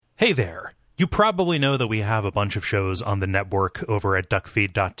Hey there. You probably know that we have a bunch of shows on the network over at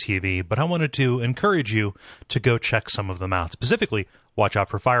duckfeed.tv, but I wanted to encourage you to go check some of them out. Specifically, watch out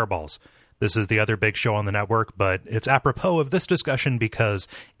for Fireballs. This is the other big show on the network, but it's apropos of this discussion because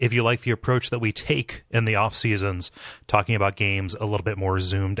if you like the approach that we take in the off seasons, talking about games a little bit more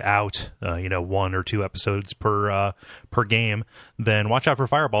zoomed out, 1 or 2 episodes per game, then Watch Out for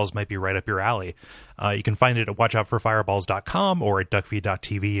Fireballs might be right up your alley. You can find it at watchoutforfireballs.com or at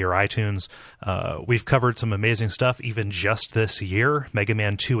duckfeed.tv or iTunes. We've covered some amazing stuff even just this year. Mega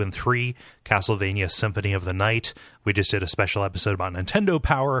Man 2 and 3, Castlevania Symphony of the Night. We just did a special episode about Nintendo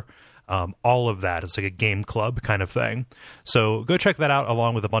Power. All of that. It's like a game club kind of thing. So go check that out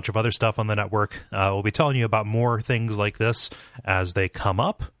along with a bunch of other stuff on the network. We'll be telling you about more things like this as they come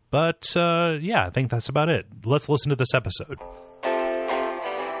up. But I think that's about it. Let's listen to this episode.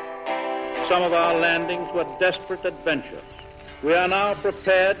 Some of our landings were desperate adventures. We are now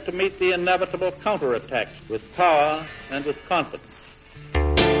prepared to meet the inevitable counterattacks with power and with confidence.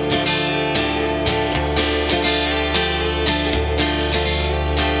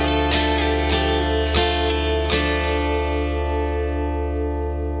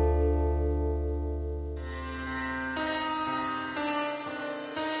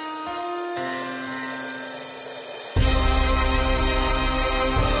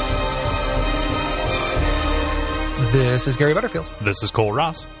 This is Gary Butterfield. This is Cole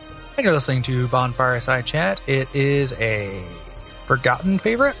Ross. And you're listening to Bonfire Side Chat. It is a forgotten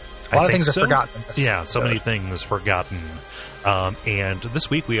favorite. A lot of things are forgotten. Yeah, so many things forgotten. And this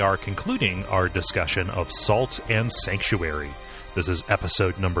week we are concluding our discussion of Salt and Sanctuary. This is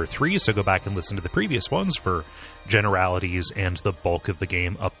episode number 3, so go back and listen to the previous ones for generalities and the bulk of the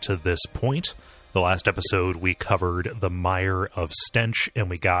game up to this point. The last episode we covered the Mire of Stench, and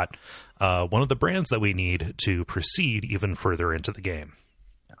we got one of the brands that we need to proceed even further into the game.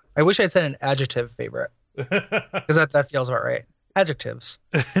 I wish I'd said an adjective favorite, because that feels about right. Adjectives.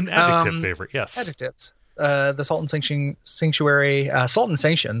 An adjective favorite, yes. Adjectives. The Salt and Sanctuary. Salt and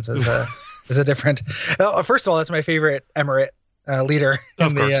Sanctions is a different. First of all, that's my favorite emirate leader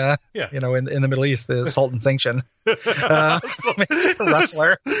in the in the Middle East. The Salt and Sanction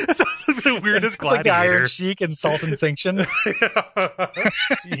wrestler. The weirdest gladiator. It's like the Iron Sheik and Salt and Sanction.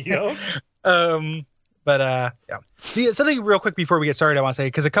 Yep. Something real quick before we get started, I want to say,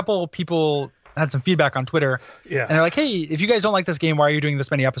 because a couple people had some feedback on Twitter. Yeah. And they're like, hey, if you guys don't like this game, why are you doing this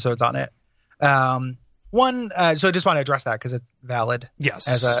many episodes on it? So I just want to address that because it's valid. Yes.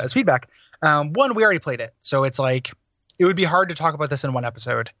 As feedback. One, we already played it. So it's like, it would be hard to talk about this in one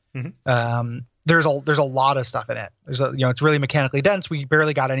episode. Mm-hmm. There's a lot of stuff in it. It's really mechanically dense. We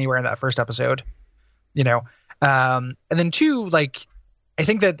barely got anywhere in that first episode, and then 2, like, I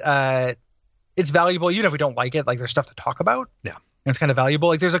think that, it's valuable, even if we don't like it, like there's stuff to talk about. Yeah. And it's kind of valuable.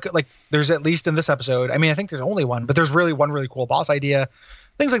 Like there's at least in this episode, I mean, I think there's only one, but there's really one really cool boss idea,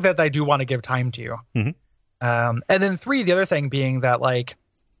 things like that I do want to give time to. Mm-hmm. And then 3, the other thing being that, like,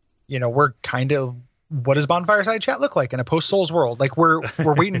 we're kind of, what does Bonfire Side Chat look like in a post Souls world? Like we're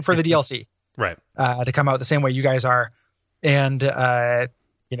waiting for the DLC, right? To come out the same way you guys are, and I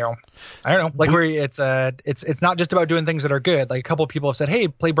don't know, like it's not just about doing things that are good. Like a couple of people have said, hey,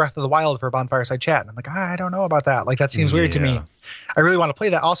 play Breath of the Wild for Bonfire Side Chat, and I'm like, I don't know about that. Like that seems weird to me. I really want to play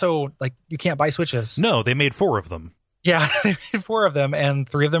that. Also, like, you can't buy Switches. No, they made 4 of them. Yeah, they made 4 of them, and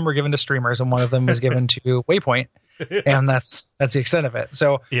 3 of them were given to streamers, and 1 of them was given to Waypoint. And that's the extent of it.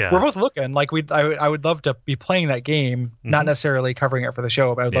 So we're both looking like I would love to be playing that game, not necessarily covering it for the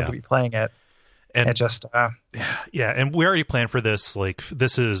show, but I would love to be playing it. And it just and we already planned for this. Like,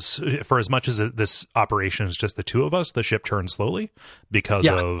 this is, for as much as this operation is just the 2 of us, the ship turns slowly because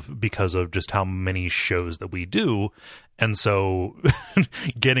of just how many shows that we do. And so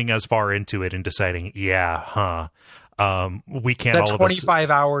getting as far into it and deciding, we can't. That all 25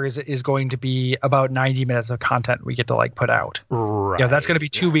 hours is going to be about 90 minutes of content we get to, like, put out. Right. That's going to be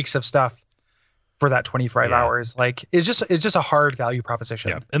 2 weeks of stuff for that 25 hours. Like, it's just a hard value proposition.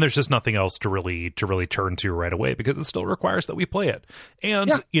 Yeah. And there's just nothing else to really turn to right away, because it still requires that we play it.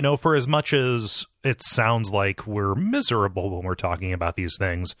 And for as much as it sounds like we're miserable when we're talking about these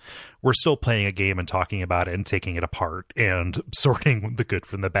things, we're still playing a game and talking about it and taking it apart and sorting the good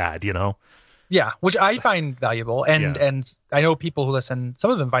from the bad, Yeah, which I find valuable, and I know people who listen, some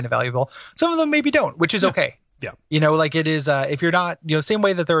of them find it valuable, some of them maybe don't, which is okay. Yeah. Like, it is, if you're not, same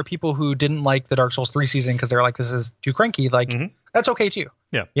way that there are people who didn't like the Dark Souls 3 season because they're like, this is too cranky, like, that's okay too.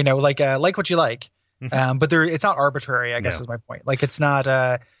 Yeah. Like what you like. But it's not arbitrary, I guess is my point. Like, it's not,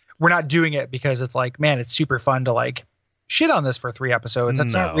 we're not doing it because it's like, man, it's super fun to, like, shit on this for 3 episodes.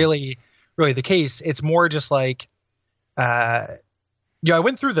 That's not really the case. It's more just like, I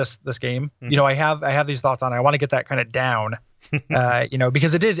went through this game. Mm-hmm. I have these thoughts on it. I want to get that kind of down.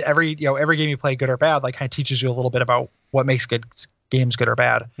 Because it did every game you play, good or bad, like kind of teaches you a little bit about what makes good games good or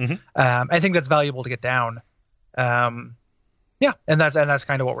bad. Mm-hmm. I think that's valuable to get down. And that's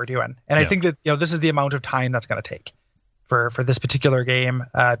kind of what we're doing. And I think that this is the amount of time that's going to take for this particular game,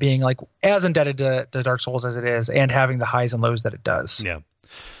 being like as indebted to Dark Souls as it is, and having the highs and lows that it does. Yeah.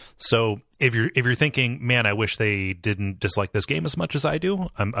 So if you're thinking, man, I wish they didn't dislike this game as much as I do,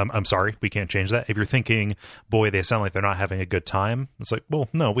 I'm sorry, we can't change that. If you're thinking, boy, they sound like they're not having a good time, it's like, well,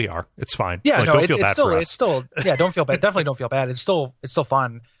 no, we are. It's fine. Yeah, like, no, don't feel bad for us. it's still, yeah, don't feel bad. Definitely don't feel bad. It's still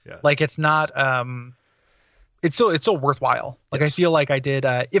fun. Yeah. Like it's not, it's still worthwhile. Like Yes. I feel like I did,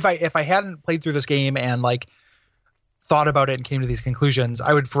 if I hadn't played through this game and like thought about it and came to these conclusions,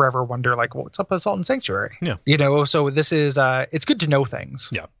 I would forever wonder like, what's up with Salt and Sanctuary? Yeah. So this is, it's good to know things.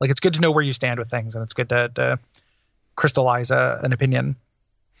 Yeah. Like it's good to know where you stand with things, and it's good to crystallize an opinion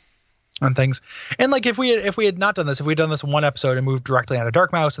on things. And like if we had not done this, if we'd done this in one episode and moved directly onto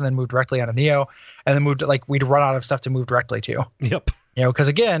Dark Mouse and then moved directly onto Neo and then moved, like we'd run out of stuff to move directly to. Yep. Because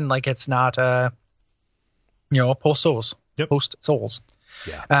again, like it's not post Souls. Yep. Post Souls.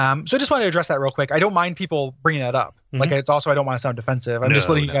 Yeah. So I just wanted to address that real quick. I don't mind people bringing that up. Mm-hmm. Like it's also, I don't want to sound defensive. I'm just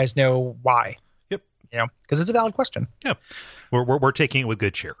letting you guys know why. Yep. Because it's a valid question. Yeah. We're taking it with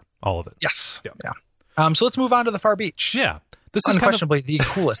good cheer. All of it. Yes. Yep. Yeah. So let's move on to the Far Beach. Yeah. This is unquestionably the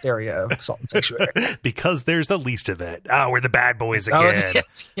coolest area of Salt and Sanctuary. because there's the least of it. Oh, we're the bad boys Oh, again.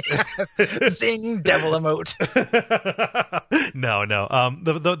 yeah. Zing, devil emote. No.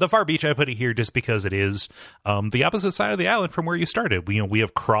 The Far Beach, I put it here just because it is the opposite side of the island from where you started. We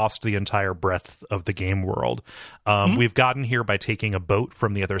have crossed the entire breadth of the game world. We've gotten here by taking a boat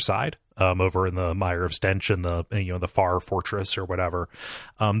from the other side. Over in the Mire of Stench and the Far Fortress or whatever.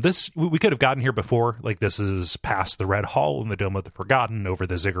 We could have gotten here before. Like this is past the Red Hall and the Dome of the Forgotten, over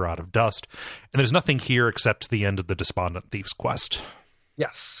the Ziggurat of Dust, and there's nothing here except the end of the Despondent Thief's quest.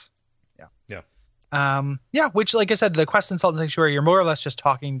 Yes. Yeah. Which, like I said, the quest in Salt and Sanctuary, you're more or less just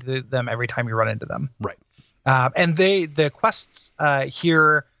talking to them every time you run into them. Right. And the quests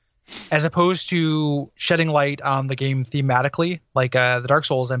here, as opposed to shedding light on the game thematically, like the Dark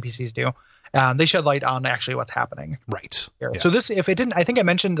Souls NPCs do, they shed light on actually what's happening. Right. Here. Yeah. So this, if it didn't, I think I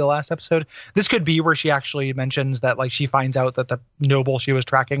mentioned the last episode, this could be where she actually mentions that like she finds out that the noble she was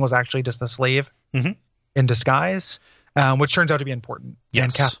tracking was actually just a slave in disguise, which turns out to be important. Yes.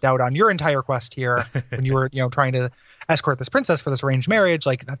 And cast doubt on your entire quest here when you were, trying to escort this princess for this arranged marriage.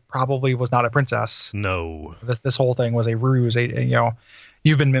 Like that probably was not a princess. No. This whole thing was a ruse.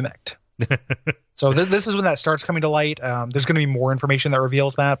 You've been mimicked. So this is when that starts coming to light. There's going to be more information that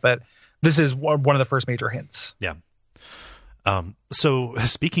reveals that, but this is one of the first major hints. Yeah. So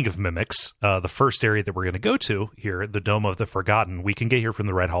speaking of mimics, the first area that we're going to go to here, the Dome of the Forgotten, we can get here from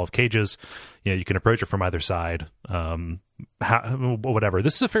the Red Hall of Cages. You can approach it from either side. Whatever.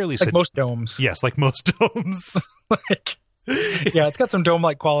 This is a fairly like most domes. Yes, like most domes. Yeah, it's got some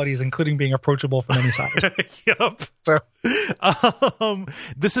dome-like qualities, including being approachable from any side. Yep. So,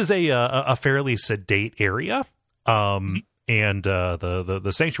 this is a fairly sedate area. And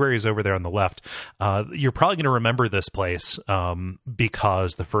the sanctuary is over there on the left. You're probably going to remember this place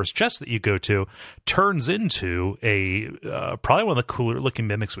because the first chest that you go to turns into probably one of the cooler looking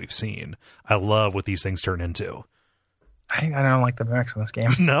mimics we've seen. I love what these things turn into. I don't like the mimics in this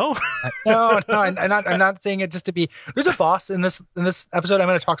game. No, no, I'm not saying it just to be. There's a boss in this episode I'm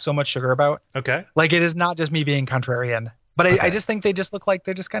going to talk so much sugar about. Okay, like it is not just me being contrarian, but I just think they just look like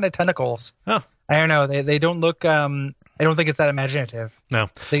they're just kind of tentacles. Oh, I don't know. They don't look. I don't think it's that imaginative.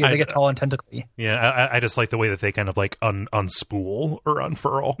 No, they get tall and tentacly. Yeah, I just like the way that they kind of like unspool or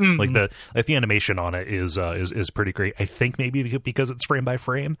unfurl. Mm-hmm. Like the animation on it is pretty great. I think maybe because it's frame by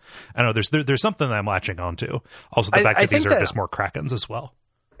frame. I don't know. There's something that I'm latching onto. Also, the fact that these are just more Krakens as well.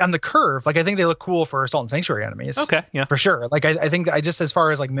 On the curve, like I think they look cool for Salt and Sanctuary enemies. Okay, yeah, for sure. Like I think just as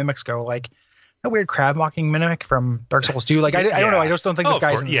far as like mimics go, like that weird crab walking mimic from Dark Souls 2. Like I don't know. I just don't think this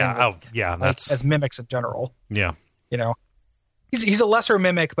guy's in the same league, that's as mimics in general. Yeah. He's a lesser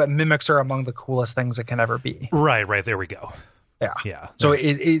mimic, but mimics are among the coolest things that can ever be. Right. There we go. Yeah. So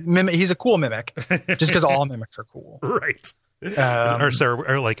he's a cool mimic, just because all mimics are cool. Right.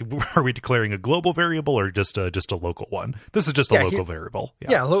 Are we declaring a global variable or just a local one? This is just a local variable.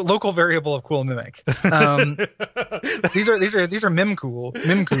 Yeah, local variable of cool mimic. These are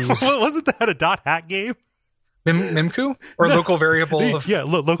Mimkus. Wasn't that a dot hack game? Mimku or no. Local variable of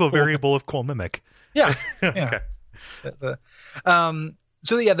local variable of cool mimic. Yeah. Okay.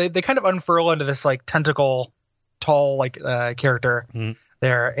 So they kind of unfurl into this like tentacle tall like character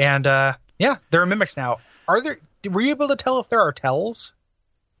there, and they're mimics now. were you able to tell if there are tells?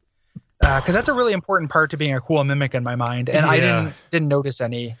 Because that's a really important part to being a cool mimic in my mind, and I didn't notice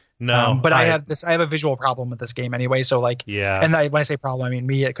any. No, but I have a visual problem with this game anyway. So like, and when I say problem, I mean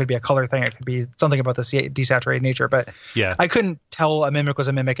me. It could be a color thing. It could be something about the desaturated nature. But I couldn't tell a mimic was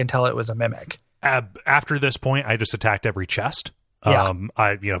a mimic until it was a mimic. After this point, I just attacked every chest.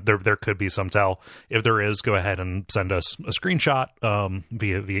 There could be some tell. If there is, go ahead and send us a screenshot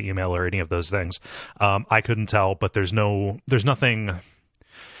via email or any of those things. I couldn't tell, but there's no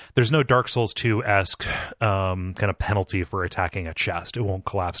Dark Souls 2-esque kind of penalty for attacking a chest. It won't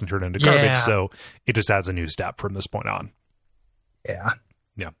collapse and turn into garbage, so it just adds a new step from this point on. Yeah.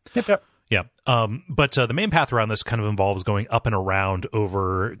 Yep. Yeah. But the main path around this kind of involves going up and around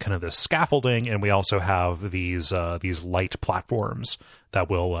over kind of this scaffolding, and we also have these light platforms that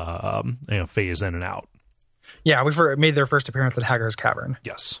will phase in and out. Yeah, we've made their first appearance at Hagar's Cavern.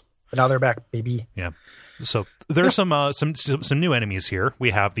 Yes. But now they're back, baby. Yeah. So there's some new enemies here.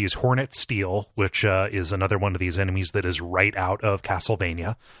 We have these Hornet Steel, which is another one of these enemies that is right out of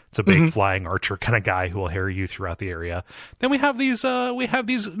Castlevania. It's a big flying archer kind of guy who will harry you throughout the area. Then we have these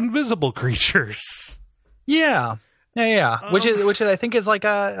invisible creatures. Yeah. Which is I think is like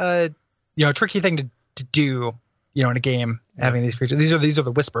a tricky thing to do in a game, having these creatures. These are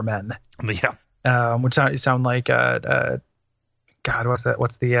the Whisper Men. Yeah. Which sound like God,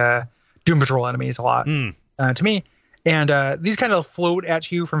 what's the Doom Patrol enemies a lot to me, and these kind of float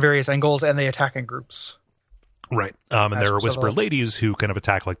at you from various angles, and they attack in groups. Right, and there are Whisper Ladies who kind of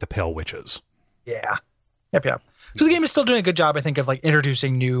attack like the Pale Witches. Yeah, yep. So the game is still doing a good job, I think, of like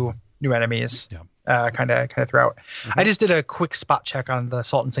introducing new enemies. Kind of throughout. I just did a quick spot check on the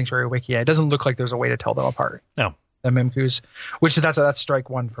Salt and Sanctuary wiki. It doesn't look like there's a way to tell them apart. No, the Mimkus, which that's strike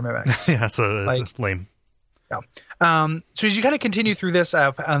one for mimics. Yeah, that's lame. Yeah. So as you kind of continue through this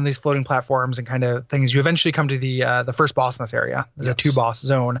on these floating platforms and kind of things, you eventually come to the first boss in this area. There's a 2-boss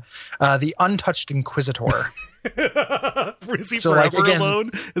zone, the Untouched Inquisitor. Is he forever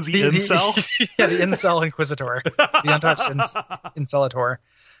alone? Is he incel? The incel Inquisitor, the Untouched Incelator,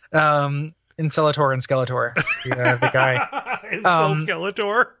 Incelator and Skeletor. The guy,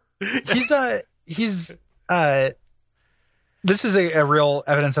 Skeletor. He's this is a real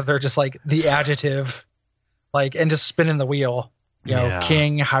evidence of they're just like the adjective. Like, and just spinning the wheel,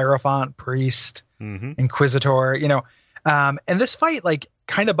 King, Hierophant, Priest, Inquisitor, and this fight, like,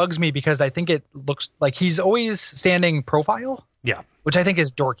 kind of bugs me because I think it looks like he's always standing profile. Yeah. Which I think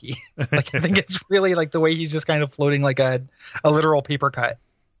is dorky. Like, I think it's really like the way he's just kind of floating like a literal paper cut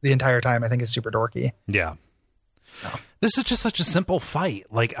the entire time. I think is super dorky. Yeah. No. This is just such a simple fight.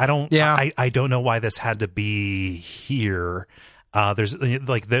 Like, I don't know why this had to be here. There's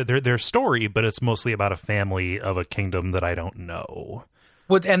like their story, but it's mostly about a family of a kingdom that I don't know.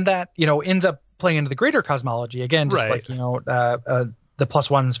 And that ends up playing into the greater cosmology again, just like the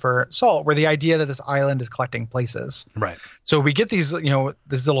 +1s for Salt, where the idea that this island is collecting places. Right. So we get these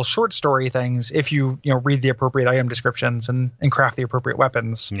these little short story things if you read the appropriate item descriptions and craft the appropriate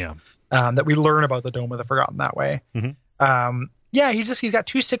weapons. Yeah. That we learn about the Dome of the Forgotten that way. He's got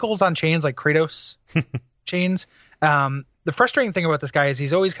 2 sickles on chains like Kratos chains. The frustrating thing about this guy is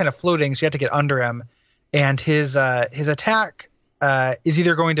he's always kind of floating, so you have to get under him. And his attack is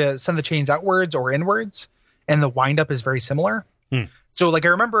either going to send the chains outwards or inwards, and the windup is very similar. So, like, I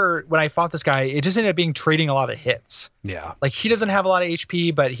remember when I fought this guy, it just ended up being trading a lot of hits. Yeah. Like, he doesn't have a lot of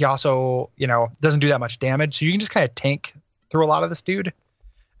HP, but he also, doesn't do that much damage. So you can just kind of tank through a lot of this dude,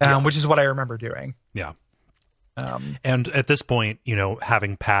 which is what I remember doing. Yeah. And at this point,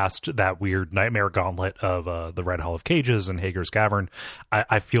 having passed that weird nightmare gauntlet of the Red Hall of Cages and Hagar's Cavern,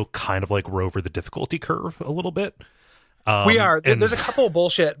 I feel kind of like we're over the difficulty curve a little bit. We are. There's a couple of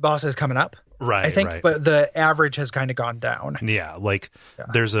bullshit bosses coming up, right? I think, but the average has kind of gone down. Yeah,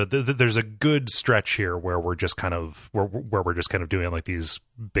 there's a good stretch here where we're just kind of where we're just kind of doing like these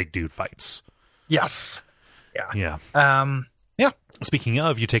big dude fights. Yes. Yeah. Yeah. Speaking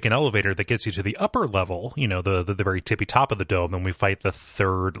of, you take an elevator that gets you to the upper level, the very tippy top of the dome, and we fight the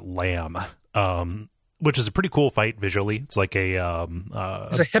third lamb, which is a pretty cool fight visually. It's like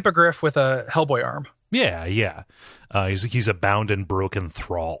it's a hippogriff with a Hellboy arm. Yeah. He's a bound and broken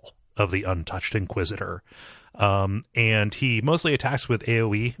thrall of the Untouched Inquisitor. And he mostly attacks with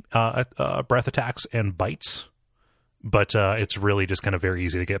AoE breath attacks and bites, but it's really just kind of very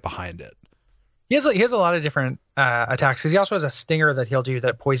easy to get behind it. He has a lot of different attacks because he also has a stinger that he'll do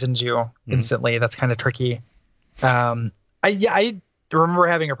that poisons you instantly. That's kind of tricky. I remember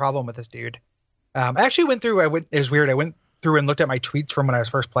having a problem with this dude. I actually went through. It was weird. I went through and looked at my tweets from when I was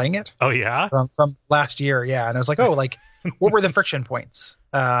first playing it. Oh yeah, from last year. Yeah, and I was like, oh, like what were the friction points?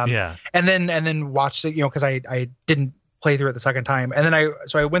 And then watched it, because I didn't play through it the second time. And then I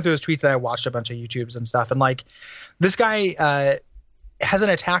went through those tweets and I watched a bunch of YouTubes and stuff. And like, this guy has an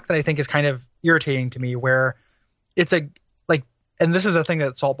attack that I think is kind of irritating to me, where it's and this is a thing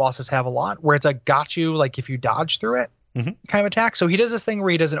that Salt bosses have a lot, where it's a got you, like if you dodge through it kind of attack. So he does this thing where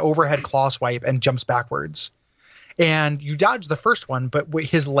he does an overhead claw swipe and jumps backwards. And you dodge the first one, but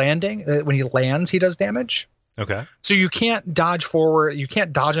his landing, when he lands, he does damage. Okay. So you can't dodge forward. You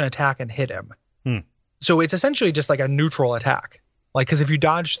can't dodge an attack and hit him. So it's essentially just like a neutral attack. Like, because if you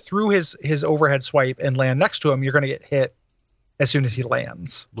dodge through his overhead swipe and land next to him, you're going to get hit as soon as he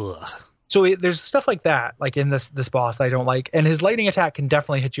lands. Ugh. So there's stuff like that, like in this boss that I don't like. And his lightning attack can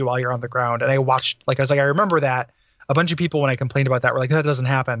definitely hit you while you're on the ground. And I remember that. A bunch of people, when I complained about that, were like, that doesn't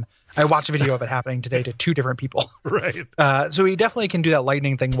happen. I watched a video of it happening today to 2 different people. Right. So he definitely can do that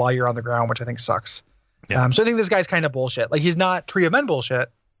lightning thing while you're on the ground, which I think sucks. Yeah. So I think this guy's kind of bullshit. Like, he's not Tree of Men bullshit,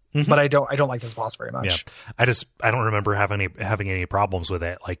 but I don't like this boss very much. Yeah. I don't remember having any problems with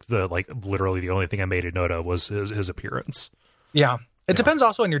it. Like literally the only thing I made a note of was his appearance. Yeah. It depends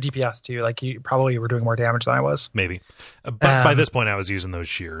also on your DPS too. Like, you probably were doing more damage than I was. Maybe. But by this point I was using those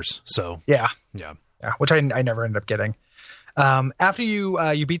shears. So yeah, which I never ended up getting. After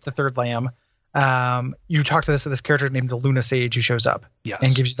you beat the third lamb, you talk to this character named the Luna Sage, who shows up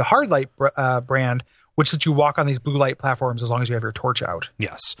and gives you the hard light brand, which lets you walk on these blue light platforms as long as you have your torch out.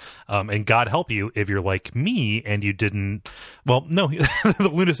 Yes. And God help you if you're like me and you didn't. Well, no, the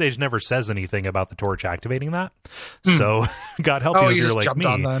Luna Sage never says anything about the torch activating that. So God help you if you're like me.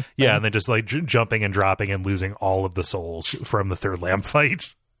 And then just like jumping and dropping and losing all of the souls from the third lamb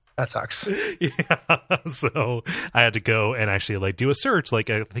fight. That sucks. Yeah. So I had to go and actually like do a search. Like,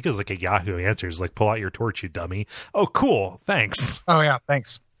 I think it was like a Yahoo Answers, like, pull out your torch, you dummy. Oh, cool. Thanks. Oh yeah.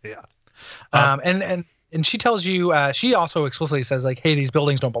 Thanks. Yeah. And she tells you, she also explicitly says like, hey, these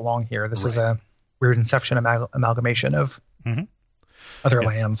buildings don't belong here. This is a weird Inception amalgamation of other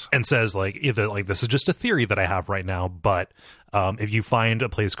lands. And says like, either like, this is just a theory that I have right now, but if you find a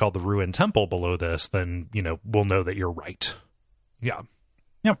place called the Ruined Temple below this, then, we'll know that you're right. Yeah.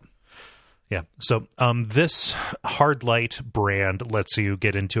 Yep. Yeah. So this hard light brand lets you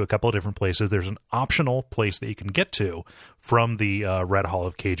get into a couple of different places. There's an optional place that you can get to from the Red Hall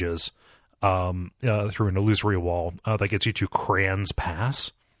of Cages through an illusory wall that gets you to Cran's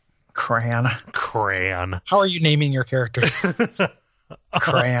Pass. Cran. How are you naming your characters?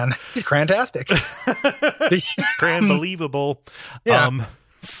 Cran. He's crantastic. Cran believable. Yeah.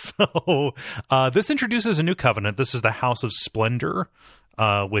 So this introduces a new covenant. This is the House of Splendor,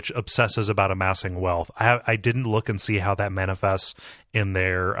 which obsesses about amassing wealth. I didn't look and see how that manifests in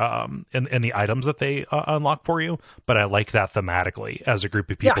their in the items that they unlock for you, but I like that thematically as a group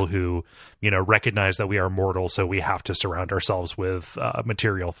of people who recognize that we are mortal, so we have to surround ourselves with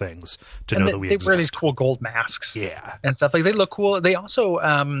material things to know that we exist. They wear these cool gold masks, and stuff. Like, they look cool. They also,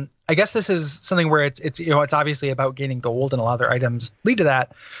 I guess this is something where it's obviously about gaining gold, and a lot of their items lead to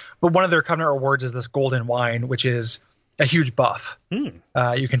that. But one of their covenant rewards is this golden wine, which is a huge buff. You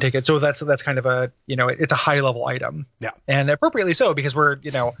can take it. So that's kind of a, it's a high level item. Yeah. And appropriately so, because we're,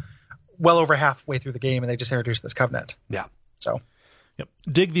 well over halfway through the game and they just introduced this covenant. Yeah. So. Yep.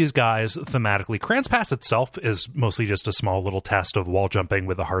 Dig these guys thematically. Cran's Pass itself is mostly just a small little test of wall jumping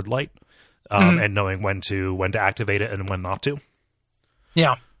with a hard light, and knowing when to activate it and when not to.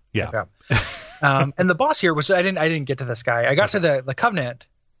 Yeah. Yeah. And the boss here was, I didn't get to this guy. I got to the covenant.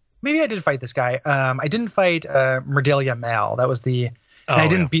 Maybe I did fight this guy. I didn't fight Merdelia Mal. That was the... I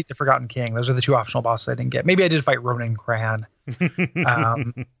didn't beat the Forgotten King. Those are the 2 optional bosses I didn't get. Maybe I did fight Ronan Cran.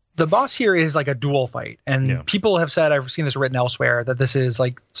 The boss here is like a dual fight. And people have said, I've seen this written elsewhere, that this is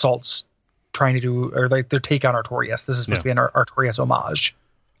like Salt's trying to do, or like their take on Artorias. This is supposed to be an Artorias homage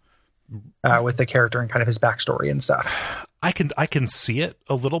with the character and kind of his backstory and stuff. I can see it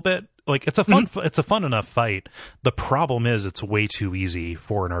a little bit. Like, it's a fun enough fight. The problem is it's way too easy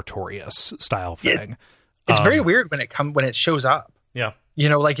for an Artorias style thing. It's very weird when it shows up. Yeah.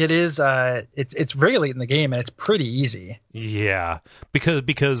 Like, it is it's very late in the game and it's pretty easy. Yeah.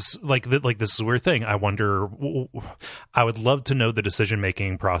 Because like this is a weird thing. I wonder, I would love to know the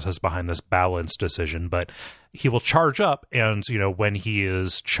decision-making process behind this balance decision, but he will charge up and, when he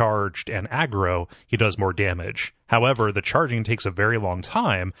is charged and aggro, he does more damage. However, the charging takes a very long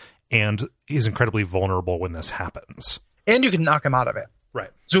time and he's incredibly vulnerable when this happens. And you can knock him out of it. Right.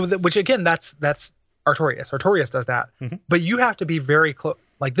 So, which again, that's Artorias. Artorias does that. But you have to be very close.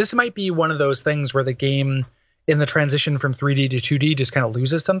 Like, this might be one of those things where the game, in the transition from 3D to 2D, just kind of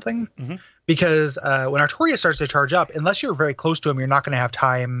loses something. Because when Artorias starts to charge up, unless you're very close to him, you're not going to have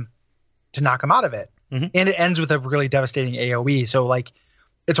time to knock him out of it. and it ends with a really devastating AoE. So like,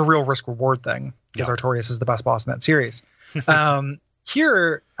 it's a real risk reward thing because Artorias is the best boss in that series.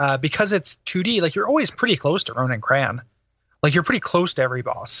 Here, because it's 2D, like you're always pretty close to Ronan Cran. Like you're pretty close to every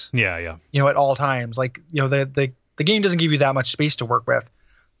boss. Yeah. At all times. Like, the game doesn't give you that much space to work with.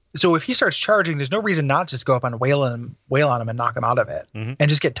 So if he starts charging, there's no reason not to just go up and wail on him and knock him out of it and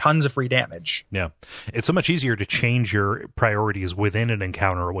just get tons of free damage. Yeah. It's so much easier to change your priorities within an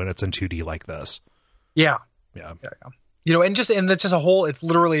encounter when it's in 2D like this. Yeah. Yeah. And that's just it's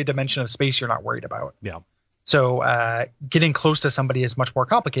literally a dimension of space you're not worried about. Yeah. So getting close to somebody is much more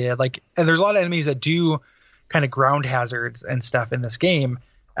complicated. Like, and there's a lot of enemies that do kind of ground hazards and stuff in this game.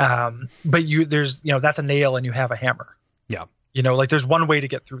 But that's a nail and you have a hammer. Yeah. Like there's one way to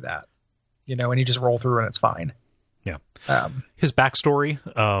get through that, and you just roll through and it's fine. Yeah. His backstory,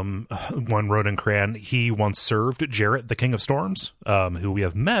 one Ronan Cran, he once served Jarrett, the King of Storms, who we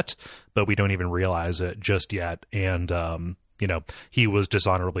have met, but we don't even realize it just yet. And, he was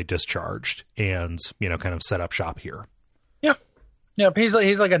dishonorably discharged and, kind of set up shop here. Yeah. Yeah. He's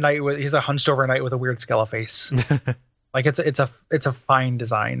like a knight he's a hunched over knight with a weird skull face. Like it's a fine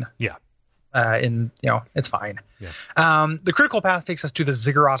design. Yeah. It's fine. Yeah. The critical path takes us to the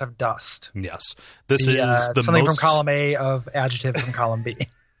Ziggurat of Dust. Yes. This is the something from column A of adjective from column B.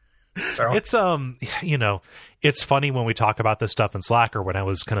 So it's it's funny when we talk about this stuff in Slack, or when I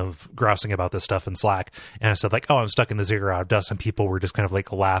was kind of grousing about this stuff in Slack, and I said like, "Oh, I'm stuck in the Ziggurat of Dust," and people were just kind of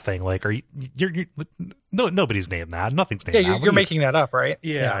like laughing, like, "Are you're nobody's named that. Nothing's named that." Yeah, you're making that up, right?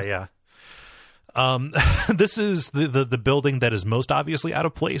 Yeah. This is the building that is most obviously out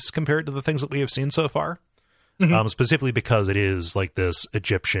of place compared to the things that we have seen so far. Specifically because it is like this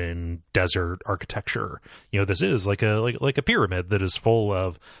Egyptian desert architecture. This is like a pyramid that is full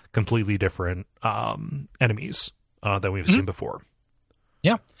of completely different enemies than we've seen before.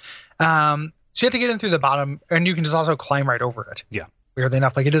 Yeah. So you have to get in through the bottom, and you can just also climb right over it. Yeah. Weirdly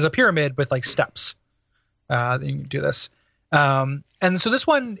enough, like it is a pyramid with like steps. You can do this. And so this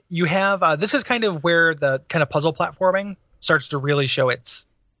one you have, this is kind of where the kind of puzzle platforming starts to really show its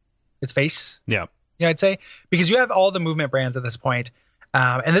face. Yeah. I'd say, because you have all the movement brands at this point.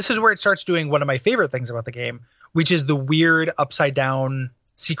 And this is where it starts doing one of my favorite things about the game, which is the weird upside down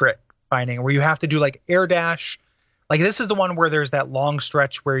secret finding where you have to do like air dash. Like this is the one where there's that long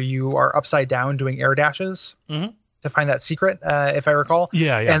stretch where you are upside down doing air dashes to find that secret, if I recall.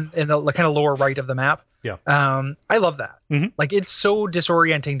 Yeah. And in the kind of lower right of the map. Yeah. I love that. Like it's so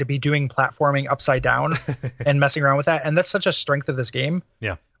disorienting to be doing platforming upside down and messing around with that. And that's such a strength of this game.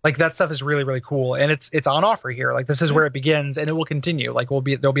 Yeah. Like that stuff is really, really cool. And it's on offer here. Like this is where it begins and it will continue. Like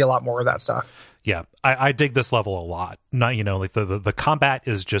there'll be a lot more of that stuff. Yeah. I dig this level a lot. Not, like the combat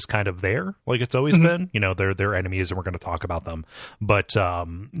is just kind of there. Like it's always been, they're enemies and we're going to talk about them. But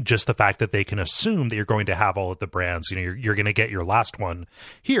just the fact that they can assume that you're going to have all of the brands, you're going to get your last one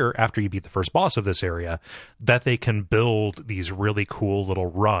here after you beat the first boss of this area, that they can build these really cool little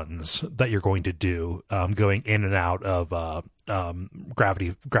runs that you're going to do, going in and out of,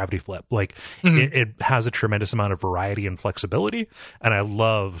 gravity flip. Like it has a tremendous amount of variety and flexibility, and I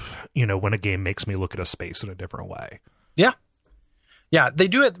love when a game makes me look at a space in a different way. Yeah, they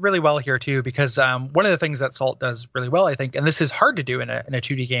do it really well here too, because one of the things that Salt does really well, I think, and this is hard to do in a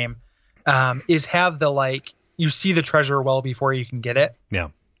 2D game, is have the you see the treasure well before you can get it. Yeah.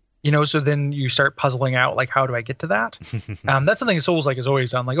 So then you start puzzling out, like, how do I get to that? That's something Souls has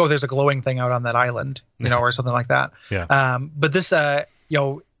always done. Like, oh, there's a glowing thing out on that island, or something like that. Yeah. But this,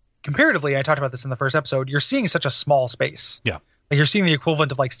 comparatively, I talked about this in the first episode, you're seeing such a small space. Yeah. Like you're seeing the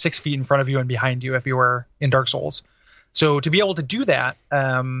equivalent of like 6 feet in front of you and behind you if you were in Dark Souls. So to be able to do that,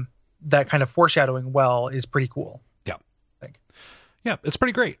 that kind of foreshadowing well is pretty cool. Yeah. I think. Yeah, it's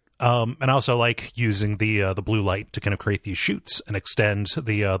pretty great. And I also like using the blue light to kind of create these chutes and extend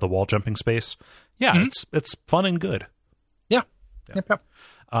the wall jumping space. Yeah, it's fun and good. Yeah. Yep.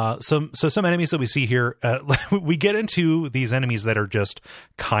 Some enemies that we see here, we get into these enemies that are just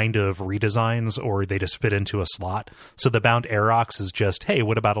kind of redesigns, or they just fit into a slot. So the Bound Aurochs is just, hey,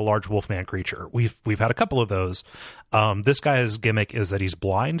 what about a large wolfman creature? We've had a couple of those. This guy's gimmick is that he's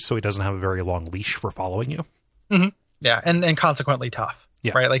blind, so he doesn't have a very long leash for following you. Yeah, and consequently tough.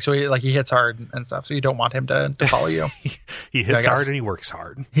 Yeah. Right. Like, so he hits hard and stuff. So you don't want him to follow you. He hits hard and he works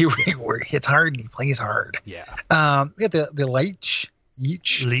hard. He hits hard and he plays hard. Yeah. We got the Leech.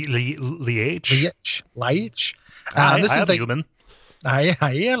 Leech. This is the human.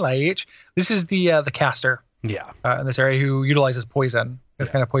 Leech. This is the caster. Yeah. In this area, who utilizes poison. This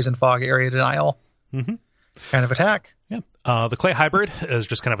kind of poison fog area denial. Kind of attack. Yeah. The clay hybrid is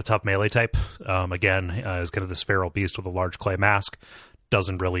just kind of a tough melee type. Again, is kind of this feral beast with a large clay mask.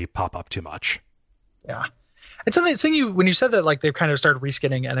 Doesn't really pop up too much. Yeah. It's something you, when you said that, like, they've kind of started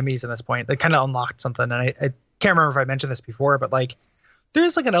reskinning enemies at this point, they kind of unlocked something. And I can't remember if I mentioned this before, but like,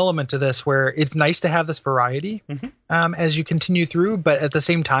 there's like an element to this where it's nice to have this variety as you continue through, but at the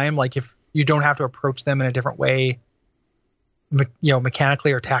same time, like, if you don't have to approach them in a different way,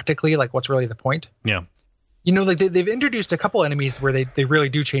 mechanically or tactically, like, what's really the point? Yeah. Like they've introduced a couple enemies where they really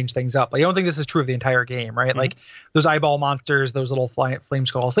do change things up. Like, I don't think this is true of the entire game, right? Like those eyeball monsters, those little flame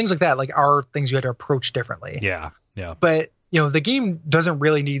skulls, things like that, like, are things you had to approach differently. Yeah. Yeah. But, the game doesn't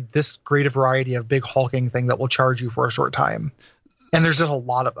really need this great a variety of big hulking thing that will charge you for a short time. And there's just a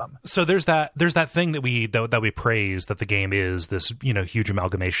lot of them. So there's that thing that we praise, that the game is this, huge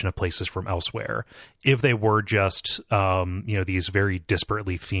amalgamation of places from elsewhere. If they were just, these very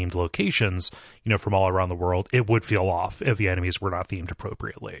disparately themed locations, from all around the world, it would feel off if the enemies were not themed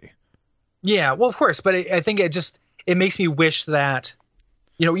appropriately. Yeah, well, of course. But I think it makes me wish that,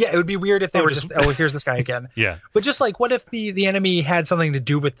 it would be weird if they were just, here's this guy again. Yeah. But just like, what if the enemy had something to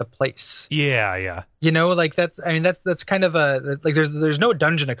do with the place? Yeah, yeah. Like, that's kind of like, there's no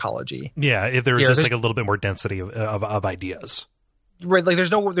dungeon ecology. Yeah, if there was just like a little bit more density of ideas. Right, like there's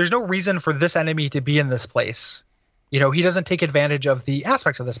no reason for this enemy to be in this place. He doesn't take advantage of the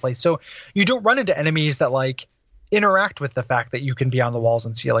aspects of this place. So you don't run into enemies that like interact with the fact that you can be on the walls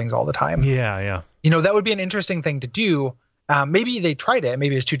and ceilings all the time. Yeah, yeah. That would be an interesting thing to do. Maybe they tried it.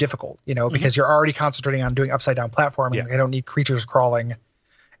 Maybe it's too difficult, because you're already concentrating on doing upside down platforming. Yeah. Like, I don't need creatures crawling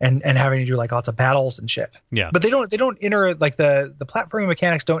and having to do like lots of battles and shit. Yeah. But they don't like the platforming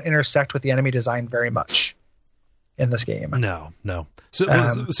mechanics don't intersect with the enemy design very much in this game. No. So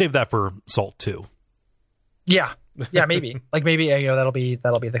we'll save that for Salt 2. Yeah. Yeah, maybe. Like, maybe, that'll be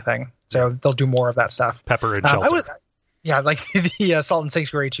the thing. So they'll do more of that stuff. Pepper and Shelter. Like the Salt and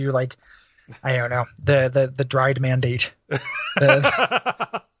Sanctuary 2, like, I don't know, the dried mandate, the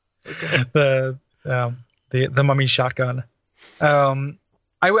mummy shotgun.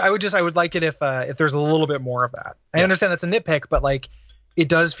 I would like it if there's a little bit more of that. I understand that's a nitpick, but like, it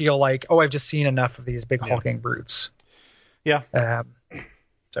does feel like, I've just seen enough of these big hulking brutes. Yeah.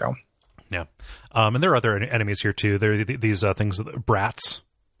 So. Yeah. And there are other enemies here too. There are these things, brats.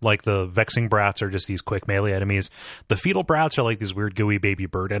 Like the vexing brats are just these quick melee enemies. The fetal brats are like these weird gooey baby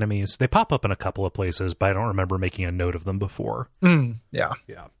bird enemies. They pop up in a couple of places, but I don't remember making a note of them before. Yeah.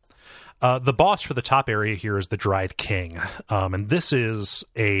 The boss for the top area here is the Dried King. And this is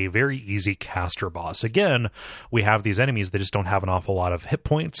a very easy caster boss. Again, we have these enemies that just don't have an awful lot of hit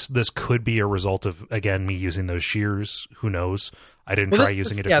points. This could be a result of, again, me using those shears. Who knows? I didn't try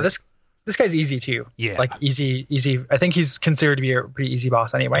using it. Yeah, this guy's easy too. Yeah. Like easy. I think he's considered to be a pretty easy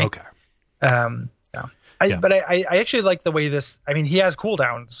boss anyway. Okay. But I actually like the way he has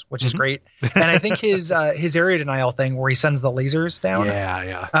cooldowns, which is great. And I think his area denial thing where he sends the lasers down.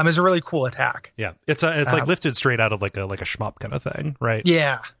 Yeah. Is a really cool attack. Yeah. It's like lifted straight out of like a shmup kind of thing, right?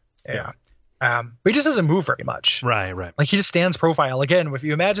 Yeah. But he just doesn't move very much. Right. Like, he just stands profile. Again, if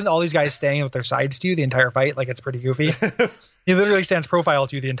you imagine all these guys staying with their sides to you the entire fight, like, it's pretty goofy. He literally stands profile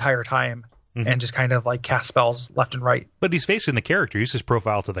to you the entire time and just kind of like cast spells left and right. But he's facing the character. He's just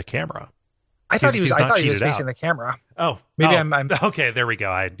profile to the camera. I thought he was facing the camera. Oh, maybe I'm okay. There we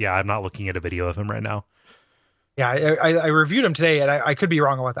go. I'm not looking at a video of him right now. Yeah, I reviewed him today, and I could be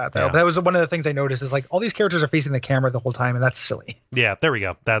wrong about that though. Yeah. But that was one of the things I noticed is like all these characters are facing the camera the whole time, and that's silly. Yeah, there we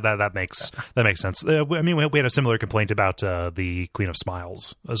go. That makes sense. We had a similar complaint about the Queen of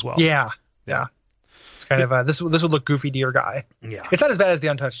Smiles as well. Yeah. It's kind of this would look goofy to your guy. Yeah, it's not as bad as the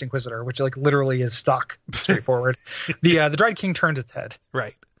Untouched Inquisitor, which like literally is stock straightforward. The Dried King turns its head.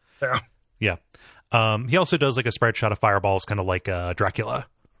 Right. So yeah. He also does like a spread shot of fireballs, kind of like Dracula.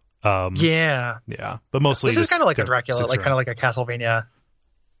 Yeah, but mostly this is kind of like a Dracula, like kind of like a Castlevania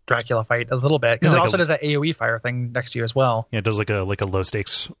Dracula fight a little bit, because it also does that AoE fire thing next to you as well. Yeah, it does like a low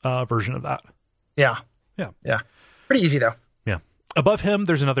stakes version of that. Yeah. Pretty easy though. Yeah. Above him,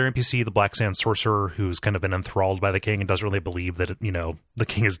 there's another NPC, the Black Sand Sorcerer, who's kind of been enthralled by the king and doesn't really believe that the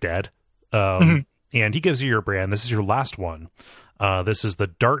king is dead. And he gives you your brand. This is your last one. This is the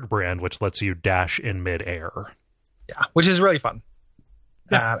Dart brand, which lets you dash in midair. Yeah, which is really fun.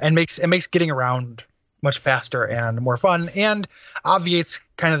 Yeah. And makes getting around much faster and more fun, and obviates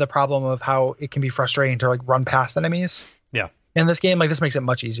kind of the problem of how it can be frustrating to like run past enemies. Yeah. In this game, like, this makes it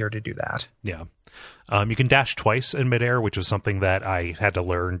much easier to do that. Yeah. You can dash twice in midair, which was something that I had to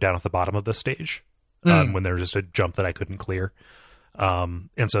learn down at the bottom of this stage when there was just a jump that I couldn't clear. And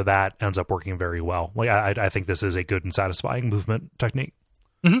so that ends up working very well. Like, I think this is a good and satisfying movement technique.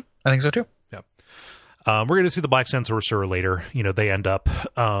 I think so too. Yeah. We're going to see the Black Sand Sorcerer later. They end up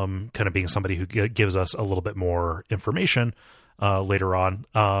kind of being somebody who gives us a little bit more information. later on,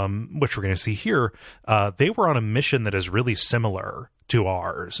 which we're going to see here. They were on a mission that is really similar to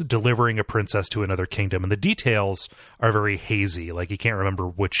ours, delivering a princess to another kingdom, and the details are very hazy. Like, he can't remember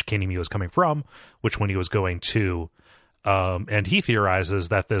which kingdom he was coming from, which one he was going to. And he theorizes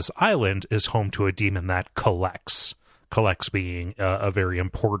that this island is home to a demon that collects being a very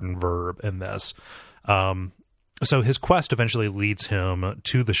important verb in this. So his quest eventually leads him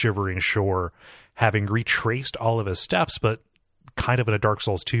to the Shivering Shore, having retraced all of his steps, but kind of in a Dark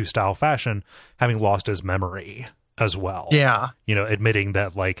Souls 2 style fashion, having lost his memory as well. Yeah. Admitting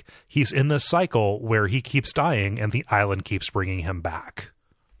that, like, he's in this cycle where he keeps dying and the island keeps bringing him back.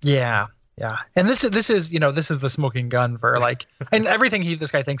 Yeah. Yeah. And this is the smoking gun for, like, and everything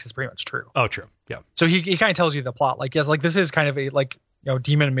this guy thinks is pretty much true. Oh, true. Yeah. So he kind of tells you the plot. Like, yes, like, this is kind of a, like,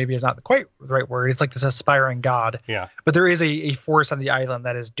 demon maybe is not quite the right word. It's like this aspiring god. Yeah. But there is a force on the island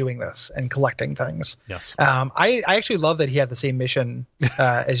that is doing this and collecting things. Yes. I actually love that he had the same mission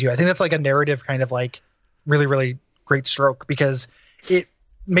as you. I think that's like a narrative kind of like really, really great stroke, because it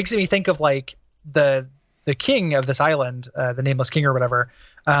makes me think of like the king of this island, the nameless king or whatever,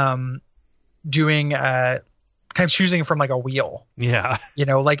 doing kind of choosing from like a wheel. Yeah.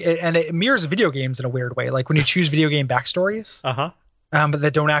 Like, and it mirrors video games in a weird way. Like when you choose video game backstories. Uh-huh. But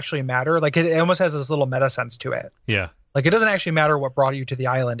that don't actually matter. Like it almost has this little meta sense to it. Yeah. Like it doesn't actually matter what brought you to the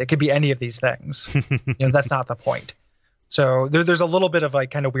island. It could be any of these things. That's not the point. So there's a little bit of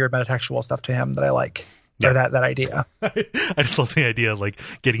like kind of weird metatextual stuff to him that I like. Yeah. Or that idea. I just love the idea of like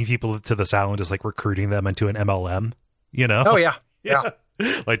getting people to this island is like recruiting them into an MLM, Oh yeah. Yeah.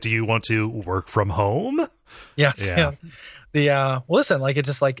 Like, do you want to work from home? Yes. Yeah. Well, listen, like, it's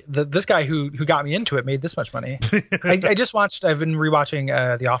just like this guy who got me into it made this much money. I've been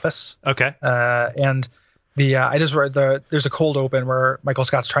rewatching The Office. Okay. And I just read there's a cold open where Michael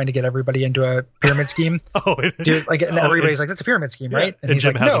Scott's trying to get everybody into a pyramid scheme. And everybody's like, that's a pyramid scheme, right? And he's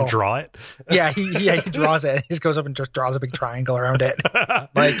Jim like, has him draw it. Yeah. He draws it. He just goes up and just draws a big triangle around it.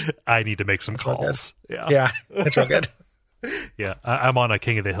 Like, I need to make some calls. Yeah. It's real good. Yeah, I'm on a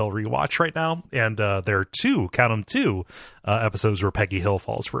King of the Hill rewatch right now, and there are two episodes where Peggy Hill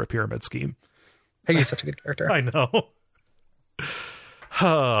falls for a pyramid scheme. Peggy's such a good character. I know.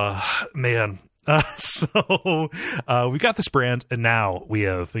 Man. So we got this brand, and now we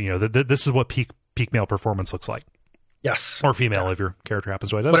have, this is what peak male performance looks like. Yes. Or female, if your character happens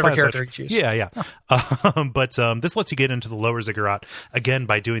to identify whatever character you choose. Yeah. But this lets you get into the lower ziggurat again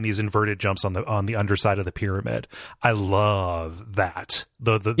by doing these inverted jumps on the underside of the pyramid. I love that.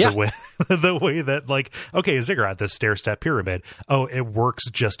 The way that, like, okay, ziggurat, this stair step pyramid. Oh, it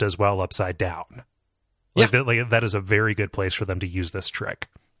works just as well upside down. That is a very good place for them to use this trick.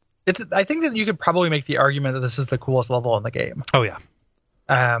 I think that you could probably make the argument that this is the coolest level in the game. Oh yeah.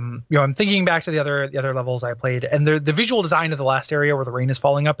 I'm thinking back to the other levels I played, and the visual design of the last area where the rain is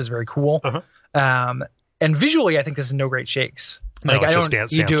falling up is very cool. Uh-huh. And visually, I think this is no great shakes. No, like, it's I just don't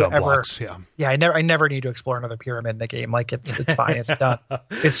need sandstone to blocks. Yeah. I never need to explore another pyramid in a game. Like it's fine. It's done.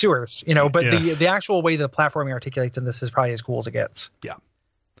 It's sewers, But the actual way the platforming articulates in this is probably as cool as it gets. Yeah.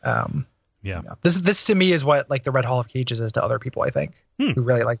 Yeah. This to me is what like the Red Hall of Cages is to other people, I think, who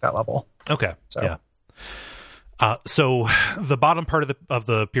really like that level. Okay. So. Yeah. So the bottom part of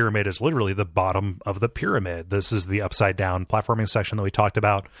the pyramid is literally the bottom of the pyramid. This is the upside down platforming section that we talked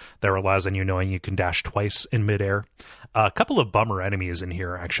about that relies on knowing you can dash twice in midair. A couple of bummer enemies in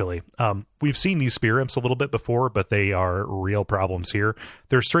here, actually. We've seen these spear imps a little bit before, but they are real problems here.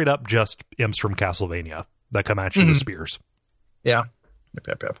 They're straight up just imps from Castlevania that come at you with spears. Yeah.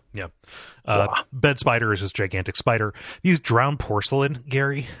 Yep. Yeah. Bed spider is this gigantic spider. These drowned porcelain,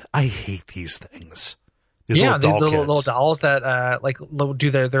 Gary, I hate these things. These little dolls that do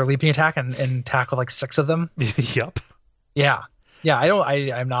their leaping attack and tackle like 6 of them. Yep. Yeah.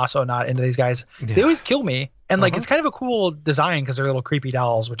 I'm also not into these guys. Yeah. They always kill me, and like it's kind of a cool design because they're little creepy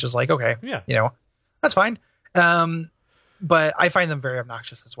dolls, which is like okay, that's fine. But I find them very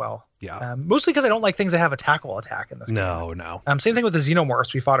obnoxious as well. Yeah. Mostly because I don't like things that have a tackle attack in this game. No. Same thing with the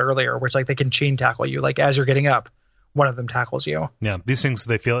xenomorphs we fought earlier, where it's like they can chain tackle you. Like as you're getting up, one of them tackles you. Yeah, these things,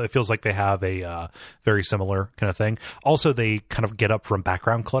 it feels like they have a very similar kind of thing. Also, they kind of get up from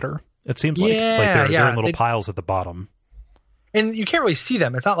background clutter, it seems like. They're in little piles at the bottom. And you can't really see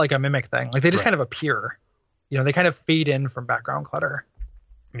them. It's not like a mimic thing. Like they just kind of appear. They kind of fade in from background clutter.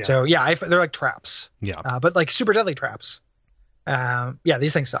 Yeah. So they're like traps. Yeah. But like super deadly traps.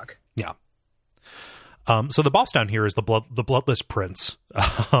 These things suck. Yeah. So the boss down here is the Bloodless Prince,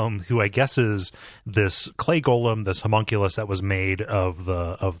 who I guess is this clay golem, this homunculus that was made of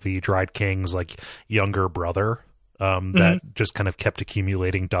the Dried King's like younger brother, that just kind of kept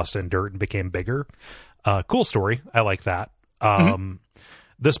accumulating dust and dirt and became bigger. Cool story. I like that.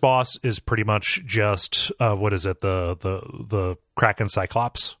 This boss is pretty much just what is it, the Kraken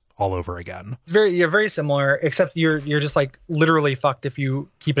Cyclops all over again. Very similar, except you're just like literally fucked if you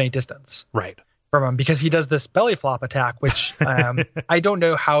keep any distance right from him, because he does this belly flop attack, which I don't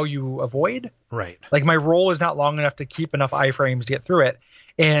know how you avoid. Right. Like my roll is not long enough to keep enough iframes to get through it,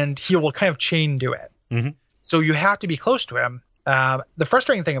 and he will kind of chain do it. Mm-hmm. So you have to be close to him. The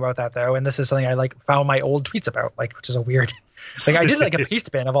frustrating thing about that, though, and this is something I like found my old tweets about, like, which is a weird, like I did like a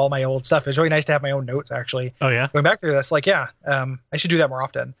paste bin of all my old stuff. It was really nice to have my own notes, actually. Oh yeah. Going back through this, like, I should do that more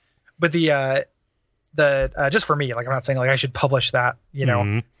often. But the just for me, like, I'm not saying like I should publish that,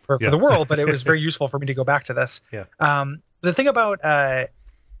 for the world, but it was very useful for me to go back to this. Yeah. The thing about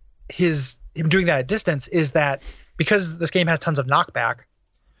him doing that at distance is that because this game has tons of knockback,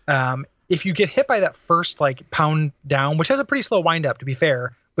 if you get hit by that first like pound down, which has a pretty slow wind up to be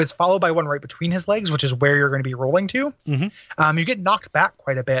fair, but it's followed by one right between his legs, which is where you're going to be rolling to, you get knocked back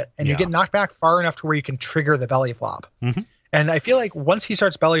quite a bit, and you get knocked back far enough to where you can trigger the belly flop. And I feel like once he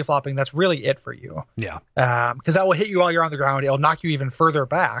starts belly flopping, that's really it for you. Yeah. Because that will hit you while you're on the ground. It'll knock you even further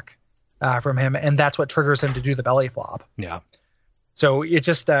back from him, and that's what triggers him to do the belly flop. Yeah. So it's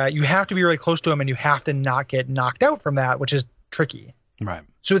just you have to be really close to him, and you have to not get knocked out from that, which is tricky. Right.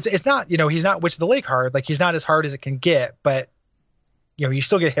 So it's not, he's not Witch of the Lake hard. Like, he's not as hard as it can get, but you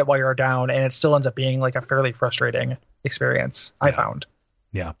still get hit while you're down, and it still ends up being like a fairly frustrating experience, I found.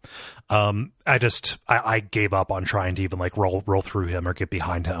 Yeah. I gave up on trying to even like roll through him or get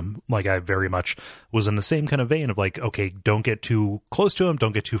behind him. Like, I very much was in the same kind of vein of like, okay, don't get too close to him,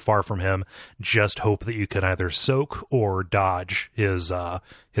 don't get too far from him. Just hope that you can either soak or dodge his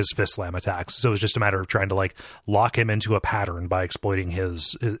fist slam attacks. So it was just a matter of trying to like lock him into a pattern by exploiting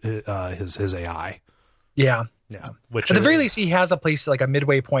his AI. Yeah. Yeah. Which at the very least, he has a place, like a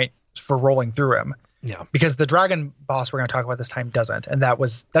midway point for rolling through him. Yeah. Because the dragon boss we're going to talk about this time doesn't. And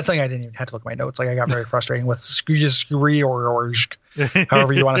that's something I didn't even have to look at my notes. Like, I got very frustrating with Scree or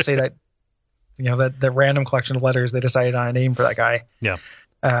however you want to say that, that the random collection of letters they decided on a name for that guy. Yeah.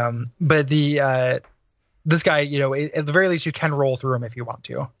 But this guy, at the very least, you can roll through him if you want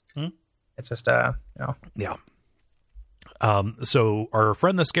to. It's just, Yeah. So our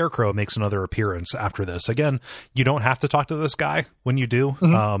friend the Scarecrow makes another appearance after this. Again, you don't have to talk to this guy when you do.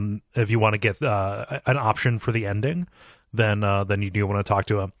 If you want to get an option for the ending, then you do want to talk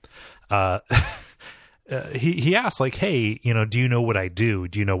to him. He asks like, "Hey, do you know what I do?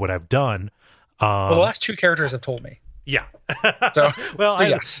 Do you know what I've done?" Well, the last two characters have told me. Yeah. So, well,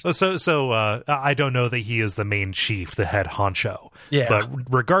 yes. I don't know that he is the main chief, the head honcho. Yeah. But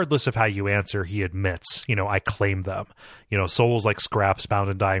regardless of how you answer, he admits, I claim them. Souls like scraps bound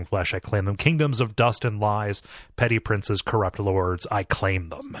in dying flesh, I claim them. Kingdoms of dust and lies, petty princes, corrupt lords, I claim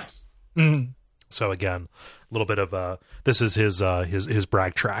them. So again, a little bit of this is his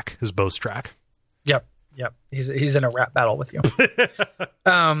brag track, his boast track. Yep. He's in a rap battle with you.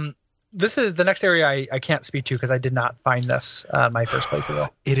 This is the next area I can't speak to because I did not find this my first playthrough.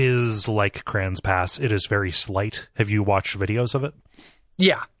 It is like Kran's Pass. It is very slight. Have you watched videos of it?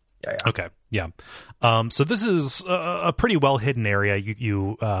 Yeah. Okay. Yeah. So this is a pretty well hidden area.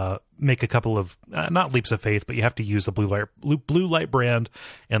 You make a couple of not leaps of faith, but you have to use the blue light brand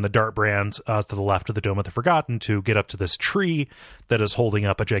and the dart brand to the left of the Dome of the Forgotten to get up to this tree that is holding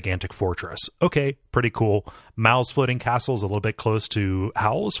up a gigantic fortress. Okay, pretty cool. Mal's floating castle is a little bit close to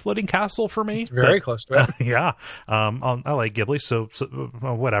Howl's floating castle for me. It's very close to it. Yeah. I like Ghibli, so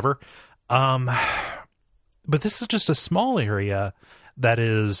whatever. But this is just a small area that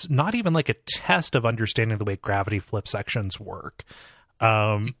is not even like a test of understanding the way gravity flip sections work.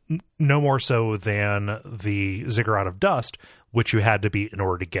 No more so than the Ziggurat of Dust, which you had to beat in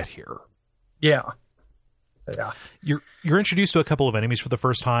order to get here. Yeah. You're introduced to a couple of enemies for the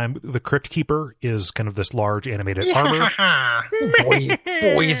first time. The Crypt Keeper is kind of this large animated armor.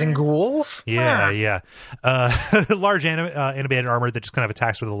 Boys and ghouls. Yeah. Large animated armor that just kind of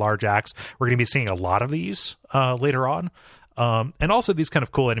attacks with a large axe. We're going to be seeing a lot of these later on. And also these kind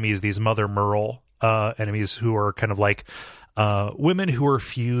of cool enemies, these Mother Merle enemies who are kind of like women who are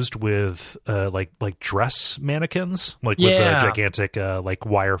fused with like dress mannequins, like with a gigantic like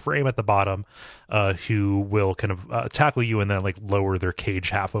wire frame at the bottom, who will kind of tackle you and then like lower their cage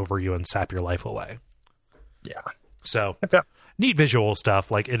half over you and sap your life away. Yeah. So neat visual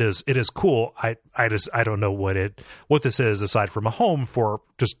stuff. Like it is cool. I don't know what this is aside from a home for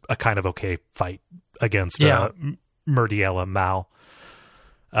just a kind of okay fight against Murdiela Mal.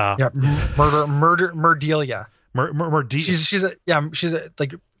 Murdelia. She's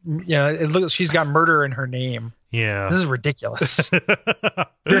she's got murder in her name. Yeah. This is ridiculous.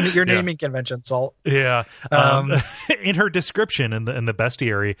 Your naming convention, Salt. Yeah. In her description in the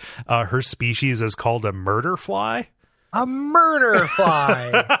bestiary, her species is called a murder fly. A murder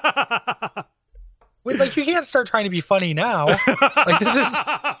fly. Wait, like, you can't start trying to be funny now. Like, this is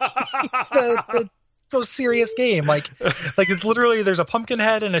the most serious game. Like it's literally, there's a pumpkin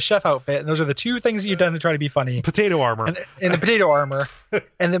head and a chef outfit, and those are the two things you've done to try to be funny. Potato armor. And the potato armor.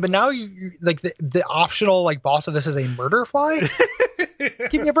 And then, but now you like the optional like boss of this is a murder fly.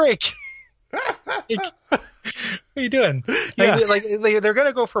 Give me a break. Like, what are you doing? Yeah. Like they're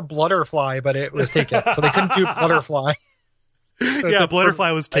gonna go for Blutterfly, but it was taken, so they couldn't do Blutterfly. So Yeah,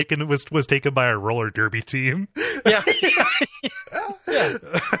 Blutterfly was taken by a roller derby team. Yeah. Yeah.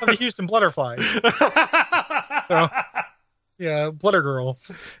 Of the Houston Blutterflies. So, yeah, Blutter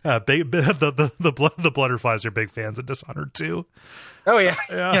Girls. The Blutterflies are big fans of Dishonored too. Oh yeah.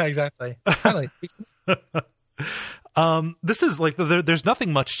 Yeah. Yeah, exactly. This is like there's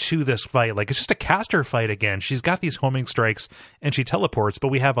nothing much to this fight. Like, it's just a caster fight again. She's got these homing strikes and she teleports, but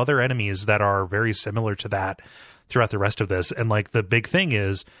we have other enemies that are very similar to that throughout the rest of this. And like, the big thing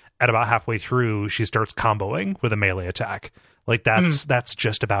is, at about halfway through, she starts comboing with a melee attack. Like, that's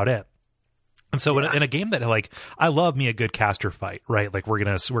just about it. And so in a game that, like, I love me a good caster fight, right? Like, we're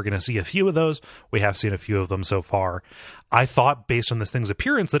gonna see a few of those. We have seen a few of them so far. I thought, based on this thing's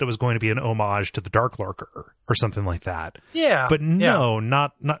appearance, that it was going to be an homage to the Dark Lurker or something like that. Yeah, but no,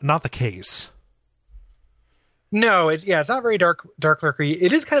 not the case. No, it's not very dark lurkery.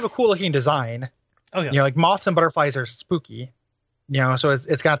 It is kind of a cool looking design. Oh yeah, you know, like moths and butterflies are spooky. You know, so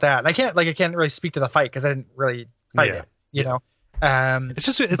it's got that. And I can't really speak to the fight because I didn't really fight it. You know.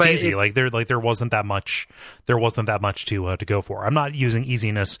 It's easy. There wasn't that much to go for. I'm not using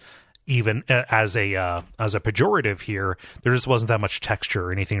easiness even as a pejorative here. There just wasn't that much texture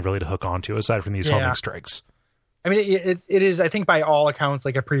or anything really to hook onto aside from these homing strikes. I mean, it is, I think, by all accounts,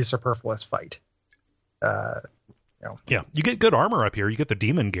 like a pretty superfluous fight. Yeah, you get good armor up here. You get the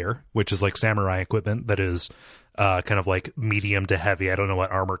demon gear, which is like samurai equipment that is kind of like medium to heavy. I don't know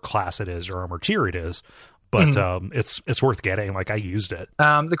what armor class it is or armor tier it is. But it's worth getting. Like, I used it.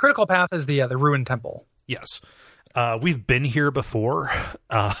 The critical path is the Ruined Temple. Yes. We've been here before.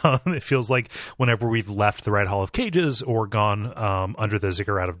 It feels like whenever we've left the Red Hall of Cages or gone under the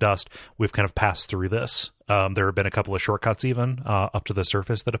Ziggurat of Dust, we've kind of passed through this. There have been a couple of shortcuts even up to the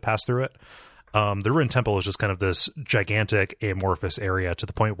surface that have passed through it. The Ruined Temple is just kind of this gigantic amorphous area to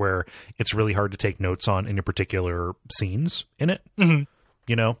the point where it's really hard to take notes on any particular scenes in it. Mm-hmm.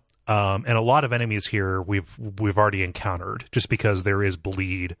 You know? And a lot of enemies here we've already encountered just because there is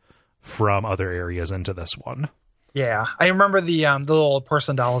bleed from other areas into this one. Yeah, I remember the little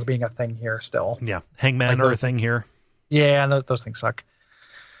porcelain dolls being a thing here still. Yeah, hangmen are a thing here. Yeah, and those things suck.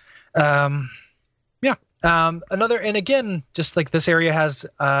 Another, and again, just like this area has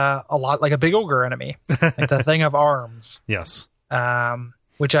a lot, like a big ogre enemy, like the Thing of Arms. Yes.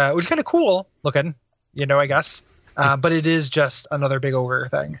 Which kind of cool looking, you know, I guess. But it is just another big ogre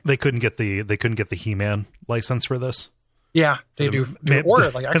thing. They couldn't get the He-Man license for this. Yeah, they do. Or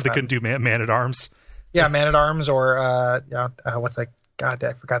like X-Men. They couldn't do Man at Arms. Yeah, Man at Arms, or what's that? God,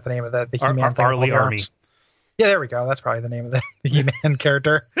 I forgot the name of that. The He-Man thing. Arlie Army. Yeah, there we go. That's probably the name of the He-Man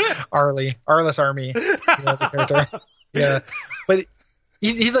character. Arliss Army. You know, the character. Yeah, but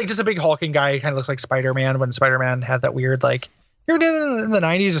he's like just a big hulking guy. He kind of looks like Spider-Man when Spider-Man had that weird like. You ever did in the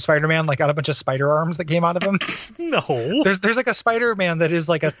 90s with Spider-Man, like, got a bunch of spider arms that came out of him? No. There's like a Spider-Man that is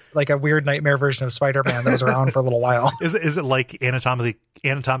like a weird nightmare version of Spider-Man that was around for a little while. Is it like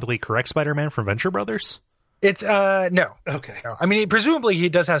anatomically correct Spider-Man from Venture Brothers? It's no. Okay. No. I mean, presumably he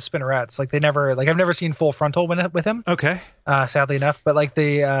does have spinnerets. Like, I've never seen full frontal with him. Okay. Sadly enough, but like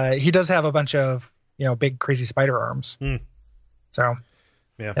he does have a bunch of, you know, big crazy spider arms. So.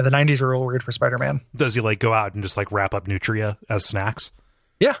 Yeah, the 90s were real weird for Spider-Man. Does he like go out and just like wrap up Nutria as snacks?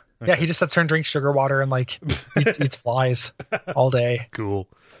 Yeah. Okay. Yeah, he just sits there and drinks sugar water and like eats flies all day. Cool.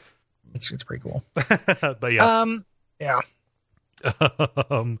 It's pretty cool. But yeah. Yeah.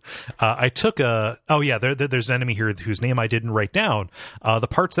 I took there's an enemy here whose name I didn't write down. The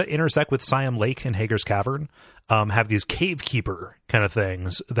parts that intersect with Siam Lake and Hager's Cavern have these cave keeper kind of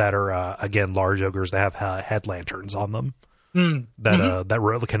things that are again large ogres that have head lanterns on them.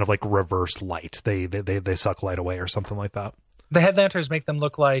 That kind of like reverse light. They suck light away or something like that. The head lanterns make them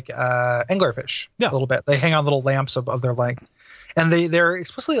look like anglerfish a little bit. They hang on little lamps of their length, and they're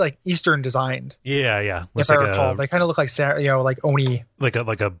explicitly like Eastern designed. Yeah. If I recall, they kind of look like like Oni, like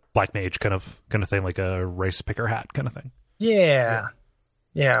a black mage kind of thing, like a rice picker hat kind of thing. Yeah.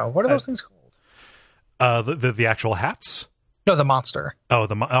 What are those things called? The actual hats. No, the monster. Oh,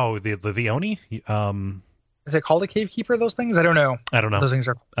 the Oni. is it called a cave keeper? Those things? I don't know. Those things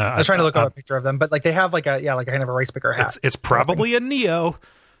are. I was trying to look up a picture of them, but like they have like a kind of a rice picker hat. It's probably a Neo.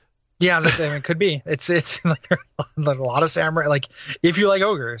 Yeah, it could be. It's like there's a lot of samurai. Like if you like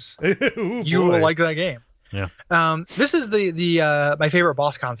ogres, you will like that game. Yeah. This is the my favorite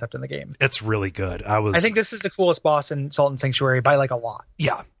boss concept in the game. It's really good. I think this is the coolest boss in Salt and Sanctuary by like a lot.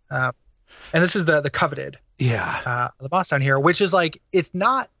 Yeah. And this is the coveted. Yeah. The boss down here, which is like it's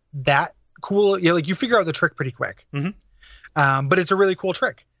not that cool. Like you figure out the trick pretty quick. Mm-hmm. But it's a really cool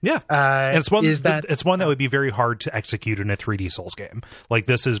trick. Yeah, and it's one that would be very hard to execute in a 3D Souls game. Like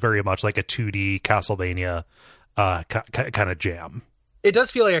this is very much like a 2D Castlevania kind of jam. It does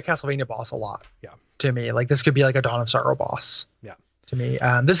feel like a Castlevania boss a lot. Yeah, to me, like this could be like a Dawn of Sorrow boss. Yeah, to me,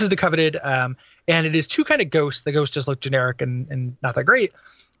 this is the coveted, and it is two kind of ghosts. The ghosts just look generic and not that great,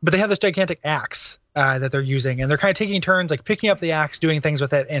 but they have this gigantic axe that they're using, and they're kind of taking turns, like picking up the axe, doing things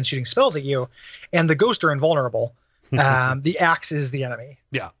with it, and shooting spells at you. And the ghosts are invulnerable. The axe is the enemy.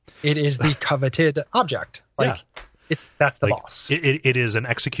 Yeah, it is the coveted object. Like that's the boss. It is an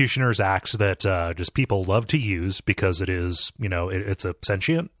executioner's axe that just people love to use because it is, it's a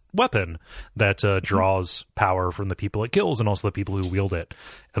sentient weapon that draws power from the people it kills and also the people who wield it.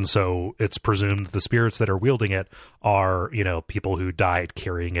 And so it's presumed that the spirits that are wielding it are, people who died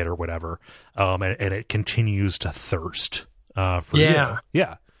carrying it or whatever. And it continues to thirst for you.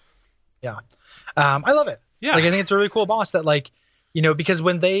 Yeah. I love it. Yeah. Like I think it's a really cool boss that because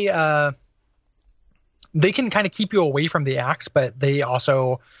when they can kind of keep you away from the axe, but they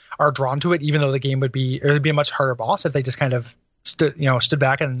also are drawn to it, even though the game it'd be a much harder boss if they just kind of stood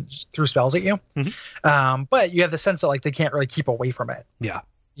back and threw spells at you. Mm-hmm. But you have the sense that like they can't really keep away from it. Yeah.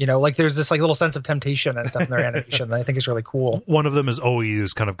 Like there's this like little sense of temptation and stuff in their animation that I think is really cool. One of them is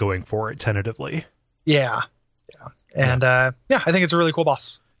always kind of going for it tentatively. Yeah. And I think it's a really cool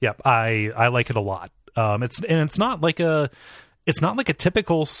boss. Yep. I like it a lot. It's not like a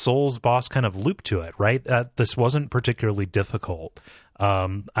typical Souls boss kind of loop to it, right? This wasn't particularly difficult.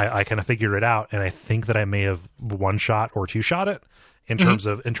 I kind of figured it out, and I think that I may have one shot or two shot it in terms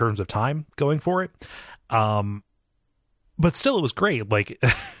of time going for it. But still, it was great. Like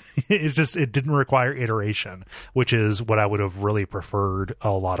it didn't require iteration, which is what I would have really preferred.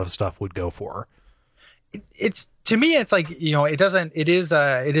 A lot of stuff would go for. It's to me, it's like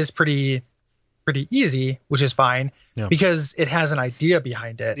it is pretty easy, which is fine because it has an idea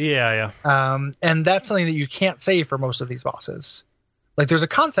behind it. Yeah. And that's something that you can't say for most of these bosses. Like there's a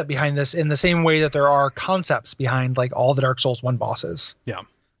concept behind this in the same way that there are concepts behind like all the Dark Souls 1 bosses. Yeah.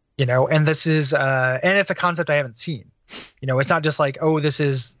 And this is and it's a concept I haven't seen. It's not just like, oh, this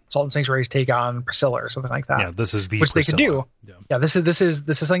is Salt and Sanctuary's take on Priscilla or something like that. Yeah, this is which Priscilla. They could do. Yeah, this is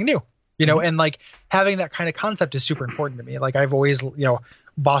something new. And like having that kind of concept is super important to me. Like I've always,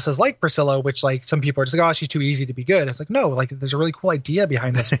 bosses like Priscilla, which like some people are just like, oh, she's too easy to be good. It's like, no, like there's a really cool idea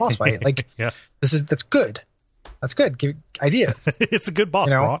behind this boss fight. Like that's good. That's good. Give ideas. It's a good boss,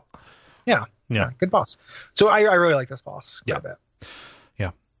 Brock. Yeah. Good boss. So I really like this boss quite a bit.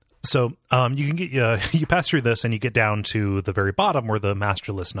 Yeah. So you can get you pass through this and you get down to the very bottom where the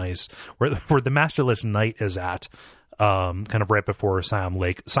Masterless Knight is at. Kind of right before Siam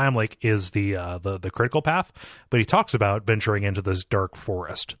Lake. Siam Lake is the critical path, but he talks about venturing into this dark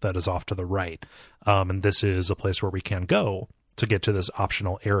forest that is off to the right. And this is a place where we can go to get to this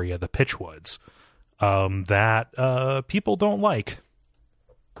optional area, the Pitchwoods, that people don't like.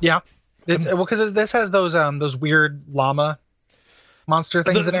 Yeah, because this has those weird llama monster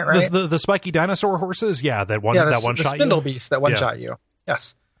things in it, right? The spiky dinosaur horses, that one shot you. The spindle beast that one shot you.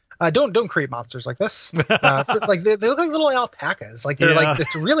 Yes. Don't create monsters like this. Like they look like little alpacas. Like they're like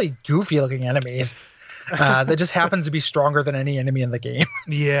it's really goofy looking enemies that just happens to be stronger than any enemy in the game.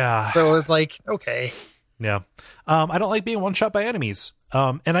 Yeah. So it's like okay. Yeah. I don't like being one shot by enemies.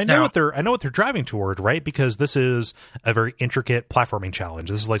 And I know what they're driving toward, right? Because this is a very intricate platforming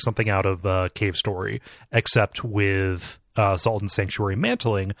challenge. This is like something out of Cave Story, except with Salt and Sanctuary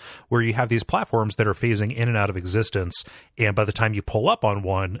mantling, where you have these platforms that are phasing in and out of existence, and by the time you pull up on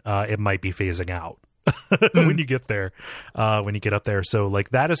one, it might be phasing out when you get there, when you get up there. So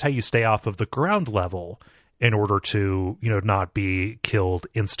like that is how you stay off of the ground level in order to not be killed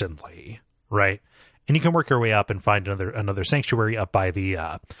instantly, right? And you can work your way up and find another sanctuary up by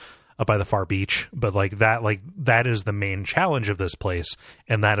the far beach, but that is the main challenge of this place,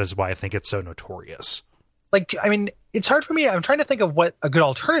 and that is why I think it's so notorious. Like, I mean, it's hard for me. I'm trying to think of what a good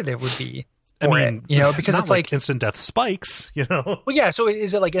alternative would be for it, because it's like instant death spikes, Well, yeah. So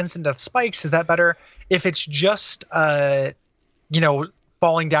is it like instant death spikes? Is that better? If it's just, falling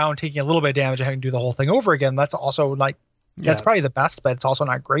down, taking a little bit of damage and having to do the whole thing over again, that's also like That's probably the best, but it's also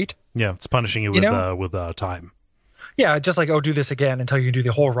not great. Yeah, it's punishing you with time. Yeah, just like, do this again until you do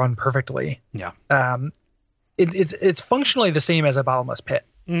the whole run perfectly. Yeah. It's functionally the same as a bottomless pit.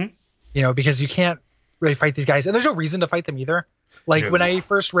 Mm-hmm. Because you can't really fight these guys, and there's no reason to fight them either. Like when I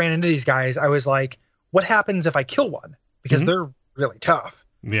first ran into these guys, I was like, what happens if I kill one? Because they're really tough.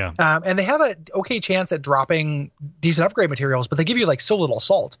 Yeah. And they have an okay chance at dropping decent upgrade materials, but they give you like so little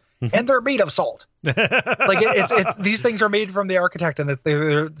salt, and they're made of salt. Like it's these things are made from the architect, and that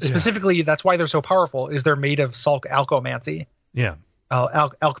they're specifically that's why they're so powerful. Is they're made of salt alchomancy. Yeah.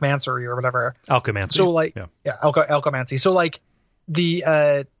 Alchmancery or whatever. Alchomancy. So like alchomancy. So like they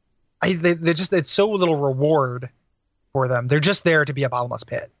just it's so little reward for them. They're just there to be a bottomless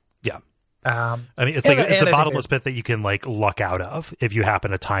pit. Yeah. I mean, it's a bottomless pit that you can like luck out of if you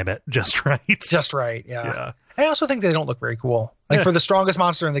happen to time it just right. Just right, yeah. I also think they don't look very cool. Like for the strongest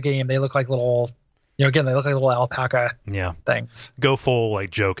monster in the game, they look like little, again, they look like little alpaca things. Go full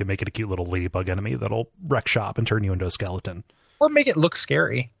like joke and make it a cute little ladybug enemy that'll wreck shop and turn you into a skeleton. Or make it look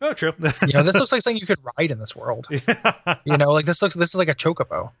scary. Oh, true. This looks like something you could ride in this world. Like this is like a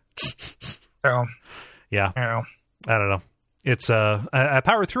chocobo. So, yeah. I don't know. It's I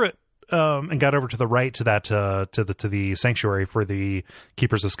powered through it. And got over to the right to that to the sanctuary for the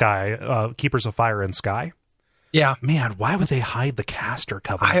Keepers of Fire and Sky. Yeah, man, why would they hide the caster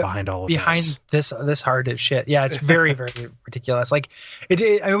covenant behind all of this? Behind this hard as shit. Yeah, it's very very ridiculous. Like I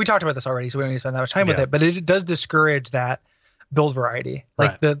mean, we talked about this already, so we don't need to spend that much time with it. But it does discourage that build variety.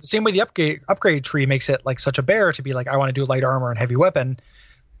 Like the same way the upgrade tree makes it like such a bear to be like, I want to do light armor and heavy weapon.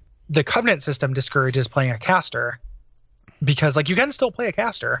 The covenant system discourages playing a caster. Because like you can still play a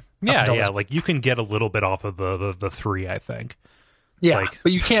caster. Yeah. Like you can get a little bit off of the 3, I think. Yeah,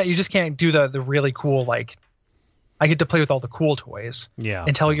 but you just can't do the really cool, like I get to play with all the cool toys. Yeah.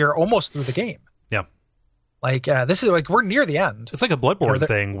 Until you're almost through the game. Yeah. Like this is like we're near the end. It's like a Bloodborne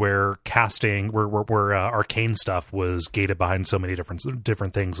thing where casting where arcane stuff was gated behind so many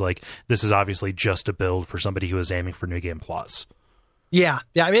different things. Like this is obviously just a build for somebody who is aiming for New Game Plus. Yeah.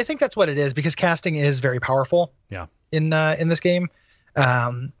 I mean I think that's what it is, because casting is very powerful. Yeah. In this game,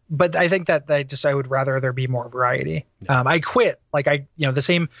 but I think that I would rather there be more variety. I quit this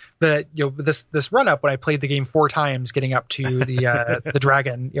run up when I played the game 4 times, getting up to the the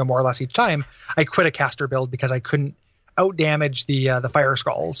dragon, more or less each time. I quit a caster build because I couldn't out damage the fire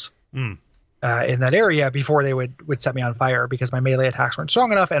skulls in that area before they would set me on fire, because my melee attacks weren't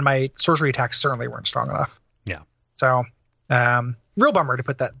strong enough and my sorcery attacks certainly weren't strong enough. Yeah. So. Real bummer to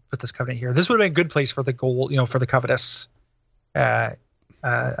put this covenant here. This would have been a good place for the goal, for the covetous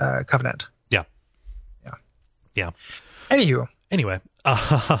covenant. Yeah. Anyway,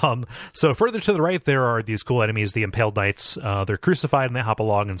 so further to the right, there are these cool enemies, the Impaled Knights. They're crucified and they hop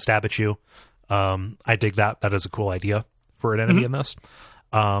along and stab at you. I dig that. That is a cool idea for an enemy in this.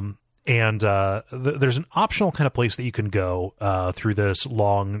 There's an optional kind of place that you can go through this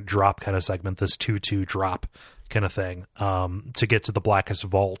long drop kind of segment, this 2-2 drop kind of thing, to get to the Blackest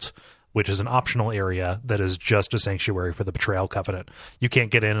Vault, which is an optional area that is just a sanctuary for the Betrayal Covenant. You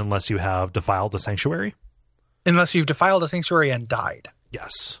can't get in unless you have defiled the sanctuary. Unless you've defiled the sanctuary and died.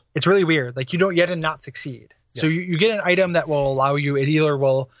 Yes. It's really weird. Like you don't yet and not succeed. Yeah. So you get an item that will allow you, it either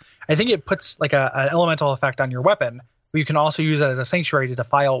will, I think it puts like an elemental effect on your weapon, but you can also use it as a sanctuary to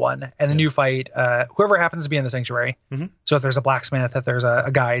defile one, and then you fight whoever happens to be in the sanctuary. Mm-hmm. So if there's a blacksmith, if there's a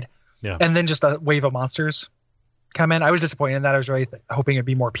guide, and then just a wave of monsters come in. I was disappointed in that. I was really hoping it'd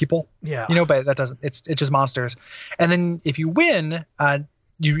be more people. Yeah. But that doesn't. It's just monsters. And then if you win,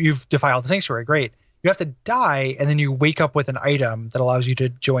 you've defiled the sanctuary. Great. You have to die, and then you wake up with an item that allows you to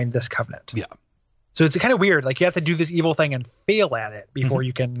join this covenant. Yeah. So it's kind of weird. Like you have to do this evil thing and fail at it before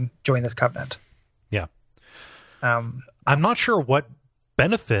you can join this covenant. Yeah. I'm not sure what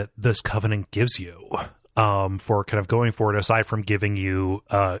benefit this covenant gives you for kind of going forward, aside from giving you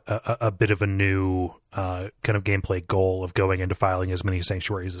a bit of a new kind of gameplay goal of going and defiling as many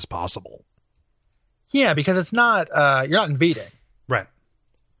sanctuaries as possible. Yeah, because it's not you're not invading, right?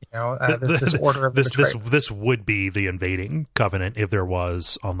 This order of this would be the invading covenant if there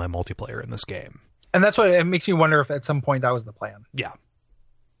was online multiplayer in this game, and that's what it makes me wonder if at some point that was the plan. Yeah,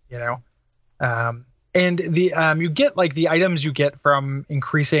 and the you get like the items you get from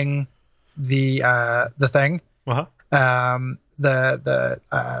increasing the thing. The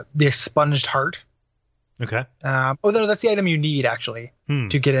expunged heart. Okay. No, that's the item you need actually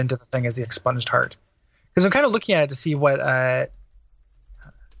to get into the thing, is the expunged heart. Because I'm kind of looking at it to see what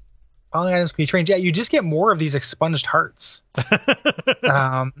following items can be trained. Yeah, you just get more of these expunged hearts.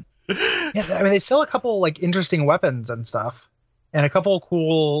 I mean, they sell a couple like interesting weapons and stuff, and a couple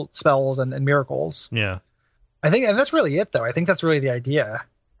cool spells and miracles. Yeah. I think, and that's really it, though. I think that's really the idea.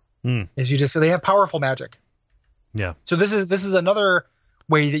 Is they have powerful magic. Yeah. So this is another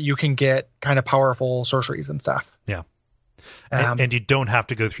way that you can get kind of powerful sorceries and stuff. Yeah. And you don't have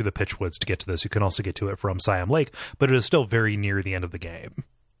to go through the Pitchwoods to get to this. You can also get to it from Siam Lake, but it is still very near the end of the game.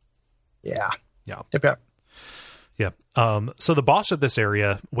 Yeah. Yeah. Yep. Yeah. So the boss of this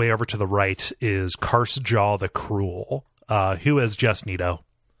area, way over to the right, is Karstjaw the Cruel, who is just Nito.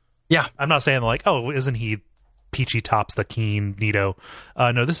 Yeah. I'm not saying like, oh, isn't he Peachy Tops the Keen Nito?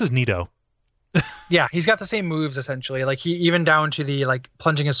 No, this is Nito. Yeah, he's got the same moves essentially. Like he even down to the like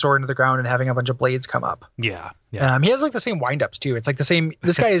plunging his sword into the ground and having a bunch of blades come up. Yeah. He has like the same windups too. It's like the same.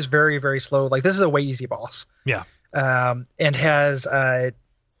 This guy is very, very slow. Like this is a way easy boss. Yeah. And has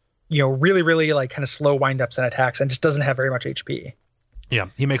really, really like kind of slow windups and attacks, and just doesn't have very much HP. Yeah,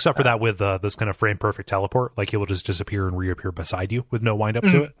 he makes up for that with this kind of frame perfect teleport. Like he will just disappear and reappear beside you with no windup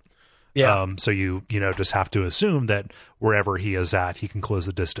to it. Yeah. So you just have to assume that wherever he is at, he can close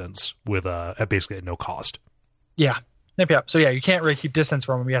the distance with at basically at no cost. Yeah. Yep. So yeah, you can't really keep distance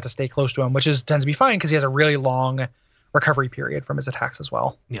from him. You have to stay close to him, which tends to be fine because he has a really long recovery period from his attacks as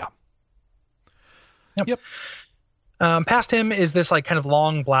well. Yeah. Yep. Past him is this like kind of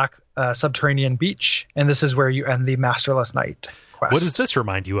long black subterranean beach, and this is where you end the Masterless Knight quest. What does this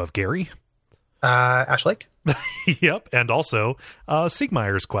remind you of, Gary? Ash Lake. Yep, and also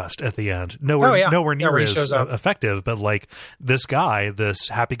Siegmeyer's quest at the end. Nowhere near as effective, but like this guy, this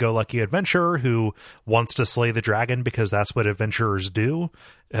happy-go-lucky adventurer who wants to slay the dragon because that's what adventurers do,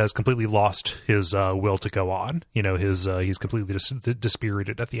 has completely lost his will to go on. He's completely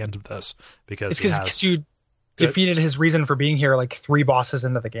dispirited at the end of this because you defeated his reason for being here like 3 bosses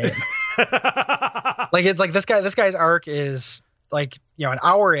into the game. Like it's like this guy's arc is like an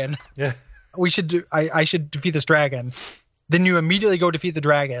hour in. Yeah. I should defeat this dragon. Then you immediately go defeat the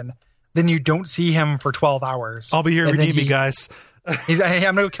dragon. Then you don't see him for 12 hours. I'll be here if you need me, guys. He's hey,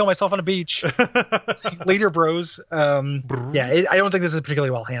 I'm gonna kill myself on a beach. Later, bros. I don't think this is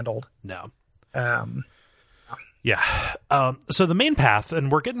particularly well handled. No. Yeah. So the main path,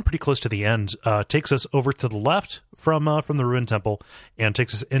 and we're getting pretty close to the end, takes us over to the left from the Ruined Temple and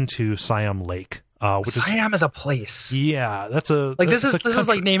takes us into Siam Lake. Siam is a place. Yeah, this is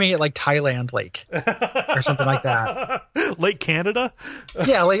like naming it like Thailand Lake or something like that. Lake Canada.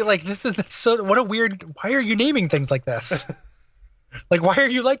 Yeah, like that's so. What a weird. Why are you naming things like this? Like, why are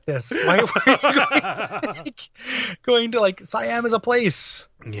you like this? Why are you going to like Siam is a place?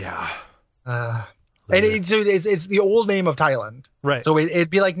 Yeah. And it's the old name of Thailand, right? So it'd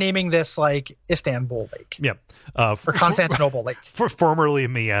be like naming this like Istanbul Lake. Yeah. Or Constantinople Lake. Formerly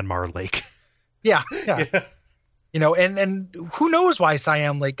Myanmar Lake. Yeah. And who knows why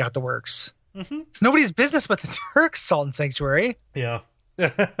Siam Lake got the works? Mm-hmm. It's nobody's business but the Turks' Salt and Sanctuary. Yeah.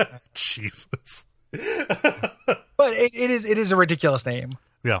 Jesus. But it is a ridiculous name.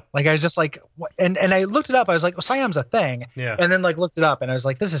 Yeah. Like I was just like, and I looked it up. I was like, well, Siam's a thing. Yeah. And then like looked it up and I was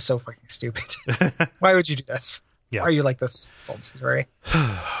like, this is so fucking stupid. Why would you do this? Yeah. Why are you like this, Salt and Sanctuary?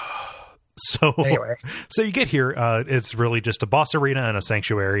 So anyway, so you get here. It's really just a boss arena and a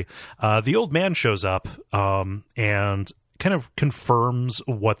sanctuary. The old man shows up and kind of confirms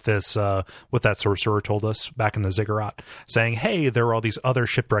what that sorcerer told us back in the ziggurat, saying, "Hey, there are all these other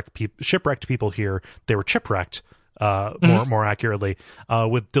shipwrecked people here. They were chipwrecked, more accurately,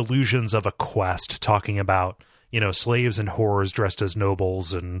 with delusions of a quest, talking about." Slaves and whores dressed as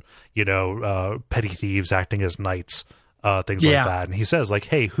nobles and, petty thieves acting as knights, things like that. And he says, like,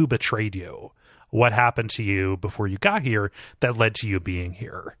 hey, who betrayed you? What happened to you before you got here that led to you being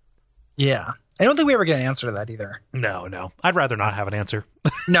here? Yeah. I don't think we ever get an answer to that either. No. I'd rather not have an answer.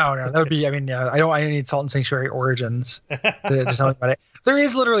 No. That would be, I need Salt and Sanctuary origins to tell me about it. There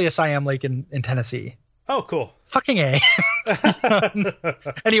is literally a Siam Lake in Tennessee. Oh, cool. Fucking A.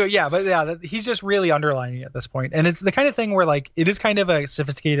 Anyway, he's just really underlining it at this point. And it's the kind of thing where like, it is kind of a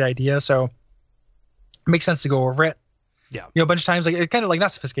sophisticated idea. So it makes sense to go over it. Yeah. A bunch of times, like it's kind of like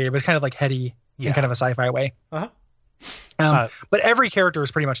not sophisticated, but it's kind of like heady in kind of a sci-fi way. Uh-huh. But every character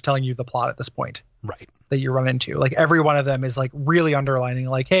is pretty much telling you the plot at this point. Right. That you run into. Like every one of them is like really underlining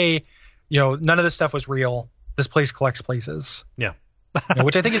like, hey, none of this stuff was real. This place collects places. Yeah.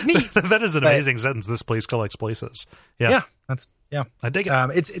 Which I think is neat. That is an amazing sentence. This place collects places. Yeah. I dig it.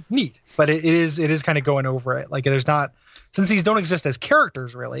 It's neat, but it is kind of going over it. Like there's not, since these don't exist as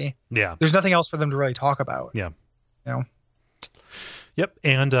characters really. Yeah. There's nothing else for them to really talk about. Yeah. Yep.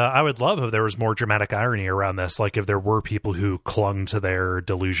 And I would love if there was more dramatic irony around this. Like if there were people who clung to their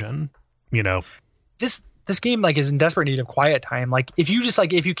delusion, This game like is in desperate need of quiet time. Like if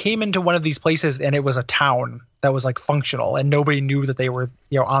you came into one of these places and it was a town that was like functional and nobody knew that they were,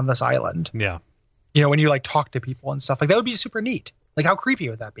 on this island. Yeah. You know, when you like talk to people and stuff, like that would be super neat. Like how creepy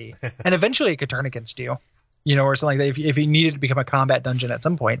would that be? And eventually it could turn against you, you know, or something like that if you needed to become a combat dungeon at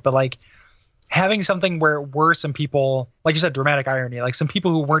some point. But like having something where were some people, like you said, dramatic irony, like some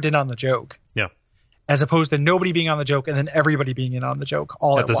people who weren't in on the joke. Yeah. As opposed to nobody being on the joke and then everybody being in on the joke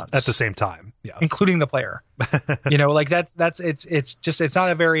all at once. At the same time. Yeah. Including the player. You know, like it's not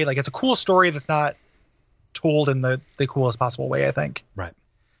a very, like, it's a cool story that's not told in the coolest possible way, I think. Right.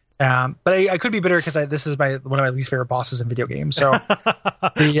 But I could be bitter because this is one of my least favorite bosses in video games. So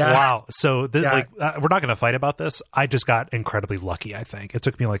wow. So we're not going to fight about this. I just got incredibly lucky. I think it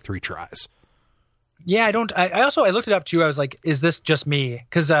took me like 3 tries. Yeah, I also looked it up too. I was like, is this just me?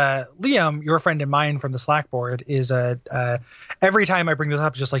 Because Liam, your friend and mine from the Slack board, is every time I bring this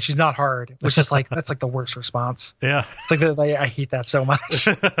up, just like, she's not hard, which is like, that's like the worst response. Yeah. It's like, I hate that so much.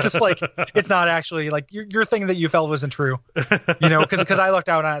 Just like, it's not actually like your thing that you felt wasn't true, you know, because I looked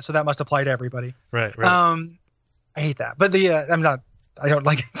out on it. So that must apply to everybody. Right. I hate that. But I don't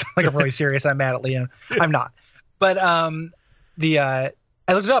like it. Like I'm really serious. I'm mad at Liam. I'm not. But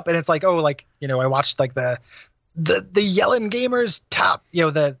I looked it up and it's like, oh, like, you know, I watched like the Yellen Gamers top, you know,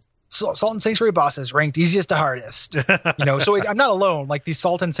 the Salt and Sanctuary bosses ranked easiest to hardest, you know, so I'm not alone. Like the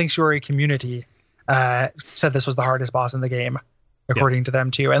Salt and Sanctuary community said this was the hardest boss in the game, according to them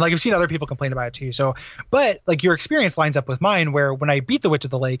too. And like I've seen other people complain about it too. So, but like your experience lines up with mine, where when I beat the Witch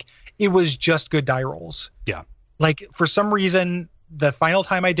of the Lake, it was just good die rolls. Yeah. Like for some reason, the final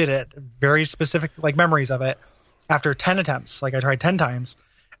time I did it, very specific like memories of it, after 10 attempts, like I tried 10 times,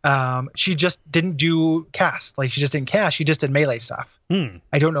 she just didn't do cast. Like she just didn't cast. She just did melee stuff.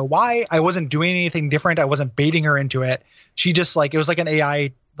 I don't know why. I wasn't doing anything different. I wasn't baiting her into it. She just like, it was like an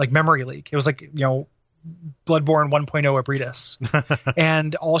AI like memory leak. It was like, you know, Bloodborne 1.0 Abritus.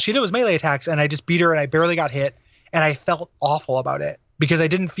 And all she did was melee attacks, and I just beat her and I barely got hit, and I felt awful about it because I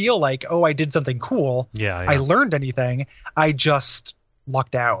didn't feel like, oh, I did something cool. Yeah. I learned anything. I just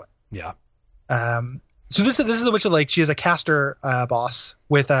lucked out. Yeah. So this is the Witch of the Lake. She is a caster boss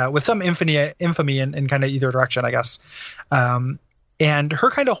with some infamy in kind of either direction, I guess. And her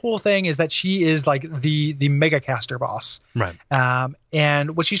kind of whole thing is that she is like the mega caster boss. Right.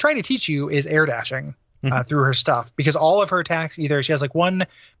 And what she's trying to teach you is air dashing through her stuff, because all of her attacks, either she has like one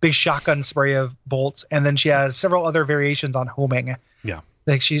big shotgun spray of bolts, and then she has several other variations on homing. Yeah.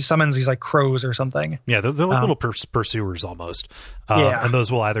 Like she summons these like crows or something. Yeah, they're like little pursuers almost. And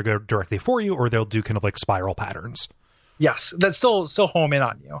those will either go directly for you, or they'll do kind of like spiral patterns. Yes, that's still home in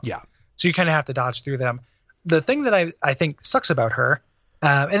on you. Yeah. So you kind of have to dodge through them. The thing that I think sucks about her,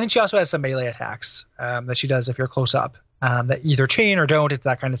 and then she also has some melee attacks that she does if you're close up, that either chain or don't. It's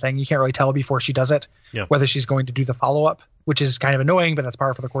that kind of thing. You can't really tell before she does it whether she's going to do the follow-up, which is kind of annoying, but that's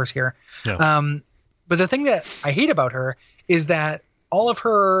par for the course here. Yeah. But the thing that I hate about her is that all of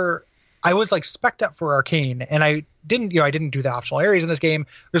her, I was like spec'd up for arcane, and I didn't do the optional areas in this game.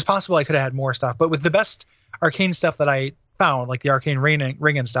 There's possible I could have had more stuff, but with the best arcane stuff that I found, like the arcane ring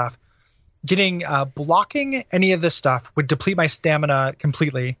and stuff, getting blocking any of this stuff would deplete my stamina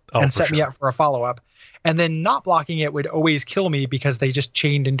completely and set me up for a follow-up. And then not blocking it would always kill me because they just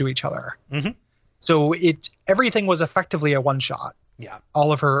chained into each other. Mm-hmm. So everything was effectively a one-shot. Yeah.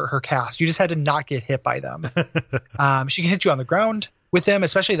 All of her cast. You just had to not get hit by them. She can hit you on the ground with them,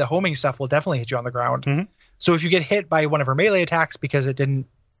 especially the homing stuff will definitely hit you on the ground. Mm-hmm. So if you get hit by one of her melee attacks because it didn't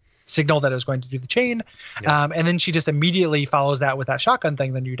signal that it was going to do the chain, and then she just immediately follows that with that shotgun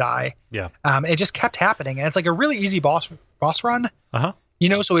thing, then you die. Yeah. It just kept happening, and it's like a really easy boss run. Uh-huh. You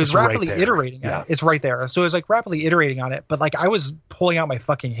know, so it was rapidly iterating on it. It's right there. So it was like rapidly iterating on it, but like I was pulling out my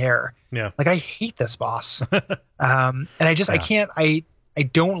fucking hair. Yeah. Like I hate this boss. And I just, I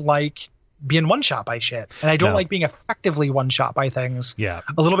don't like being one shot by shit. And I don't like being effectively one shot by things. Yeah.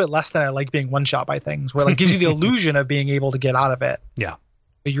 A little bit less than I like being one shot by things, where it like gives you the illusion of being able to get out of it. Yeah.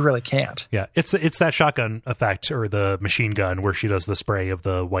 But you really can't. Yeah. It's that shotgun effect, or the machine gun where she does the spray of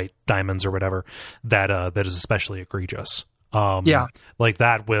the white diamonds or whatever, that is especially egregious. Like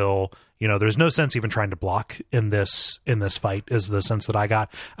that will, there's no sense even trying to block in this fight, is the sense that I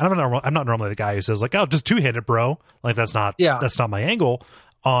got. And I'm not normally the guy who says like, oh, just two-handed, bro. Like that's not my angle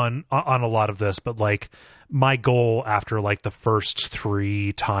on a lot of this. But like my goal after like the first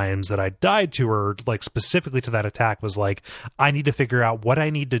 3 times that I died to her, like specifically to that attack, was like, I need to figure out what I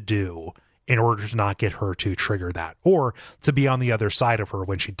need to do in order to not get her to trigger that, or to be on the other side of her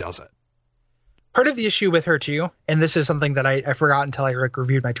when she does it. Part of the issue with her too, and this is something that I forgot until I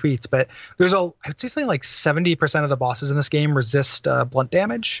reviewed my tweets, but I would say something like 70% of the bosses in this game resist blunt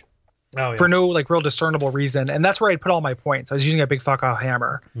damage for no like real discernible reason. And that's where I'd put all my points. I was using a big fuck off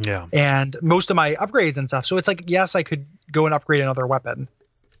hammer. Yeah. And most of my upgrades and stuff. So it's like, yes, I could go and upgrade another weapon,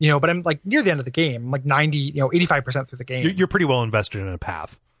 but I'm like near the end of the game. I'm like 85% through the game. You're pretty well invested in a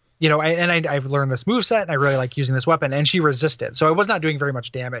path. I've learned this moveset, and I really like using this weapon, and she resisted. So I was not doing very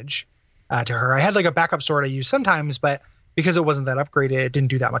much damage to her. I had like a backup sword I use sometimes, but because it wasn't that upgraded, it didn't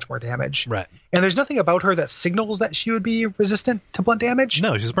do that much more damage. Right. And there's nothing about her that signals that she would be resistant to blunt damage.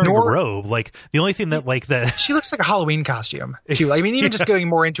 No, she's wearing a robe. Like, the only thing that, like, that... She looks like a Halloween costume, too. I mean, even just going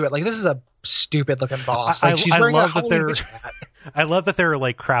more into it, like, this is a stupid-looking boss. Like, she's wearing a Halloween witch hat. I love that there are,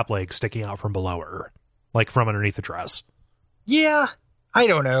 like, crab legs sticking out from below her. Like, from underneath the dress. Yeah. I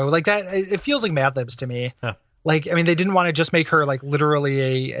don't know. Like, that... It feels like Mad Libs to me. Huh. Like, I mean, they didn't want to just make her, like,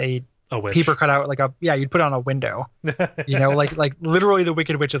 literally a witch. Paper cutout, like you'd put on a window, like literally the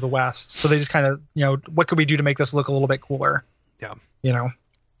Wicked Witch of the West. So they just kind of, what could we do to make this look a little bit cooler? Yeah.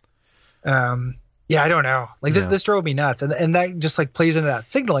 I don't know. Like this drove me nuts. And that just like plays into that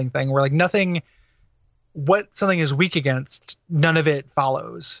signaling thing where like what something is weak against, none of it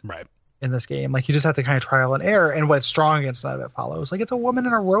follows. Right. In this game. Like you just have to kind of trial and error, and what it's strong against, none of it follows. Like it's a woman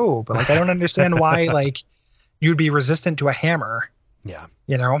in a robe. Like I don't understand why like you'd be resistant to a hammer. Yeah.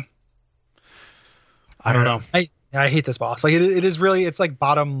 I don't know. I hate this boss. Like it is really, it's like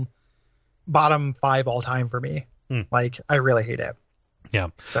bottom 5 all time for me. Like I really hate it. Yeah.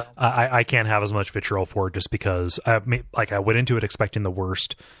 So. I can't have as much vitriol for it just because I went into it expecting the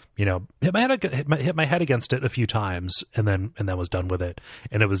worst, hit my head against it a few times and then was done with it.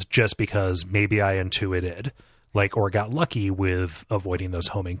 And it was just because maybe I intuited or got lucky with avoiding those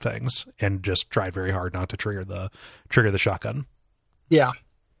homing things and just tried very hard not to trigger the shotgun. Yeah.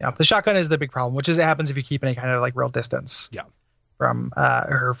 Yeah, the shotgun is the big problem, which is it happens if you keep any kind of like real distance. Yeah. From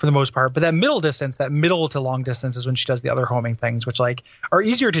her for the most part, but that middle distance, that middle to long distance, is when she does the other homing things, which like are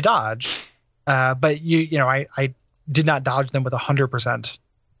easier to dodge. But I did not dodge them with 100%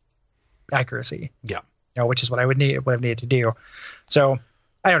 accuracy. Yeah. Which is what I've needed to do. So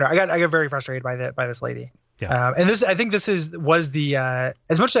I don't know. I got very frustrated by this lady. Yeah. And I think this was the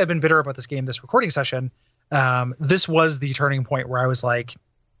as much as I've been bitter about this game, this recording session, this was the turning point where I was like,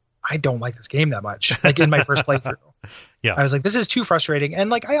 I don't like this game that much. Like in my first playthrough, yeah, I was like, this is too frustrating. And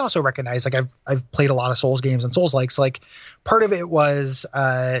like, I also recognize like I've played a lot of Souls games and Souls likes. Like part of it was,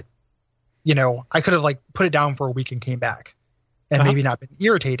 I could have like put it down for a week and came back, and maybe not been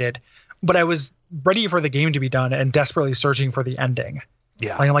irritated, but I was ready for the game to be done and desperately searching for the ending.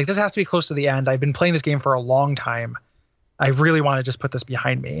 Yeah, like I'm like, this has to be close to the end. I've been playing this game for a long time. I really want to just put this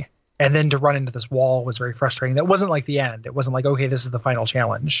behind me. And then to run into this wall was very frustrating. That wasn't like the end. It wasn't like, okay, this is the final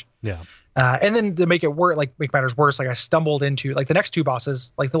challenge. Yeah. And then to make matters worse, like I stumbled into like the next 2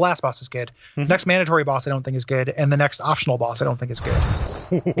 bosses, like the last boss is good. The next mandatory boss I don't think is good. And the next optional boss I don't think is good.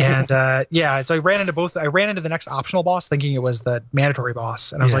 And so I ran into the next optional boss thinking it was the mandatory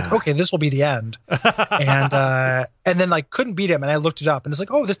boss. And I was like, okay, this will be the end. And then like couldn't beat him. And I looked it up and it's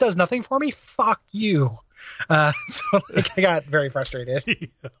like, oh, this does nothing for me. Fuck you. So like I got very frustrated.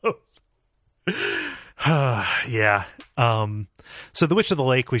 Yeah. So the Witch of the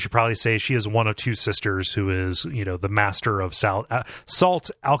Lake, we should probably say she is one of 2 sisters who is, the master of salt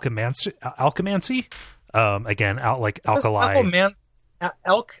alchemancy. Again, alkali.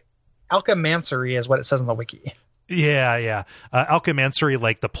 Alchemancery is what it says on the wiki. Yeah. Alchemancery,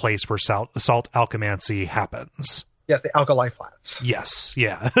 like the place where salt alchemancy happens. Yes, the alkali flats. Yes,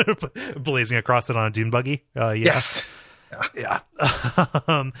 yeah. Blazing across it on a dune buggy. Yeah. Yes. Yeah.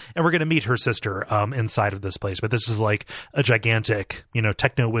 And we're going to meet her sister inside of this place. But this is like a gigantic,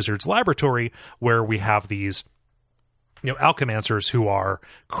 techno wizard's laboratory where we have these, alchemancers who are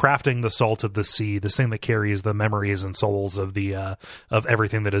crafting the salt of the sea, this thing that carries the memories and souls of the of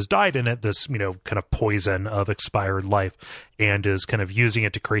everything that has died in it, this, kind of poison of expired life, and is kind of using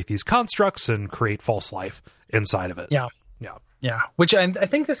it to create these constructs and create false life inside of it. Yeah. Which I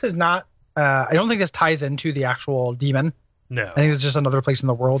think this is not. I don't think this ties into the actual demon. No. I think it's just another place in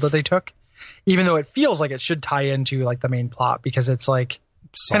the world that they took, even though it feels like it should tie into like the main plot because it's like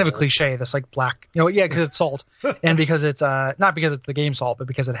salt. Kind of a cliche. This like black, because it's salt, and because it's not because it's the game salt, but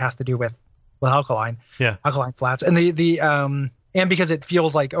because it has to do with alkaline flats, and and because it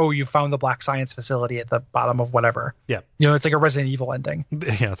feels like, oh, you found the black science facility at the bottom of whatever. Yeah, it's like a Resident Evil ending.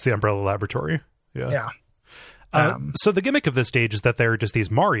 Yeah, it's the Umbrella Laboratory. Yeah. So the gimmick of this stage is that there are just these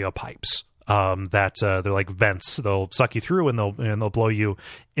Mario pipes that they're like vents. They'll suck you through and they'll blow you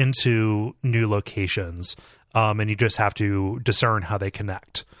into new locations. And you just have to discern how they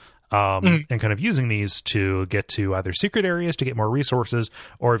connect. And kind of using these to get to either secret areas to get more resources,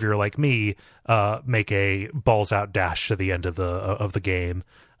 or if you're like me, make a balls out dash to the end of the game.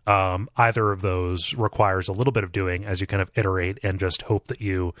 Either of those requires a little bit of doing as you kind of iterate and just hope that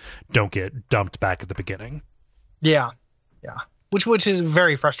you don't get dumped back at the beginning. Yeah. which is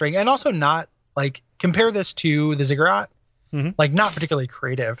very frustrating, and also not like compare this to the Ziggurat, like not particularly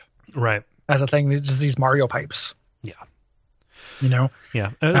creative, right? As a thing, it's just these Mario pipes. Yeah,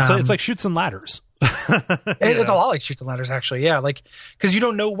 yeah. It's like Chutes and Ladders. It's a lot like Chutes and Ladders, actually. Yeah, like because you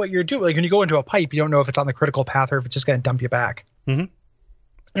don't know what you're doing. Like when you go into a pipe, you don't know if it's on the critical path or if it's just going to dump you back. And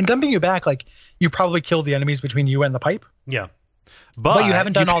dumping you back, like you probably kill the enemies between you and the pipe. Yeah. But you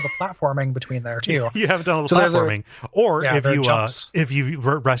haven't done all the platforming between there too. You haven't done all the platforming. Or if you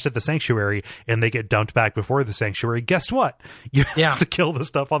rest at the sanctuary and they get dumped back before the sanctuary, guess what? You have to kill the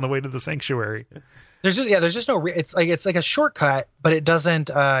stuff on the way to the sanctuary. There's just no. It's like a shortcut, but it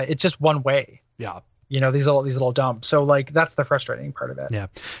doesn't. It's just one way. Yeah. These little dumps. So like that's the frustrating part of it. Yeah.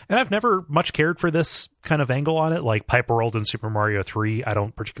 And I've never much cared for this kind of angle on it. Like Pipe World and Super Mario 3, I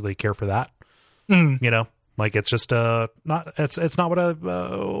don't particularly care for that. Like it's just not it's not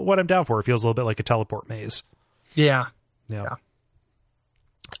what I'm down for. It feels a little bit like a teleport maze. Yeah.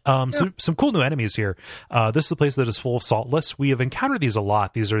 Some cool new enemies here. This is a place that is full of saltless. We have encountered these a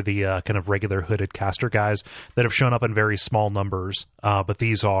lot. These are the kind of regular hooded caster guys that have shown up in very small numbers. But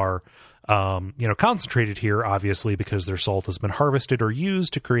these are concentrated here, obviously, because their salt has been harvested or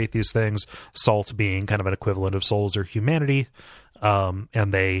used to create these things. Salt being kind of an equivalent of souls or humanity.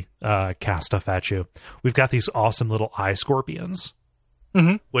 And they cast stuff at you. We've got these awesome little eye scorpions.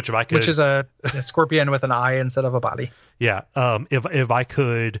 Which is a scorpion with an eye instead of a body. Yeah. If I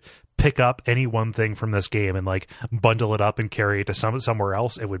could pick up any one thing from this game and like bundle it up and carry it to somewhere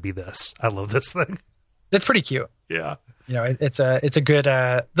else, it would be this. I love this thing. It's pretty cute. Yeah. It's a good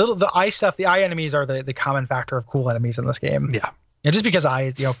the eye stuff. The eye enemies are the common factor of cool enemies in this game. Yeah. Just because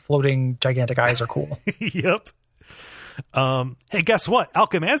eyes, floating gigantic eyes are cool. Yep. Hey, guess what?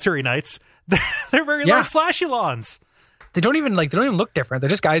 Alchemanceri Knights, they're very like Slashulons. They don't even look different. They're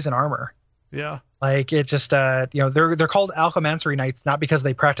just guys in armor. Yeah. Like it's just they're called Alchemanceri Knights not because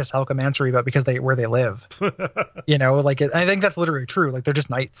they practice alchemanceri, but because where they live. I think that's literally true. Like they're just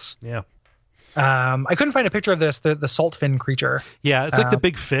knights. Yeah. I couldn't find a picture of this, the salt fin creature. Yeah, it's like the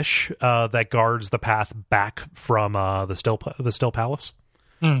big fish that guards the path back from the still palace.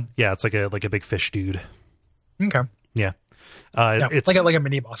 Yeah, it's like a big fish dude. Okay. Yeah. It's like a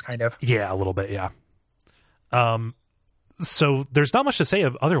mini boss kind of. Yeah, a little bit, yeah. So there's not much to say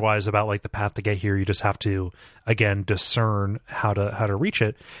otherwise about like the path to get here. You just have to again discern how to reach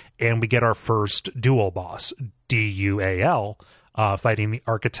it, and we get our first dual boss, Dual, fighting the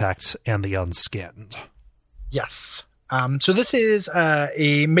Architect and the Unskinned. Yes. So this is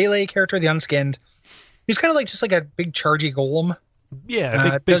a melee character, the Unskinned. He's kind of like just like a big chargy golem.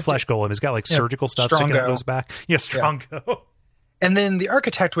 Yeah, big flesh golem. He's got like surgical stuff sticking out of his back. Yeah, Strongo. Yeah. And then the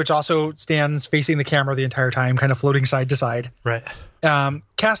Architect, which also stands facing the camera the entire time, kind of floating side to side. Right.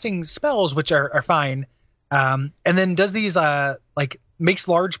 Casting spells, which are fine. And then does these, makes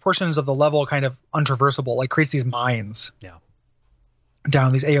large portions of the level kind of untraversable, like creates these mines. Yeah.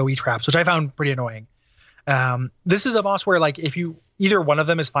 Down these AoE traps, which I found pretty annoying. This is a boss where, like, if either one of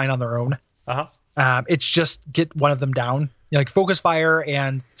them is fine on their own. It's just get one of them down. Focus fire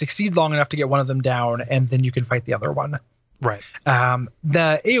and succeed long enough to get one of them down, and then you can fight the other one. Right.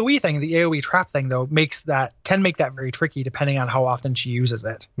 The AoE thing, the AoE trap thing, though, can make that very tricky depending on how often she uses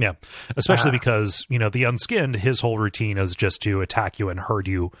it. Yeah. Especially because, the Unskinned, his whole routine is just to attack you and hurt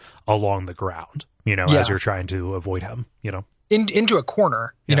you along the ground, as you're trying to avoid him, into a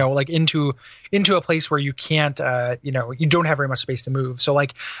corner, into a place where you can't, you don't have very much space to move. So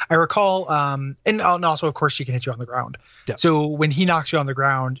like I recall, and also of course she can hit you on the ground. Yeah. So when he knocks you on the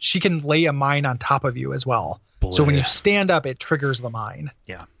ground, she can lay a mine on top of you as well. So when you stand up, it triggers the mine.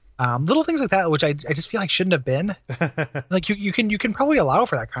 Yeah. Little things like that, which I just feel like shouldn't have been. Like you can probably allow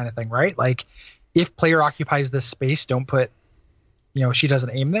for that kind of thing, right? Like if player occupies this space, don't put, she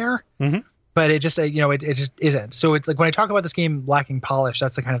doesn't aim there. But it just, it just isn't. So it's like when I talk about this game lacking polish,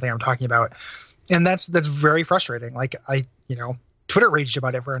 that's the kind of thing I'm talking about. And that's very frustrating. Like Twitter raged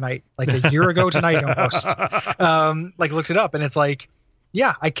about it for a night, like a year ago tonight almost. Looked it up, and it's like,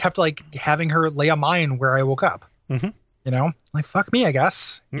 yeah, I kept like having her lay a mine where I woke up. Like fuck me, I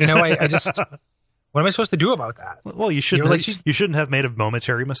guess. I just, what am I supposed to do about that? Well, you shouldn't. You shouldn't have made a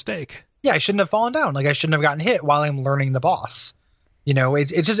momentary mistake. Yeah, I shouldn't have fallen down. Like I shouldn't have gotten hit while I'm learning the boss.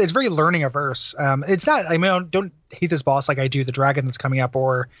 It's very learning averse. It's not. I mean, I don't hate this boss like I do the dragon that's coming up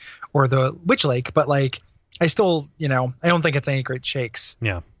or the Witch Lake, but like I still, I don't think it's any great shakes.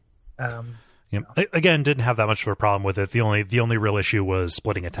 Yeah. Again, didn't have that much of a problem with it. The only real issue was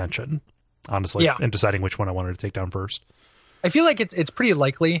splitting attention, honestly, and deciding which one I wanted to take down first. I feel like it's pretty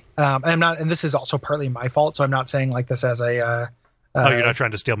likely. And this is also partly my fault, so I'm not saying like this as a. You're not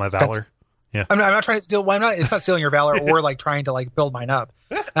trying to steal my valor. Yeah. I'm not trying to steal. Well, it's not stealing your valor or like trying to like build mine up.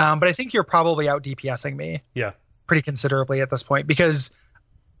 But I think you're probably out DPSing me. Yeah. Pretty considerably at this point, because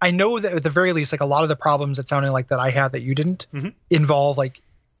I know that at the very least, like a lot of the problems it sounded like that I had that you didn't involve like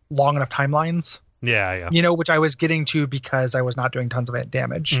long enough timelines. Yeah. You know, which I was getting to because I was not doing tons of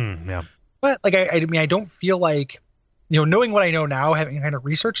damage. Yeah. But like, I mean, I don't feel like, you know, knowing what I know now, having kind of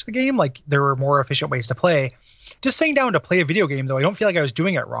researched the game, like there were more efficient ways to play. Just sitting down to play a video game, though, I don't feel like I was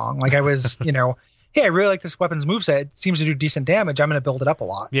doing it wrong. Like I was, you know, hey, I really like this weapon's moveset. It seems to do decent damage. I'm going to build it up a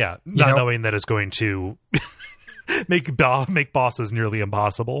lot. Yeah. Not knowing that it's going to make bosses nearly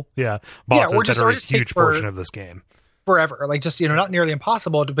impossible. Yeah. Bosses that are a huge portion of this game. Forever. Like just, you know, not nearly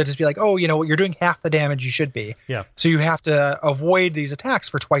impossible, but just be like, oh, you know, you're doing half the damage you should be. Yeah. So you have to avoid these attacks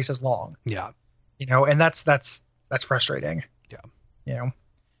for twice as long. Yeah. You know, and that's frustrating. Yeah. You know,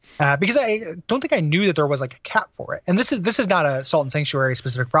 because I don't think I knew that there was like a cap for it. And this is not a Salt and Sanctuary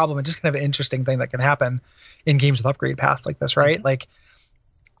specific problem. It's just kind of an interesting thing that can happen in games with upgrade paths like this, right? Like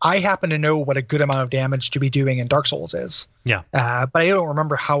I happen to know what a good amount of damage to be doing in Dark Souls is. Yeah. But I don't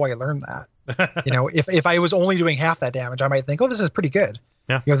remember how I learned that. You know, if I was only doing half that damage, I might think, oh, this is pretty good.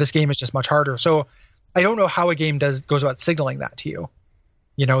 Yeah. You know, this game is just much harder. So I don't know how a game goes about signaling that to you.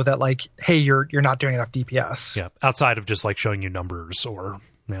 You know, that like, hey, you're not doing enough DPS. Yeah. Outside of just like showing you numbers or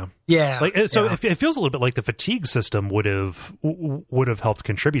Yeah. Like so, it feels a little bit like the fatigue system would have helped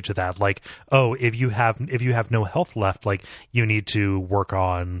contribute to that. Like, oh, if you have no health left, like you need to work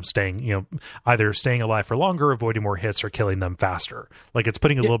on staying, you know, either staying alive for longer, avoiding more hits, or killing them faster. Like it's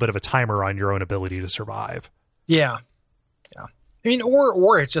putting a little bit of a timer on your own ability to survive. Yeah. I mean,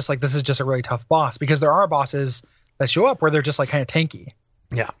 or it's just like this is just a really tough boss, because there are bosses that show up where they're just like kind of tanky.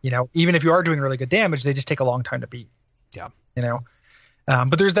 Yeah. You know, even if you are doing really good damage, they just take a long time to beat. Yeah. You know.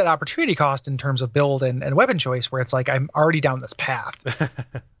 But there's that opportunity cost in terms of build and weapon choice where it's like I'm already down this path,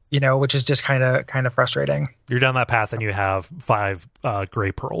 you know, which is just kind of frustrating. You're down that path and you have 5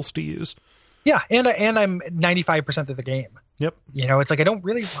 gray pearls to use. Yeah, and I'm 95% through the game. Yep. You know, it's like I don't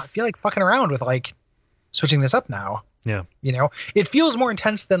really feel like fucking around with like switching this up now. Yeah. You know, it feels more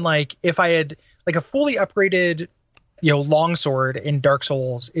intense than like if I had like a fully upgraded, you know, longsword in Dark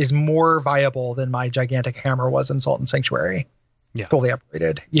Souls is more viable than my gigantic hammer was in Salt and Sanctuary. Yeah. Fully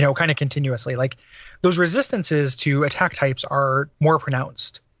upgraded, you know, kind of continuously. Like those resistances to attack types are more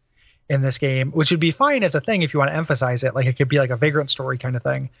pronounced in this game, which would be fine as a thing if you want to emphasize it. Like it could be like a Vagrant Story kind of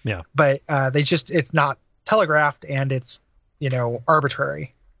thing. Yeah. But it's not telegraphed and it's, you know,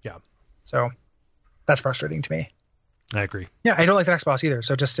 arbitrary. Yeah. So that's frustrating to me. I agree. Yeah, I don't like the next boss either.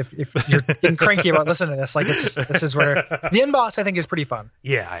 So just if you're getting cranky about listening to this, like it's just, this is where the end boss I think is pretty fun.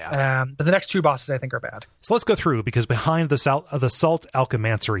 Yeah. But the next 2 bosses I think are bad. So let's go through, because behind the Salt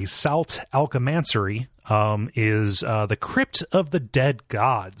Alchemancry is the Crypt of the Dead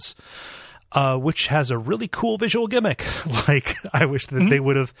Gods, which has a really cool visual gimmick. Like, I wish that they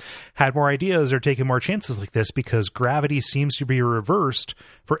would have had more ideas or taken more chances like this, because gravity seems to be reversed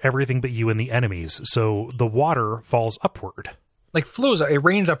for everything but you and the enemies. So the water falls upward. Like flows, it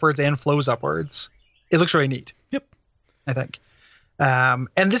rains upwards and flows upwards. It looks really neat. Yep. I think.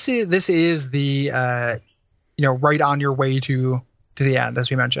 And this is the, you know, right on your way to the end, as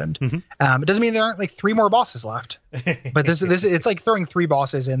we mentioned. It doesn't mean there aren't like 3 more bosses left, but this it's like throwing 3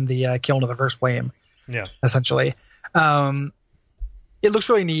 bosses in the Kiln of the First Flame. Yeah. Essentially. It looks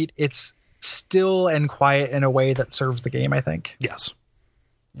really neat. It's still and quiet in a way that serves the game, I think. Yes.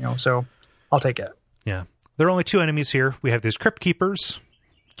 You know, so I'll take it. Yeah. There are only 2 enemies here. We have these Crypt Keepers.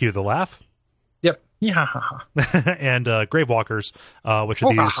 Cue the laugh. Yep. Yeah. And Gravewalkers, which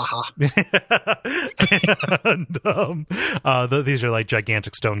are these. These are like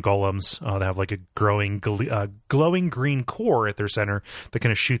gigantic stone golems. They have like a glowing green core at their center that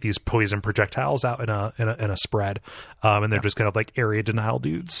kind of shoot these poison projectiles out in a spread. And they're just kind of like area denial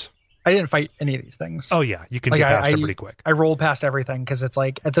dudes. I didn't fight any of these things. Oh yeah, you can get past them pretty quick. I rolled past everything because it's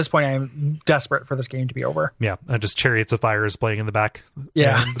like at this point I'm desperate for this game to be over. Yeah, just Chariots of Fire is playing in the back.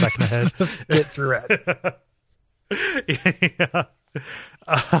 Yeah, in the back of the head. Just get through it. Yeah.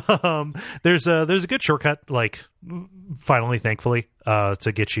 There's a good shortcut, like finally, thankfully,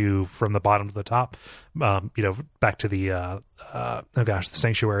 to get you from the bottom to the top. You know, back to the the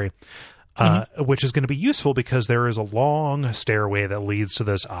Sanctuary. Which is going to be useful because there is a long stairway that leads to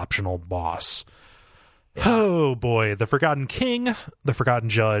this optional boss. Yeah. Oh boy, the Forgotten King, the Forgotten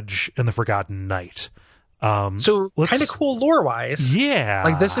Judge, and the Forgotten Knight. So kind of cool lore wise. Yeah.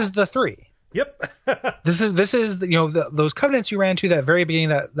 Like this is the 3. Yep. This is you know, those covenants you ran to that very beginning,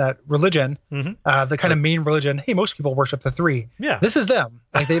 that religion, the kind of main religion. Hey, most people worship the 3. Yeah. This is them.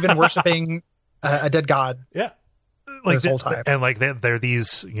 Like they've been worshiping a dead god. Yeah. this whole time. And like they're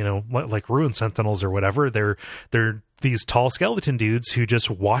these, you know, like ruin sentinels or whatever. They're these tall skeleton dudes who just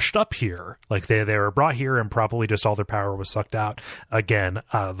washed up here. Like they were brought here and probably just all their power was sucked out. Again,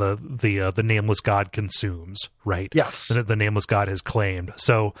 the nameless god consumes, right? Yes. The nameless god is claimed.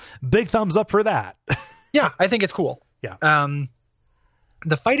 So big thumbs up for that. Yeah, I think it's cool. Yeah.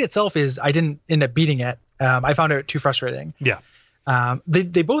 The fight itself I didn't end up beating it. I found it too frustrating. Yeah.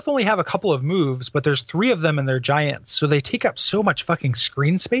 They both only have a couple of moves, but there's 3 of them and they're giants. So they take up so much fucking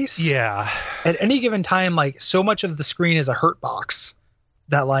screen space. Yeah. At any given time, like so much of the screen is a hurt box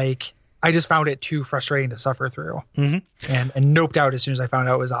that like, I just found it too frustrating to suffer through, and noped out as soon as I found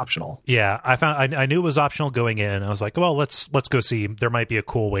out it was optional. Yeah. I knew it was optional going in. I was like, well, let's go see. There might be a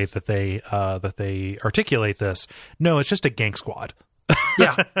cool way that they articulate this. No, it's just a gank squad.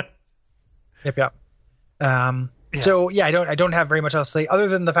 Yeah. Yep. Yeah. So yeah, I don't have very much else to say other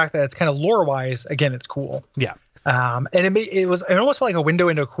than the fact that it's kind of lore wise. Again, it's cool. Yeah. And it almost felt like a window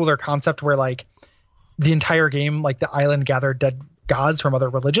into a cooler concept where like the entire game, like the island gathered dead gods from other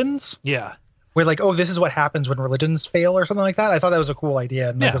religions. Yeah. Where like, oh, this is what happens when religions fail or something like that. I thought that was a cool idea.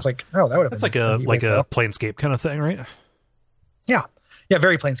 And I was like, oh, that would have been like a Planescape kind of thing, right? Yeah. Yeah.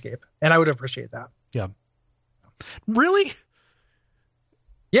 Very Planescape. And I would appreciate that. Yeah. Really?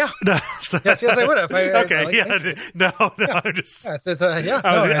 Yeah. yes, I would have. Okay. Yeah. No. Yeah. I'm just. Yeah, it's yeah.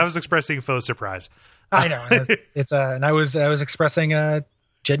 I was expressing faux surprise. I know. And I was expressing a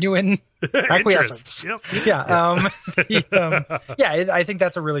genuine acquiescence. Yep. Yeah. I think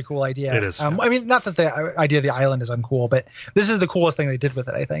that's a really cool idea. It is. I mean, not that the idea of the island is uncool, but this is the coolest thing they did with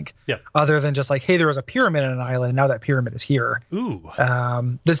it, I think. Yeah. Other than just like, hey, there was a pyramid in an island, and now that pyramid is here. Ooh.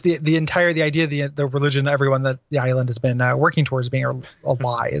 The idea of the religion, everyone that the island has been working towards being a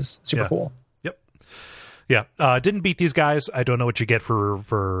lie is super cool. Yep. Yeah. Didn't beat these guys. I don't know what you get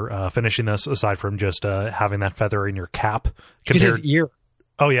for finishing this aside from just having that feather in your cap. You get his ear.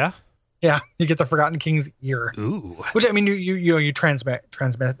 Oh yeah. Yeah, you get the Forgotten King's ear. Ooh. Which I mean, you transmit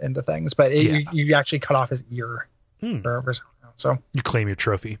into things, but you actually cut off his ear. So you claim your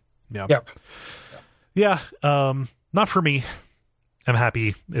trophy. Yeah. Yep. Yeah. Not for me. I'm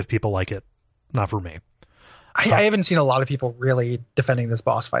happy if people like it. Not for me. I haven't seen a lot of people really defending this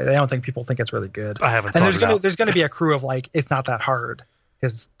boss fight. I don't think people think it's really good. I haven't. And there's gonna be a crew of like, it's not that hard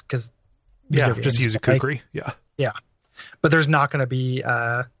because just use a kukri. Like, yeah. But there's not going to be.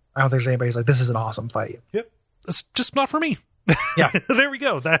 I don't think there's anybody who's like, this is an awesome fight. Yep, it's just not for me. Yeah, there we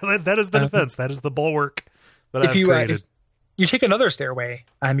go. That is the defense. That is the bulwark that I've created. If you take another stairway,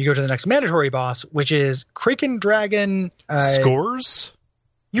 you go to the next mandatory boss, which is Kraken Dragon. Scores.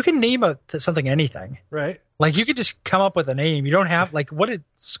 You can name something anything, right? Like you could just come up with a name. You don't have like what did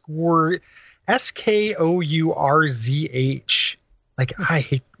score? Skourz. Like I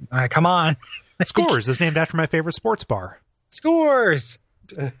hate. Come on. Scores is named after my favorite sports bar. Scores.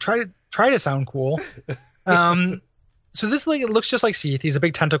 Try to sound cool. So this like it looks just like Seath. He's a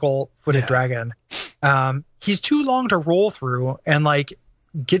big tentacle-footed dragon. He's too long to roll through, and like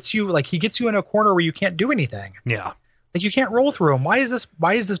gets you in a corner where you can't do anything. Yeah. Like you can't roll through him. Why is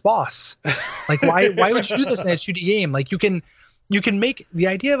this boss? Like why would you do this in a 2D game? Like you can make the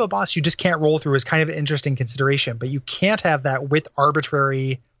idea of a boss you just can't roll through is kind of an interesting consideration, but you can't have that with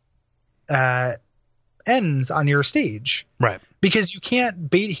arbitrary ends on your stage, right? Because you can't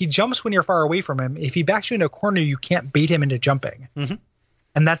bait. He jumps when you're far away from him. If he backs you into a corner, you can't bait him into jumping, and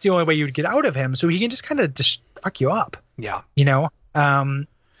that's the only way you'd get out of him. So he can just kind of just fuck you up. Yeah,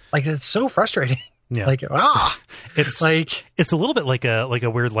 like it's so frustrating. Yeah, like it's like it's a little bit like a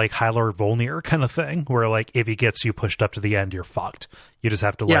weird like High Lord Volnir kind of thing, where like if he gets you pushed up to the end, you're fucked. You just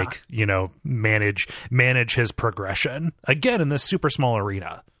have to manage his progression again in this super small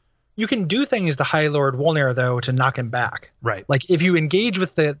arena. You can do things to High Lord Volnir, though, to knock him back. Right. Like, if you engage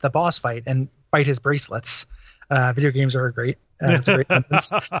with the boss fight and fight his bracelets, video games are great. It's a great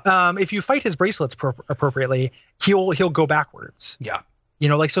sentence. If you fight his bracelets appropriately, he'll go backwards. Yeah.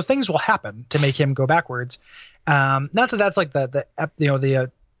 So things will happen to make him go backwards. Not that that's like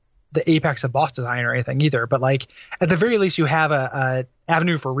the apex of boss design or anything either, but like at the very least you have a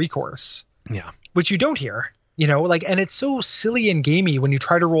avenue for recourse. Yeah. Which you don't here. And it's so silly and gamey when you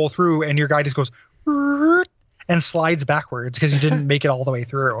try to roll through and your guy just goes and slides backwards because you didn't make it all the way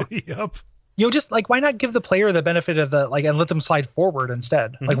through. Yep. Just like, why not give the player the benefit of and let them slide forward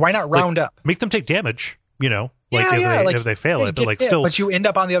instead? Like, why not round up? Make them take damage, if they fail it, but still. But you end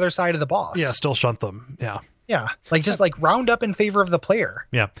up on the other side of the boss. Yeah, still shunt them. Yeah. Yeah. Just round up in favor of the player.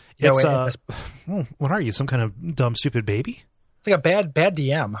 Yeah. It's, what are you? Some kind of dumb, stupid baby? It's like a bad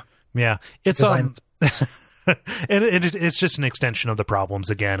DM. Yeah. It's, And it's just an extension of the problems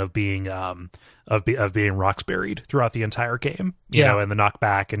again of being being rocks buried throughout the entire game, you know, and the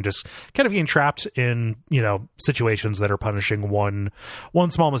knockback and just kind of being trapped in, you know, situations that are punishing one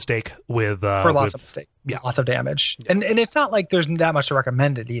small mistake with lots of mistakes, lots of damage, and it's not like there's that much to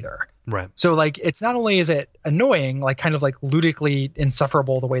recommend it either. Right. So like, it's not only is it annoying, like kind of like ludicrously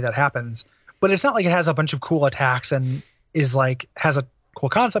insufferable the way that happens, but it's not like it has a bunch of cool attacks and is like has a cool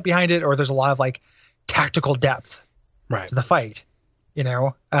concept behind it, or there's a lot of like tactical depth to the fight, you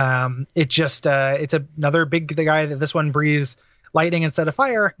know. It just it's another big guy that this one breathes lightning instead of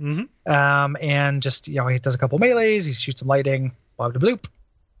fire, and just, you know, he does a couple melees, he shoots some lightning, bob to bloop,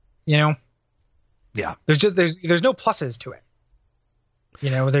 you know. There's no pluses to it, you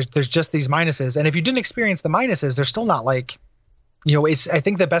know. There's just these minuses, and if you didn't experience the minuses, they're still not like, you know, it's, I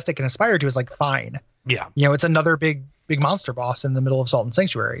think the best it can aspire to is like fine. You know, it's another big monster boss in the middle of Salt and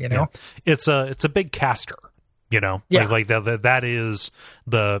Sanctuary, you know. It's a big caster, you know. Like that is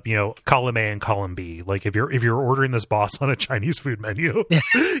the, you know, column A and column B. Like if you're ordering this boss on a Chinese food menu,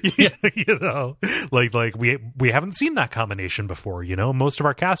 you know, like we haven't seen that combination before, you know. Most of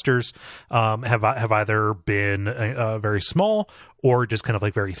our casters have either been very small or just kind of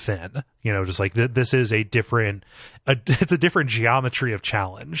like very thin, you know. Just like this is it's a different geometry of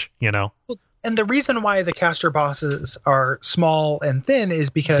challenge, you know. And the reason why the caster bosses are small and thin is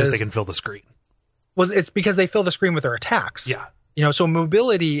because they can fill the screen. It's because they fill the screen with their attacks. You know, so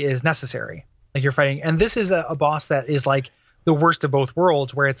mobility is necessary. Like you're fighting, and this is a boss that is like the worst of both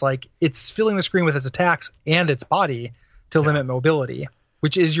worlds, where it's like it's filling the screen with its attacks and its body to limit mobility,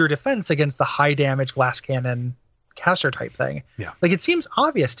 which is your defense against the high damage glass cannon caster type thing. Like it seems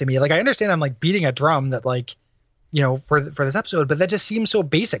obvious to me. Like I understand I'm like beating a drum that, like, you know, for this episode, but that just seems so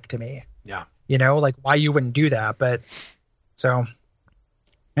basic to me. You know, like why you wouldn't do that. But so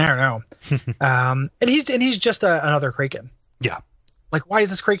I don't know. And he's just another Kraken. Like, why is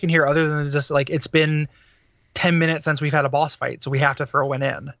this Kraken here other than just like, it's been 10 minutes since we've had a boss fight, so we have to throw one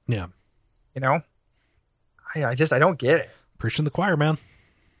in. You know, I don't get it. Preaching the choir, man.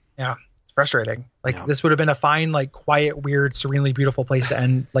 It's frustrating. Like this would have been a fine, like quiet, weird, serenely beautiful place to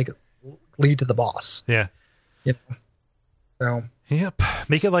end, like lead to the boss. You know? So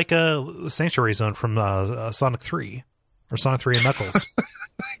make it like a Sanctuary Zone from Sonic 3 or Sonic 3 and Knuckles.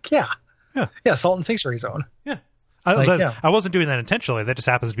 Salt and Sanctuary Zone. I wasn't doing that intentionally. That just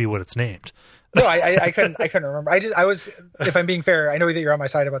happens to be what it's named. No, I couldn't remember. I was, if I'm being fair, I know that you're on my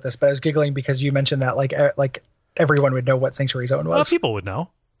side about this, but I was giggling because you mentioned that like everyone would know what Sanctuary Zone was. Well, people would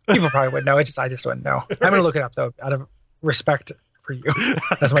know. People probably would know. I just wouldn't know. I'm going to look it up though, out of respect for you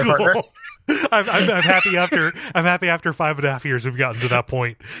as my partner. I'm happy after 5.5 years we've gotten to that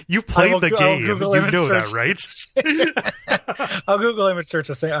point. You played the game. You know that, right? I'll Google image search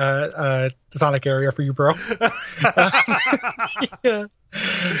a Sonic area for you, bro. No,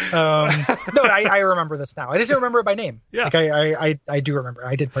 I remember this now. I just don't remember it by name. Like I do remember.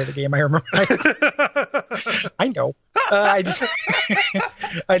 I did play the game. I remember. I know. I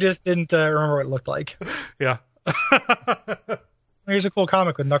just didn't remember what it looked like. Here's a cool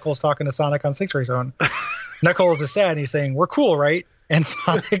comic with Knuckles talking to Sonic on Sanctuary Zone. Knuckles is sad and he's saying, "We're cool, right?" And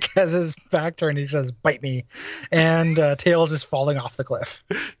Sonic has his back turned. He says, "Bite me." And Tails is falling off the cliff.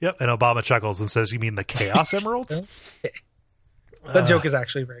 And Obama chuckles and says, "You mean the Chaos Emeralds?" That joke is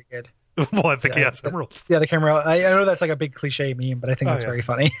actually very good. What, the Chaos Emeralds? The camera. I know that's like a big cliche meme, but I think that's very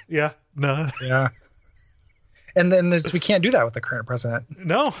funny. And then we can't do that with the current president.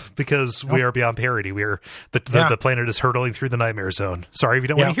 No, because we are beyond parody. We are the planet is hurtling through the Nightmare Zone. Sorry if you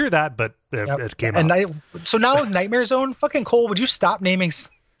don't want to hear that, but it came out. So now with Nightmare Zone, fucking Cole, would you stop naming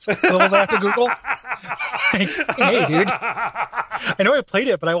levels I have to Google? Like, hey, dude, I know I played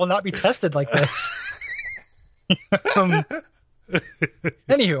it, but I will not be tested like this.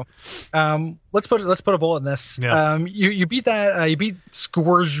 Anywho, let's put a bullet in this. You beat that. You beat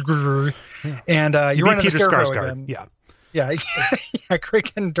Scourge, and you run into the Scarecrow again. Yeah,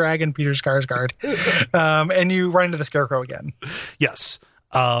 Kraken Dragon Peter Skarsgård, and you run into the Scarecrow again. Yes.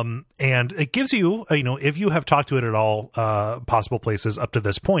 And it gives you, if you have talked to it at all, possible places up to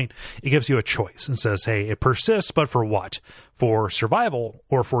this point, it gives you a choice and says, hey, it persists, but for what? For survival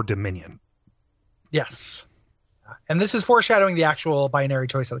or for dominion? Yes. And this is foreshadowing the actual binary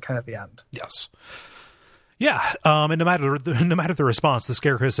choice at the end. Yes. Yeah. And no matter the response, the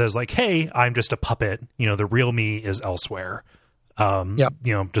Scarecrow says like, hey, I'm just a puppet. The real me is elsewhere.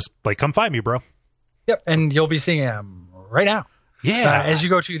 Just like, come find me, bro. Yep. And you'll be seeing him right now. Yeah. As you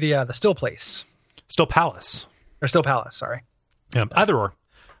go to the Still Place. Still Palace. Or Still Palace, sorry. Yeah, either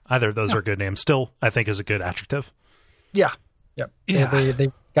of those are good names. Still, I think, is a good adjective. Yeah. Yep. Yeah.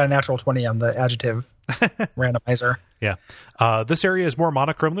 They got a natural 20 on the adjective randomizer. Yeah. This area is more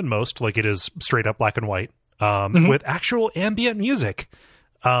monochrome than most. Like, it is straight up black and white, with actual ambient music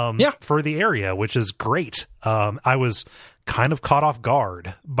for the area, which is great. I was kind of caught off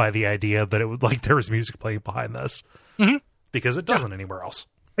guard by the idea that it would, like, there was music playing behind this, because it doesn't anywhere else.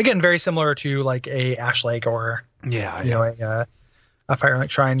 Again, very similar to like a Ash Lake or a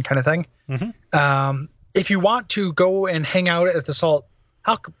Firelink Shrine kind of thing. If you want to go and hang out at the Salt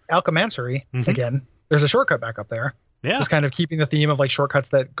Alchemansary, again, there's a shortcut back up there. Yeah, just kind of keeping the theme of like shortcuts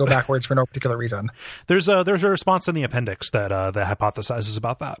that go backwards for no particular reason. There's a response in the appendix that hypothesizes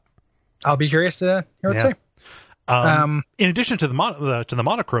about that. I'll be curious to hear what to say. In addition to the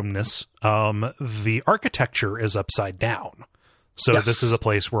monochromeness, the architecture is upside down. So this is a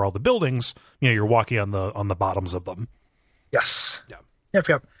place where all the buildings, you're walking on the bottoms of them. Yes.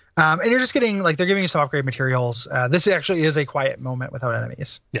 Yep. And you're just getting, like, they're giving you some upgrade materials. This actually is a quiet moment without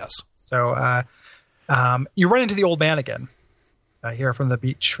enemies. Yes. So you run into the old man again here from the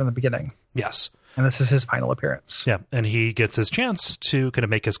beach from the beginning. Yes. And this is his final appearance. Yeah. And he gets his chance to kind of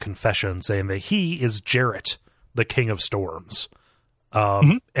make his confession, saying that he is Jarrett, the King of Storms,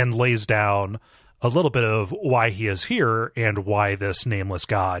 and lays down a little bit of why he is here and why this nameless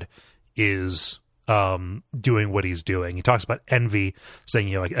god is doing what he's doing. He talks about envy,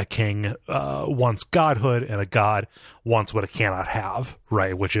 saying, a king wants godhood and a god wants what it cannot have,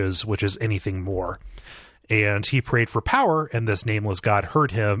 right? Which is anything more. And he prayed for power, and this nameless god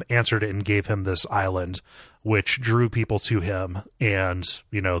heard him, answered it, and gave him this island, which drew people to him. And,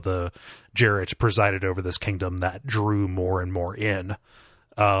 the Jarrett presided over this kingdom that drew more and more in.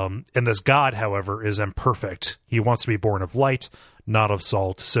 And this god, however, is imperfect. He wants to be born of light, not of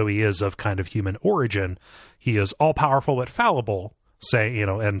salt, so he is of kind of human origin. He is all-powerful but fallible,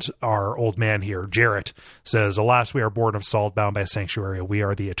 and our old man here, Jarrett, says, alas, we are born of salt, bound by sanctuary, we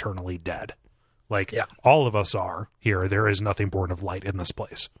are the eternally dead. All of us are here. There is nothing born of light in this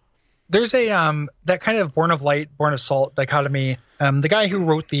place. There's a that kind of born of light, born of salt dichotomy. The guy who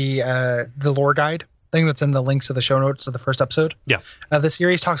wrote the lore guide thing that's in the links to the show notes of the first episode. Yeah. The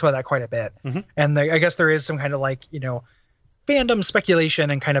series talks about that quite a bit. And I guess there is some kind of fandom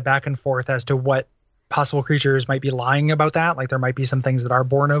speculation and kind of back and forth as to what possible creatures might be lying about that. Like there might be some things that are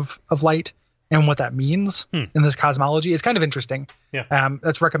born of light and what that means in this cosmology is kind of interesting. Yeah.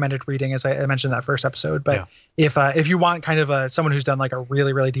 That's recommended reading, as I mentioned in that first episode. But if you want kind of someone who's done like a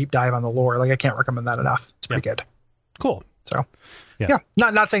really, really deep dive on the lore, like I can't recommend that enough. It's pretty good. Cool. So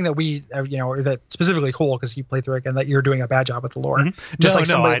not saying that we, or that specifically cool because you played through it and that you're doing a bad job with the lore. Just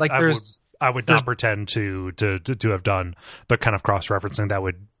I would not pretend to have done the kind of cross-referencing that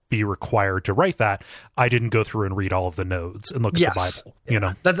would be required to write that. I didn't go through and read all of the nodes and look at the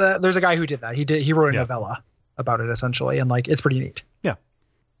Bible. There's a guy who did that. He wrote a novella about it essentially, and like it's pretty neat. Yeah.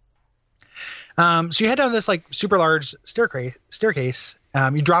 So you head down this like super large staircase.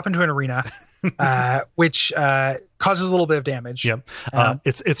 You drop into an arena, which causes a little bit of damage. Yep.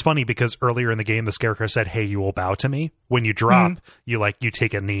 It's funny because earlier in the game, the Scarecrow said, "Hey, you will bow to me." When you drop, you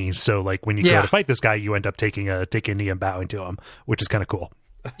take a knee. So like when you go to fight this guy, you end up taking a knee and bowing to him, which is kind of cool.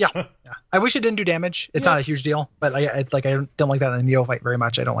 Yeah. I wish it didn't do damage. It's not a huge deal, but I don't like that in the neophyte very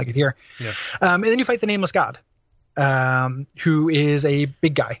much. I don't like it here. Yeah. And then you fight the nameless god, who is a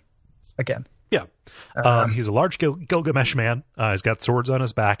big guy again. Yeah. He's a large Gilgamesh man. He's got swords on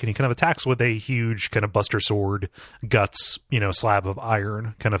his back, and he kind of attacks with a huge kind of buster sword, guts, slab of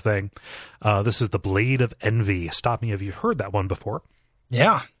iron kind of thing. This is the Blade of Envy. Stop me if you've heard that one before.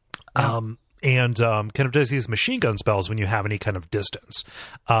 Yeah. And kind of does these machine gun spells when you have any kind of distance.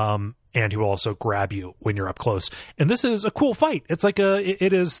 And he will also grab you when you're up close. And this is a cool fight. It's like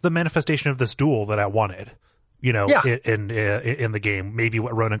it is the manifestation of this duel that I wanted. In the game, maybe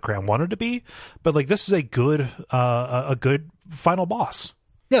what Ronan Cram wanted to be, but like this is a good final boss.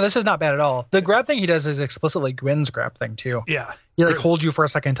 Yeah, this is not bad at all. The grab thing he does is explicitly Gwyn's grab thing too. Yeah, he like holds you for a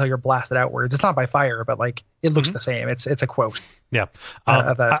second until you're blasted outwards. It's not by fire, but like it looks the same. It's a quote. Yeah,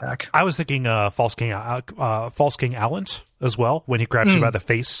 of that attack. I was thinking False King Allant as well when he grabs you by the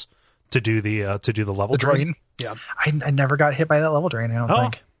face to do the level drain. Yeah, I never got hit by that level drain. I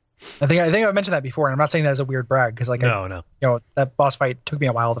don't think. I think I've mentioned that before, and I'm not saying that as a weird brag because that boss fight took me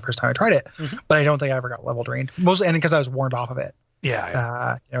a while the first time I tried it, but I don't think I ever got level drained. Mostly, and because I was warned off of it.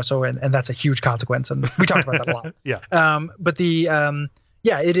 Yeah. So and that's a huge consequence, and we talked about that a lot. Yeah. But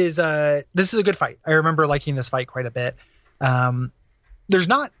it is. This is a good fight. I remember liking this fight quite a bit. There's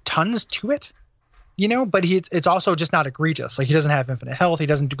not tons to it, but it's also just not egregious. Like he doesn't have infinite health. He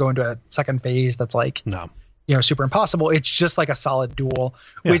doesn't go into a second phase that's like super impossible. It's just like a solid duel,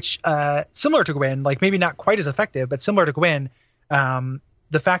 which similar to Gwyn, like maybe not quite as effective, but similar to Gwyn,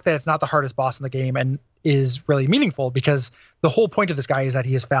 the fact that it's not the hardest boss in the game and is really meaningful, because the whole point of this guy is that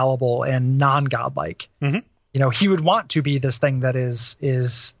he is fallible and non-godlike. Mm-hmm. You know, he would want to be this thing that is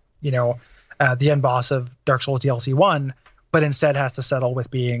the end boss of Dark Souls DLC 1, but instead has to settle with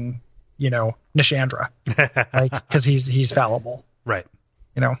being, Nishandra, like, because he's fallible, right?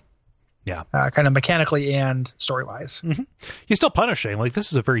 Yeah, kind of mechanically and story wise. Mm-hmm. He's still punishing. Like, this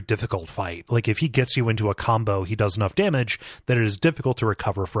is a very difficult fight. Like, if he gets you into a combo, he does enough damage that it is difficult to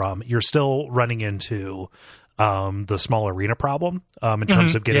recover from. You're still running into the small arena problem in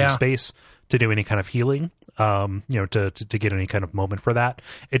terms of getting space to do any kind of healing. To get any kind of moment for that.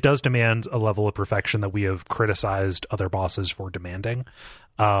 It does demand a level of perfection that we have criticized other bosses for demanding.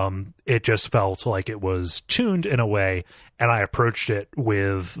 It just felt like it was tuned in a way, and I approached it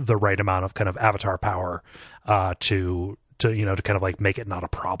with the right amount of kind of avatar power to kind of like make it not a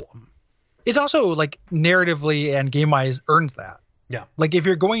problem. It's also like narratively and game wise earns that. Yeah. Like, if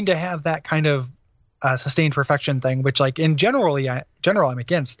you're going to have that kind of sustained perfection thing, which like in general I'm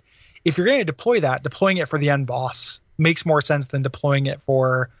against, if you're going to deploying it for the end boss makes more sense than deploying it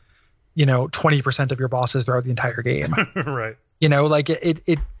for, 20% of your bosses throughout the entire game. Right. Like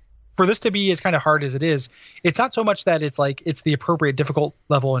it for this to be as kind of hard as it is, it's not so much that it's like it's the appropriate difficult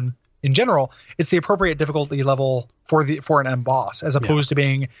level in general. It's the appropriate difficulty level for an end boss, as opposed to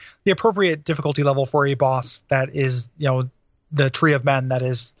being the appropriate difficulty level for a boss that is, the Tree of Men that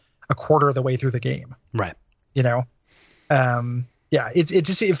is a quarter of the way through the game. Right. It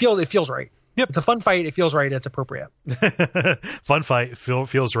feels right. Yep. It's a fun fight. It feels right. It's appropriate. Fun fight.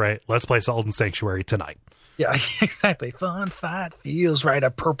 Feels right. Let's play Salt and Sanctuary tonight. Yeah, exactly. Fun fight feels right.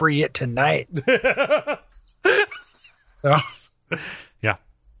 Appropriate tonight. So. Yeah.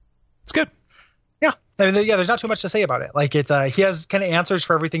 It's good. Yeah. I mean, there's not too much to say about it. Like, it's he has kind of answers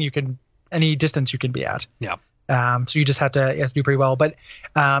for everything any distance you can be at. Yeah. So you just have to do pretty well. But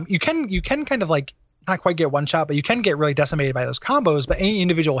you can kind of like not quite get one shot, but you can get really decimated by those combos. But any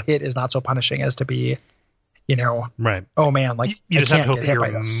individual hit is not so punishing as to be, right. Oh man, like you just have to hope that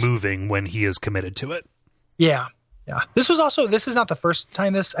you're moving when he is committed to it. Yeah. Yeah. This is not the first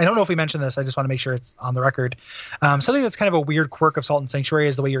time I don't know if we mentioned this. I just want to make sure it's on the record. Something that's kind of a weird quirk of Salt and Sanctuary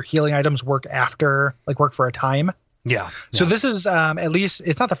is the way your healing items work for a time. Yeah. So this is, at least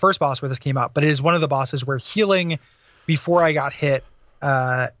it's not the first boss where this came up, but it is one of the bosses where healing before I got hit,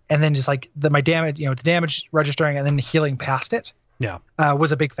 and then just like my damage, the damage registering and then healing past it. Yeah.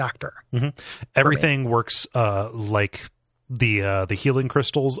 Was a big factor. Mm-hmm. Everything works, like the healing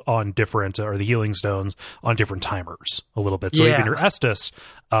crystals on different, or the healing stones on different timers a little bit. So even your Estus,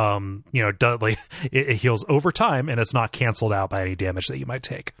 it heals over time, and it's not canceled out by any damage that you might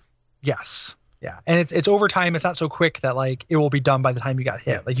take. Yes. Yeah. And it's over time. It's not so quick that like it will be done by the time you got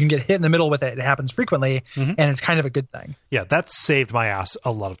hit. Like, you can get hit in the middle with it. It happens frequently, and it's kind of a good thing. Yeah. That's saved my ass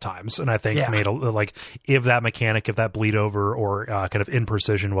a lot of times. And I think made if that mechanic, if that bleed over or kind of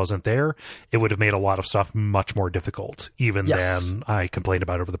imprecision wasn't there, it would have made a lot of stuff much more difficult even than I complained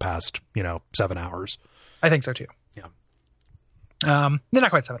about over the past, 7 hours. I think so too. Yeah. They're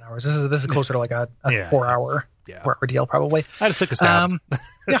not quite 7 hours. This is closer to like a 4 hour. 4 hour deal probably. I just took a stab.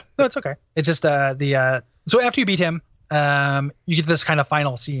 Yeah, no, it's okay. It's just so after you beat him, you get this kind of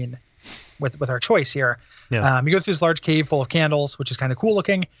final scene with our choice here. Yeah. You go through this large cave full of candles, which is kind of cool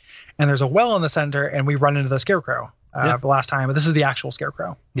looking, and there's a well in the center, and we run into the scarecrow. The last time, but this is the actual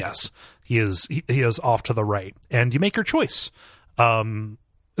scarecrow. Yes, he is off to the right, and you make your choice. So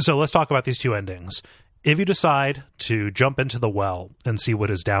let's talk about these two endings. If you decide to jump into the well and see what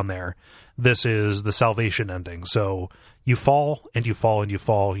is down there, this is the salvation ending. So you fall and you fall and you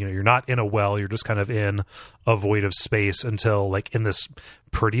fall. You're not in a well. You're just kind of in a void of space until, like, in this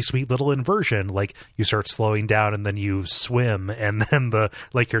pretty sweet little inversion, like, you start slowing down and then you swim, and then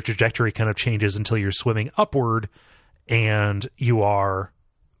your trajectory kind of changes until you're swimming upward, and you are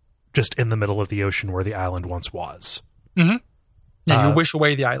just in the middle of the ocean where the island once was. Mm-hmm. Yeah, you wish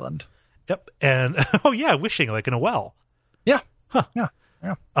away the island. Yep. And wishing, like in a well. Yeah. Huh. Yeah.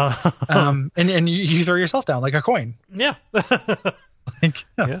 And you throw yourself down like a coin. Yeah.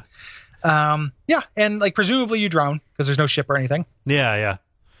 And like presumably you drown because there's no ship or anything. Yeah.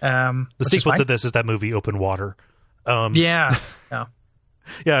 The sequel to this is that movie Open Water. Yeah. Yeah,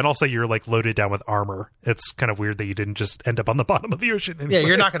 and also you're like loaded down with armor. It's kind of weird that you didn't just end up on the bottom of the ocean anyway. Yeah,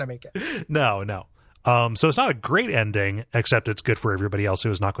 you're not going to make it. No. So it's not a great ending, except it's good for everybody else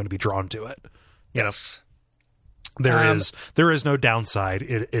who is not going to be drawn to it. Yes. There is no downside,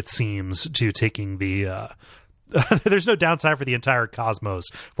 it seems, to taking the there's no downside for the entire cosmos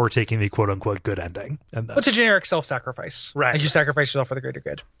for taking the quote unquote good ending. And it's a generic self-sacrifice. Right. Like, you sacrifice yourself for the greater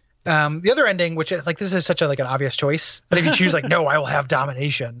good. The other ending, which like this is such a like an obvious choice, but if you choose like no, I will have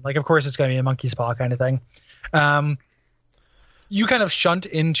domination. Like of course it's going to be a monkey's paw kind of thing. You kind of shunt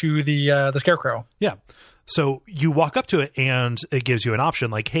into the scarecrow. Yeah. So you walk up to it and it gives you an option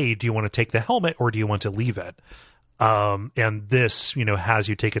like, hey, do you want to take the helmet or do you want to leave it? And this, has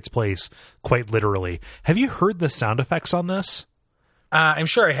you take its place quite literally. Have you heard the sound effects on this? I'm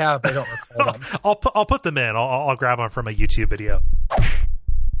sure I have, but I don't recall them. I'll put them in. I'll grab them from a YouTube video.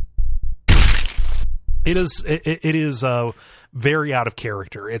 It is very out of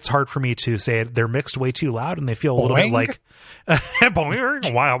character. It's hard for me to say it. They're mixed way too loud, and they feel a little bit like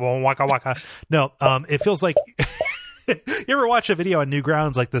waka waka. No, it feels like you ever watch a video on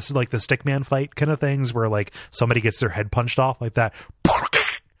Newgrounds like this, like the Stickman fight kind of things, where like somebody gets their head punched off like that.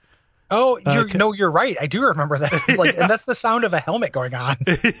 Oh, you're right. I do remember that. Like, and that's the sound of a helmet going on.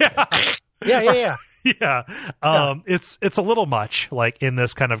 Yeah. Yeah. It's a little much like in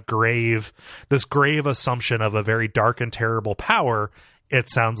this kind of grave assumption of a very dark and terrible power. It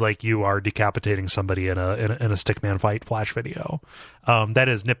sounds like you are decapitating somebody in a Stickman fight flash video. That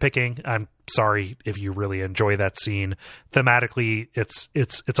is nitpicking. I'm sorry if you really enjoy that scene. Thematically, it's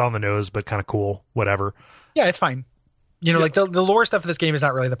on the nose, but kind of cool. Whatever. Yeah, it's fine. Like the lore stuff of this game is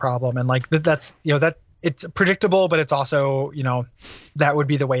not really the problem, and like that's that it's predictable, but it's also that would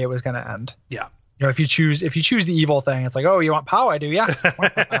be the way it was going to end. Yeah. If you choose the evil thing, it's like, oh, you want pow? I do, yeah.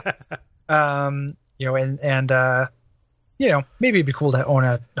 Maybe it'd be cool to own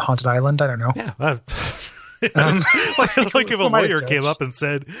a haunted island. I don't know. Yeah. Like if a lawyer came up and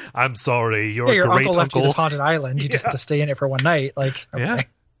said, "I'm sorry, your uncle great left you uncle this haunted island. You just have to stay in it for one night." Like, okay. Yeah.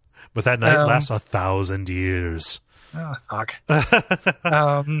 But that night lasts 1,000 years. Oh, fuck.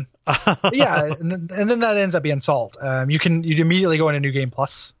 Yeah, and then that ends up being Salt. You'd immediately go into New Game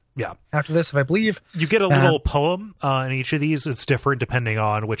Plus. Yeah. After this, if I believe. You get a little poem in each of these. It's different depending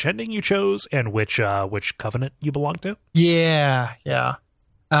on which ending you chose and which covenant you belong to. Yeah.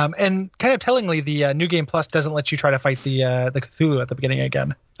 And kind of tellingly, the New Game Plus doesn't let you try to fight the Cthulhu at the beginning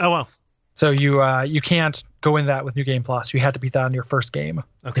again. Oh, wow. So you can't go in that with New Game Plus. You have to beat that on your first game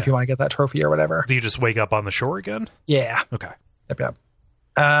if you want to get that trophy or whatever. Do you just wake up on the shore again? Yeah. Okay. Yep.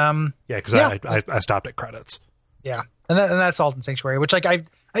 Because I stopped at credits. Yeah. And that's Salt and Sanctuary, which like I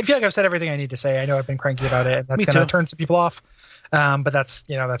feel like I've said everything I need to say. I know I've been cranky about it, and that's going to turn some people off. But that's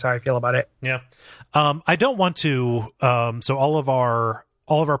how I feel about it. Yeah. I don't want to. So all of our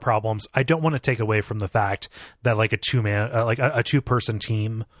problems, I don't want to take away from the fact that like a two-person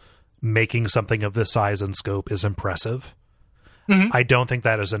team making something of this size and scope is impressive. Mm-hmm. I don't think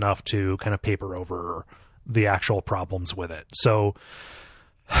that is enough to kind of paper over the actual problems with it. So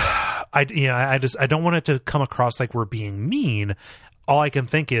I don't want it to come across like we're being mean. All I can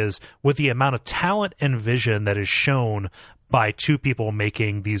think is with the amount of talent and vision that is shown by two people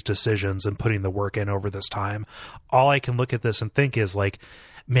making these decisions and putting the work in over this time, all I can look at this and think is like,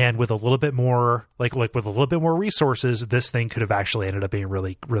 man, with a little bit more with a little bit more resources, this thing could have actually ended up being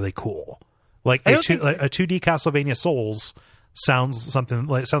really, really cool. Like a 2D Castlevania Souls sounds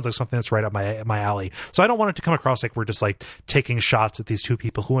like something that's right up my alley. So I don't want it to come across like we're just like taking shots at these two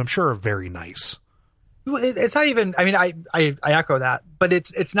people who I'm sure are very nice. It's not even. I mean, I echo that, but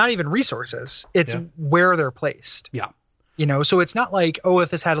it's not even resources. It's where they're placed. Yeah. So it's not like, oh, if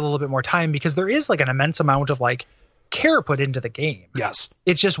this had a little bit more time, because there is like an immense amount of like care put into the game. Yes.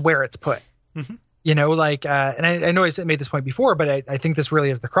 It's just where it's put. Mm-hmm. And I know I made this point before, but I think this really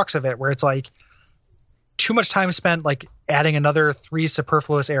is the crux of it, where it's like too much time spent like adding another 3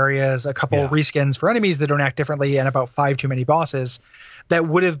 superfluous areas, a couple reskins for enemies that don't act differently, and about 5 too many bosses that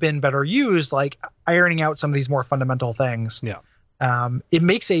would have been better used, like ironing out some of these more fundamental things. Yeah. It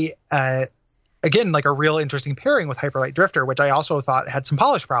makes again, like a real interesting pairing with Hyperlight Drifter, which I also thought had some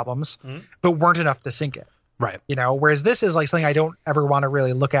polish problems, but weren't enough to sink it. Right. Whereas this is like something I don't ever want to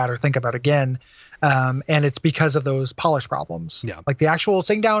really look at or think about again. And it's because of those polish problems. Yeah. Like the actual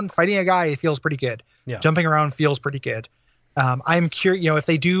sitting down, fighting a guy feels pretty good. Yeah. Jumping around feels pretty good. I'm curious, if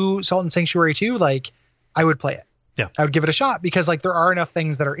they do Salt and Sanctuary 2, like I would play it. Yeah. I would give it a shot because like there are enough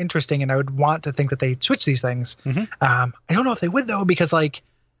things that are interesting and I would want to think that they switch these things. Mm-hmm. I don't know if they would though, because like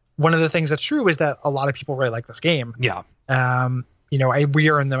one of the things that's true is that a lot of people really like this game. Yeah. We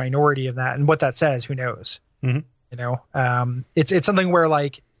are in the minority of that, and what that says, who knows? Mm-hmm. It's something where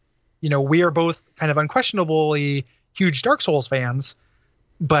like, we are both kind of unquestionably huge Dark Souls fans,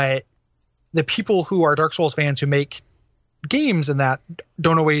 but the people who are Dark Souls fans who make games and that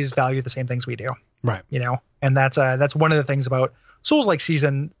don't always value the same things we do. Right. And that's one of the things about Souls-like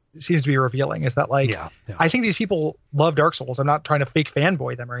season seems to be revealing, is that like, I think these people love Dark Souls. I'm not trying to fake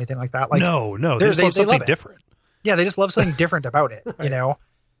fanboy them or anything like that. Like, no, they just love something different. Yeah. They just love something different about it,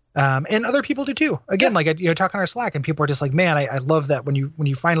 And other people do too. Again, like, talk on our Slack, and people are just like, man, I love that when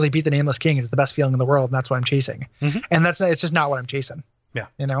you finally beat the Nameless King, it's the best feeling in the world, and that's what I'm chasing. And it's just not what I'm chasing. Yeah.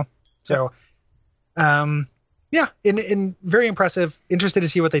 So, in very impressive. Interested to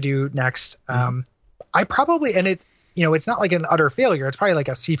see what they do next. I probably, and it's not like an utter failure. It's probably like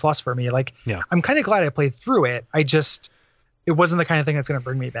a C+ for me. Like, I'm kind of glad I played through it. It wasn't the kind of thing that's going to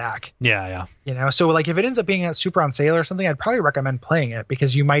bring me back. Yeah. So like if it ends up being super on sale or something, I'd probably recommend playing it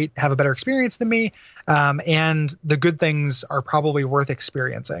because you might have a better experience than me. And the good things are probably worth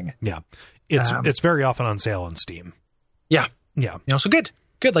experiencing. Yeah. It's very often on sale on Steam. Yeah. Yeah. So good.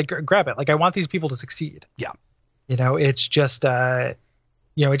 Like grab it. Like I want these people to succeed. Yeah. It's just,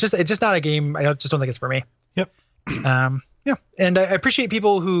 it's just not a game. I just don't think it's for me. Yep. Yeah. And I appreciate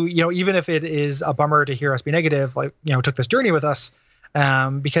people who, even if it is a bummer to hear us be negative, like, took this journey with us,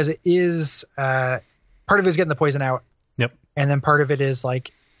 because it is, part of it is getting the poison out. Yep. And then part of it is like,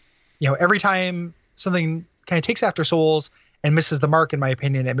 every time something kind of takes after Souls and misses the mark, in my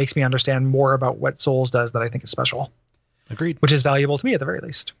opinion, it makes me understand more about what Souls does that I think is special. Agreed. Which is valuable to me at the very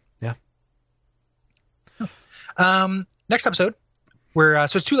least. Yeah. Next episode, so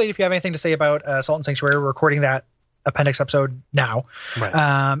it's too late if you have anything to say about Salt and Sanctuary. We're recording that appendix episode now.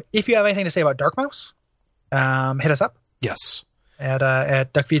 Right. If you have anything to say about Dark Mouse, hit us up. Yes. At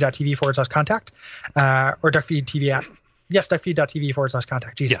duckfeed.tv/contact, or Duckfeed TV app. Yes,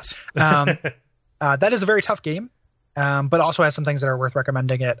 duckfeed.tv/contact. Jesus. Yes. That is a very tough game, but also has some things that are worth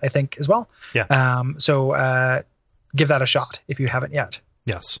recommending it, I think, as well. Yeah. So give that a shot if you haven't yet.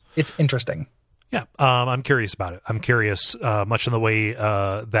 Yes. It's interesting. Yeah, I'm curious about it. I'm curious, much in the way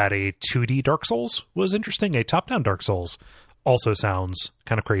that a 2D Dark Souls was interesting. A top-down Dark Souls also sounds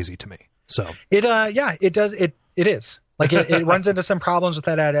kind of crazy to me. So it does. It is like it runs into some problems with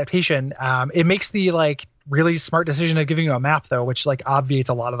that adaptation. It makes the like really smart decision of giving you a map though, which like obviates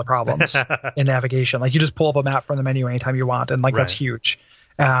a lot of the problems in navigation. Like you just pull up a map from the menu anytime you want, and like that's huge.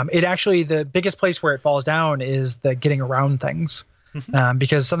 It actually, the biggest place where it falls down is the getting around things.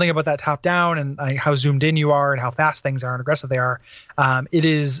 Because something about that top down and how zoomed in you are and how fast things are and aggressive they are, it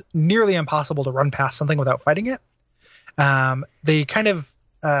is nearly impossible to run past something without fighting it. They kind of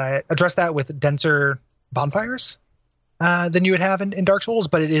address that with denser bonfires than you would have in Dark Souls,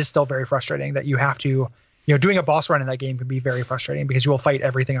 but it is still very frustrating that you have to, doing a boss run in that game can be very frustrating because you will fight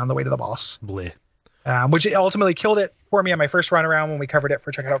everything on the way to the boss. Bleh. Which ultimately killed it for me on my first run around when we covered it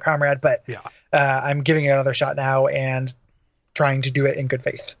for Check It Out Comrade, but I'm giving it another shot now and trying to do it in good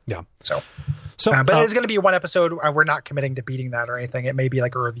faith. Yeah. So but it's going to be one episode. We're not committing to beating that or anything. It may be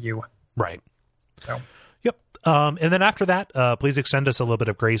like a review. Right. So. Yep. And then after that, please extend us a little bit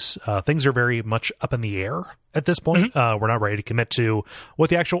of grace. Things are very much up in the air at this point. We're not ready to commit to what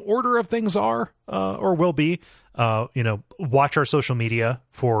the actual order of things are or will be. Watch our social media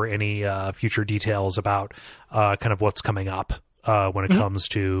for any future details about kind of what's coming up. When it comes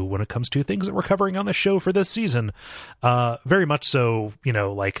to things that we're covering on the show for this season, very much so,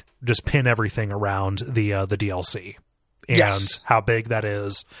 like just pin everything around the DLC and how big that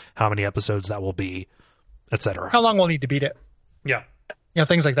is, how many episodes that will be, etc. How long we'll need to beat it. Yeah.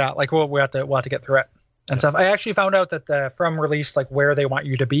 Things like that. Like we'll have to get through it and stuff. I actually found out that from release, like where they want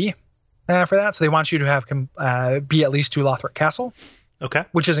you to be for that. So they want you to have be at least to Lothric Castle. Okay.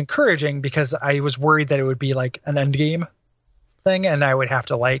 Which is encouraging because I was worried that it would be like an end game thing, and I would have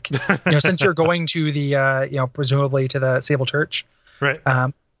to like, since you're going to the, presumably to the Sable Church, right?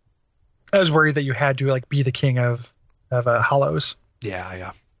 I was worried that you had to like be the king of Hollows,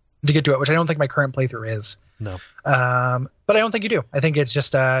 yeah, to get to it, which I don't think my current playthrough is. No, but I don't think you do. I think it's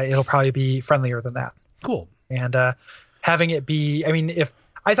just it'll probably be friendlier than that. Cool. And having it be, I mean, if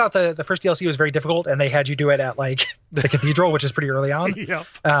I thought the first DLC was very difficult and they had you do it at like the cathedral, which is pretty early on. Yep.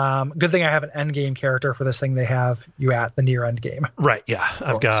 Good thing I have an end game character for this thing. They have you at the near end game. Right. Yeah.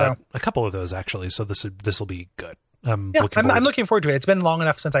 I've got a couple of those actually. So this will be good. I'm looking forward to it. It's been long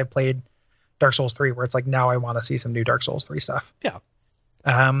enough since I played Dark Souls 3 where it's like, now I want to see some new Dark Souls 3 stuff. Yeah.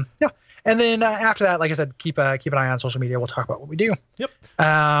 Yeah. And then after that, like I said, keep an eye on social media. We'll talk about what we do. Yep.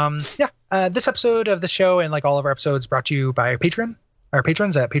 This episode of the show and like all of our episodes brought to you by our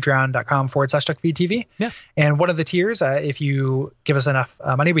patrons at patreon.com/DuckFeedTV. Yeah. And one of the tiers, if you give us enough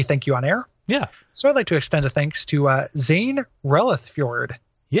money, we thank you on air. Yeah. So I'd like to extend a thanks to Zane Relithfjord.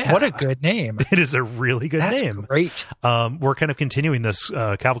 Yeah. What a good name. It is a really good name. Great. We're kind of continuing this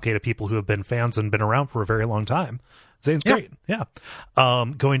cavalcade of people who have been fans and been around for a very long time. Zane's great. Yeah.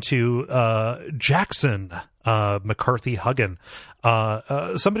 Going to Jackson McCarthy Huggan,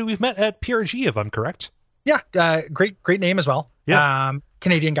 somebody we've met at PRG, if I'm correct. Yeah. Great name as well. Yeah.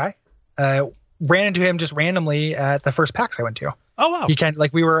 Canadian guy. Ran into him just randomly at the first PAX I went to. Oh, wow. He kind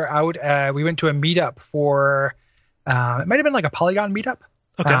like we were out. We went to a meetup for. It might have been like a Polygon meetup.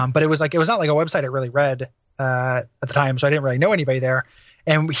 Okay. But it was not like a website I really read at the time, so I didn't really know anybody there.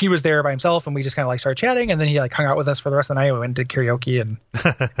 And he was there by himself, and we just kind of like started chatting, and then he like hung out with us for the rest of the night. We went to karaoke, and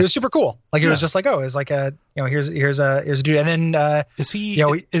it was super cool. Like it was just like, oh, it was like a, here's a dude. And then is he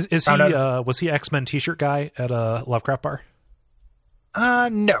was he X-Men t-shirt guy at a Lovecraft bar?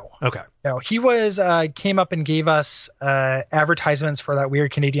 No. Okay. No, he was came up and gave us advertisements for that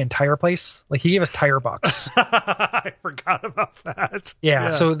weird Canadian tire place. Like he gave us tire bucks. I forgot about that.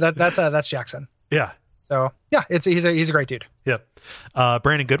 Yeah. So that's Jackson. Yeah. So yeah, he's a great dude. Yep.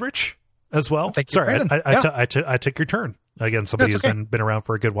 Brandon Goodrich as well. Thank you, Sorry, Brandon. I took your turn again. Somebody who's been around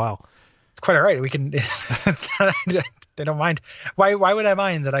for a good while. It's quite all right. We can. It's not, I don't mind. Why would I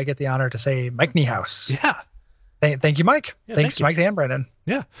mind that I get the honor to say Mike Niehaus? Yeah. Thank you, Mike. Yeah, Thanks, Mike and Brandon.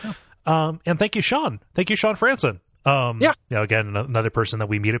 Yeah. And thank you, Sean. Thank you, Sean Franson. Again, another person that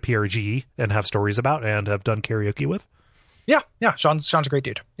we meet at PRGE and have stories about and have done karaoke with. Yeah. Sean's a great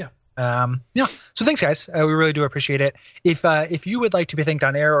dude. Yeah. So thanks, guys. We really do appreciate it. If you would like to be thanked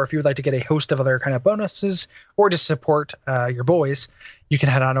on air, or if you would like to get a host of other kind of bonuses, or just support your boys, you can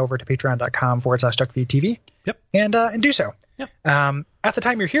head on over to patreon.com/DuckFeedTV. Yep. And do so. Yep. At the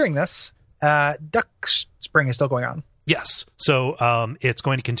time you're hearing this, Duck Spring is still going on. Yes. So it's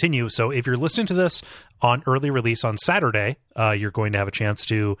going to continue. So if you're listening to this on early release on Saturday, you're going to have a chance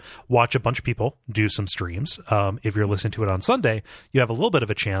to watch a bunch of people do some streams. If you're listening to it on Sunday, you have a little bit of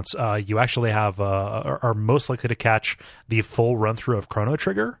a chance. You actually are most likely to catch the full run through of Chrono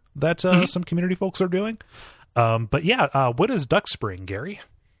Trigger that some community folks are doing. But yeah, what is Duck Spring, Gary?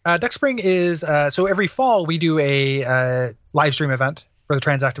 Duck Spring is so every fall we do a live stream event for the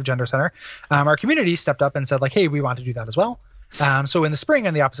Transactive Gender Center. Our community stepped up and said, like, hey, we want to do that as well. So in the spring,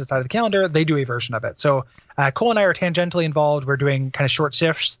 on the opposite side of the calendar, they do a version of it. So Cole and I are tangentially involved. We're doing kind of short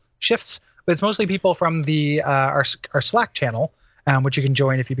shifts, but it's mostly people from the our Slack channel, which you can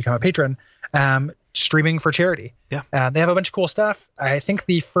join if you become a patron, streaming for charity. Yeah. They have a bunch of cool stuff. I think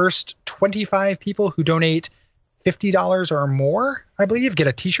the first 25 people who donate $50 or more, I believe, get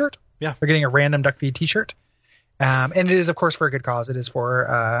a t-shirt. Yeah. They're getting a random DuckFeed t-shirt. And it is, of course, for a good cause. It is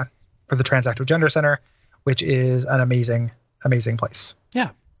for the Transactive Gender Center, which is an amazing place.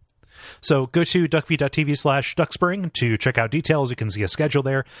 Yeah. So go to duckfeed.tv/duckspring to check out details. You can see a schedule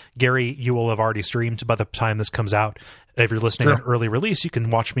there. Gary, you will have already streamed by the time this comes out. If you're listening on early release, you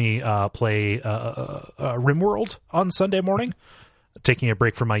can watch me play RimWorld on Sunday morning. Taking a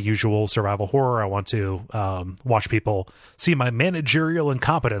break from my usual survival horror, I want to watch people see my managerial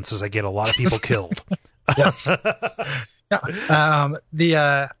incompetence as I get a lot of people killed. Yes.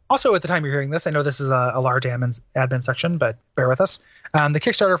 Yeah. Also, at the time you're hearing this, I know this is a large admin section, but bear with us. The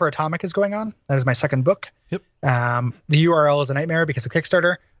Kickstarter for Atomic is going on. That is my second book. Yep. The URL is a nightmare because of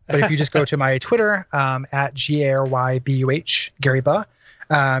Kickstarter. But if you just go to my Twitter at GARYBUH, Gary Buh,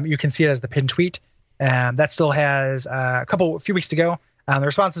 you can see it as the pinned tweet. That still has a few weeks to go. The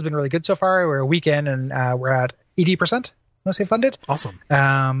response has been really good so far. We're a week in, and we're at 80%. Mostly funded. Awesome.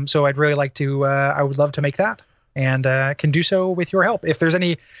 So I'd really like to, I would love to make that, and can do so with your help. If there's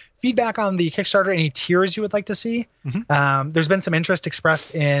any feedback on the Kickstarter, any tiers you would like to see, there's been some interest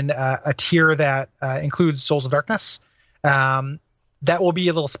expressed in a tier that includes Souls of Darkness. That will be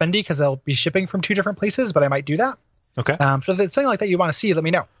a little spendy because they'll be shipping from 2 different places, but I might do that. Okay. So if it's something like that you want to see, let me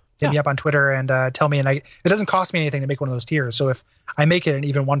know. Hit me up on Twitter and tell me. And it doesn't cost me anything to make one of those tiers. So if I make it and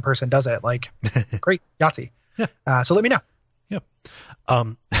even one person does it, like, great, Yahtzee. Yeah. So let me know. Yep.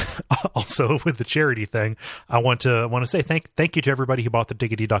 Also, with the charity thing, I want to say thank you to everybody who bought the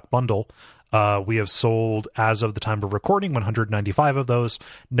Diggity Duck bundle. We have sold, as of the time of recording, 195 of those,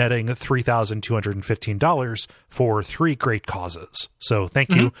 netting $3,215 for 3 great causes. So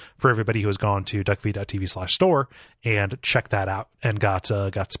thank you for everybody who has gone to duckfeed.tv/store and checked that out and got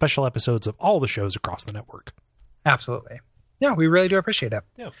special episodes of all the shows across the network. Absolutely. Yeah, we really do appreciate it.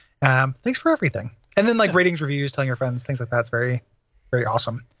 Yeah. Thanks for everything. And then ratings, reviews, telling your friends, things like that's very, very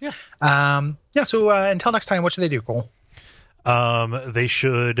awesome. Yeah. So until next time, what should they do, Cole? They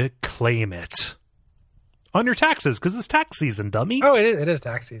should claim it on your taxes because it's tax season, dummy. Oh, it is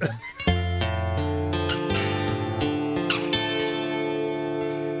tax season.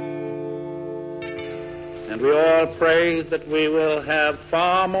 And we all pray that we will have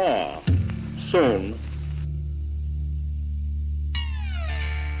far more soon.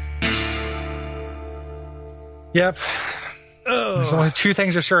 Yep. There's only 2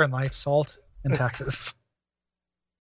 things are sure in life: salt and taxes.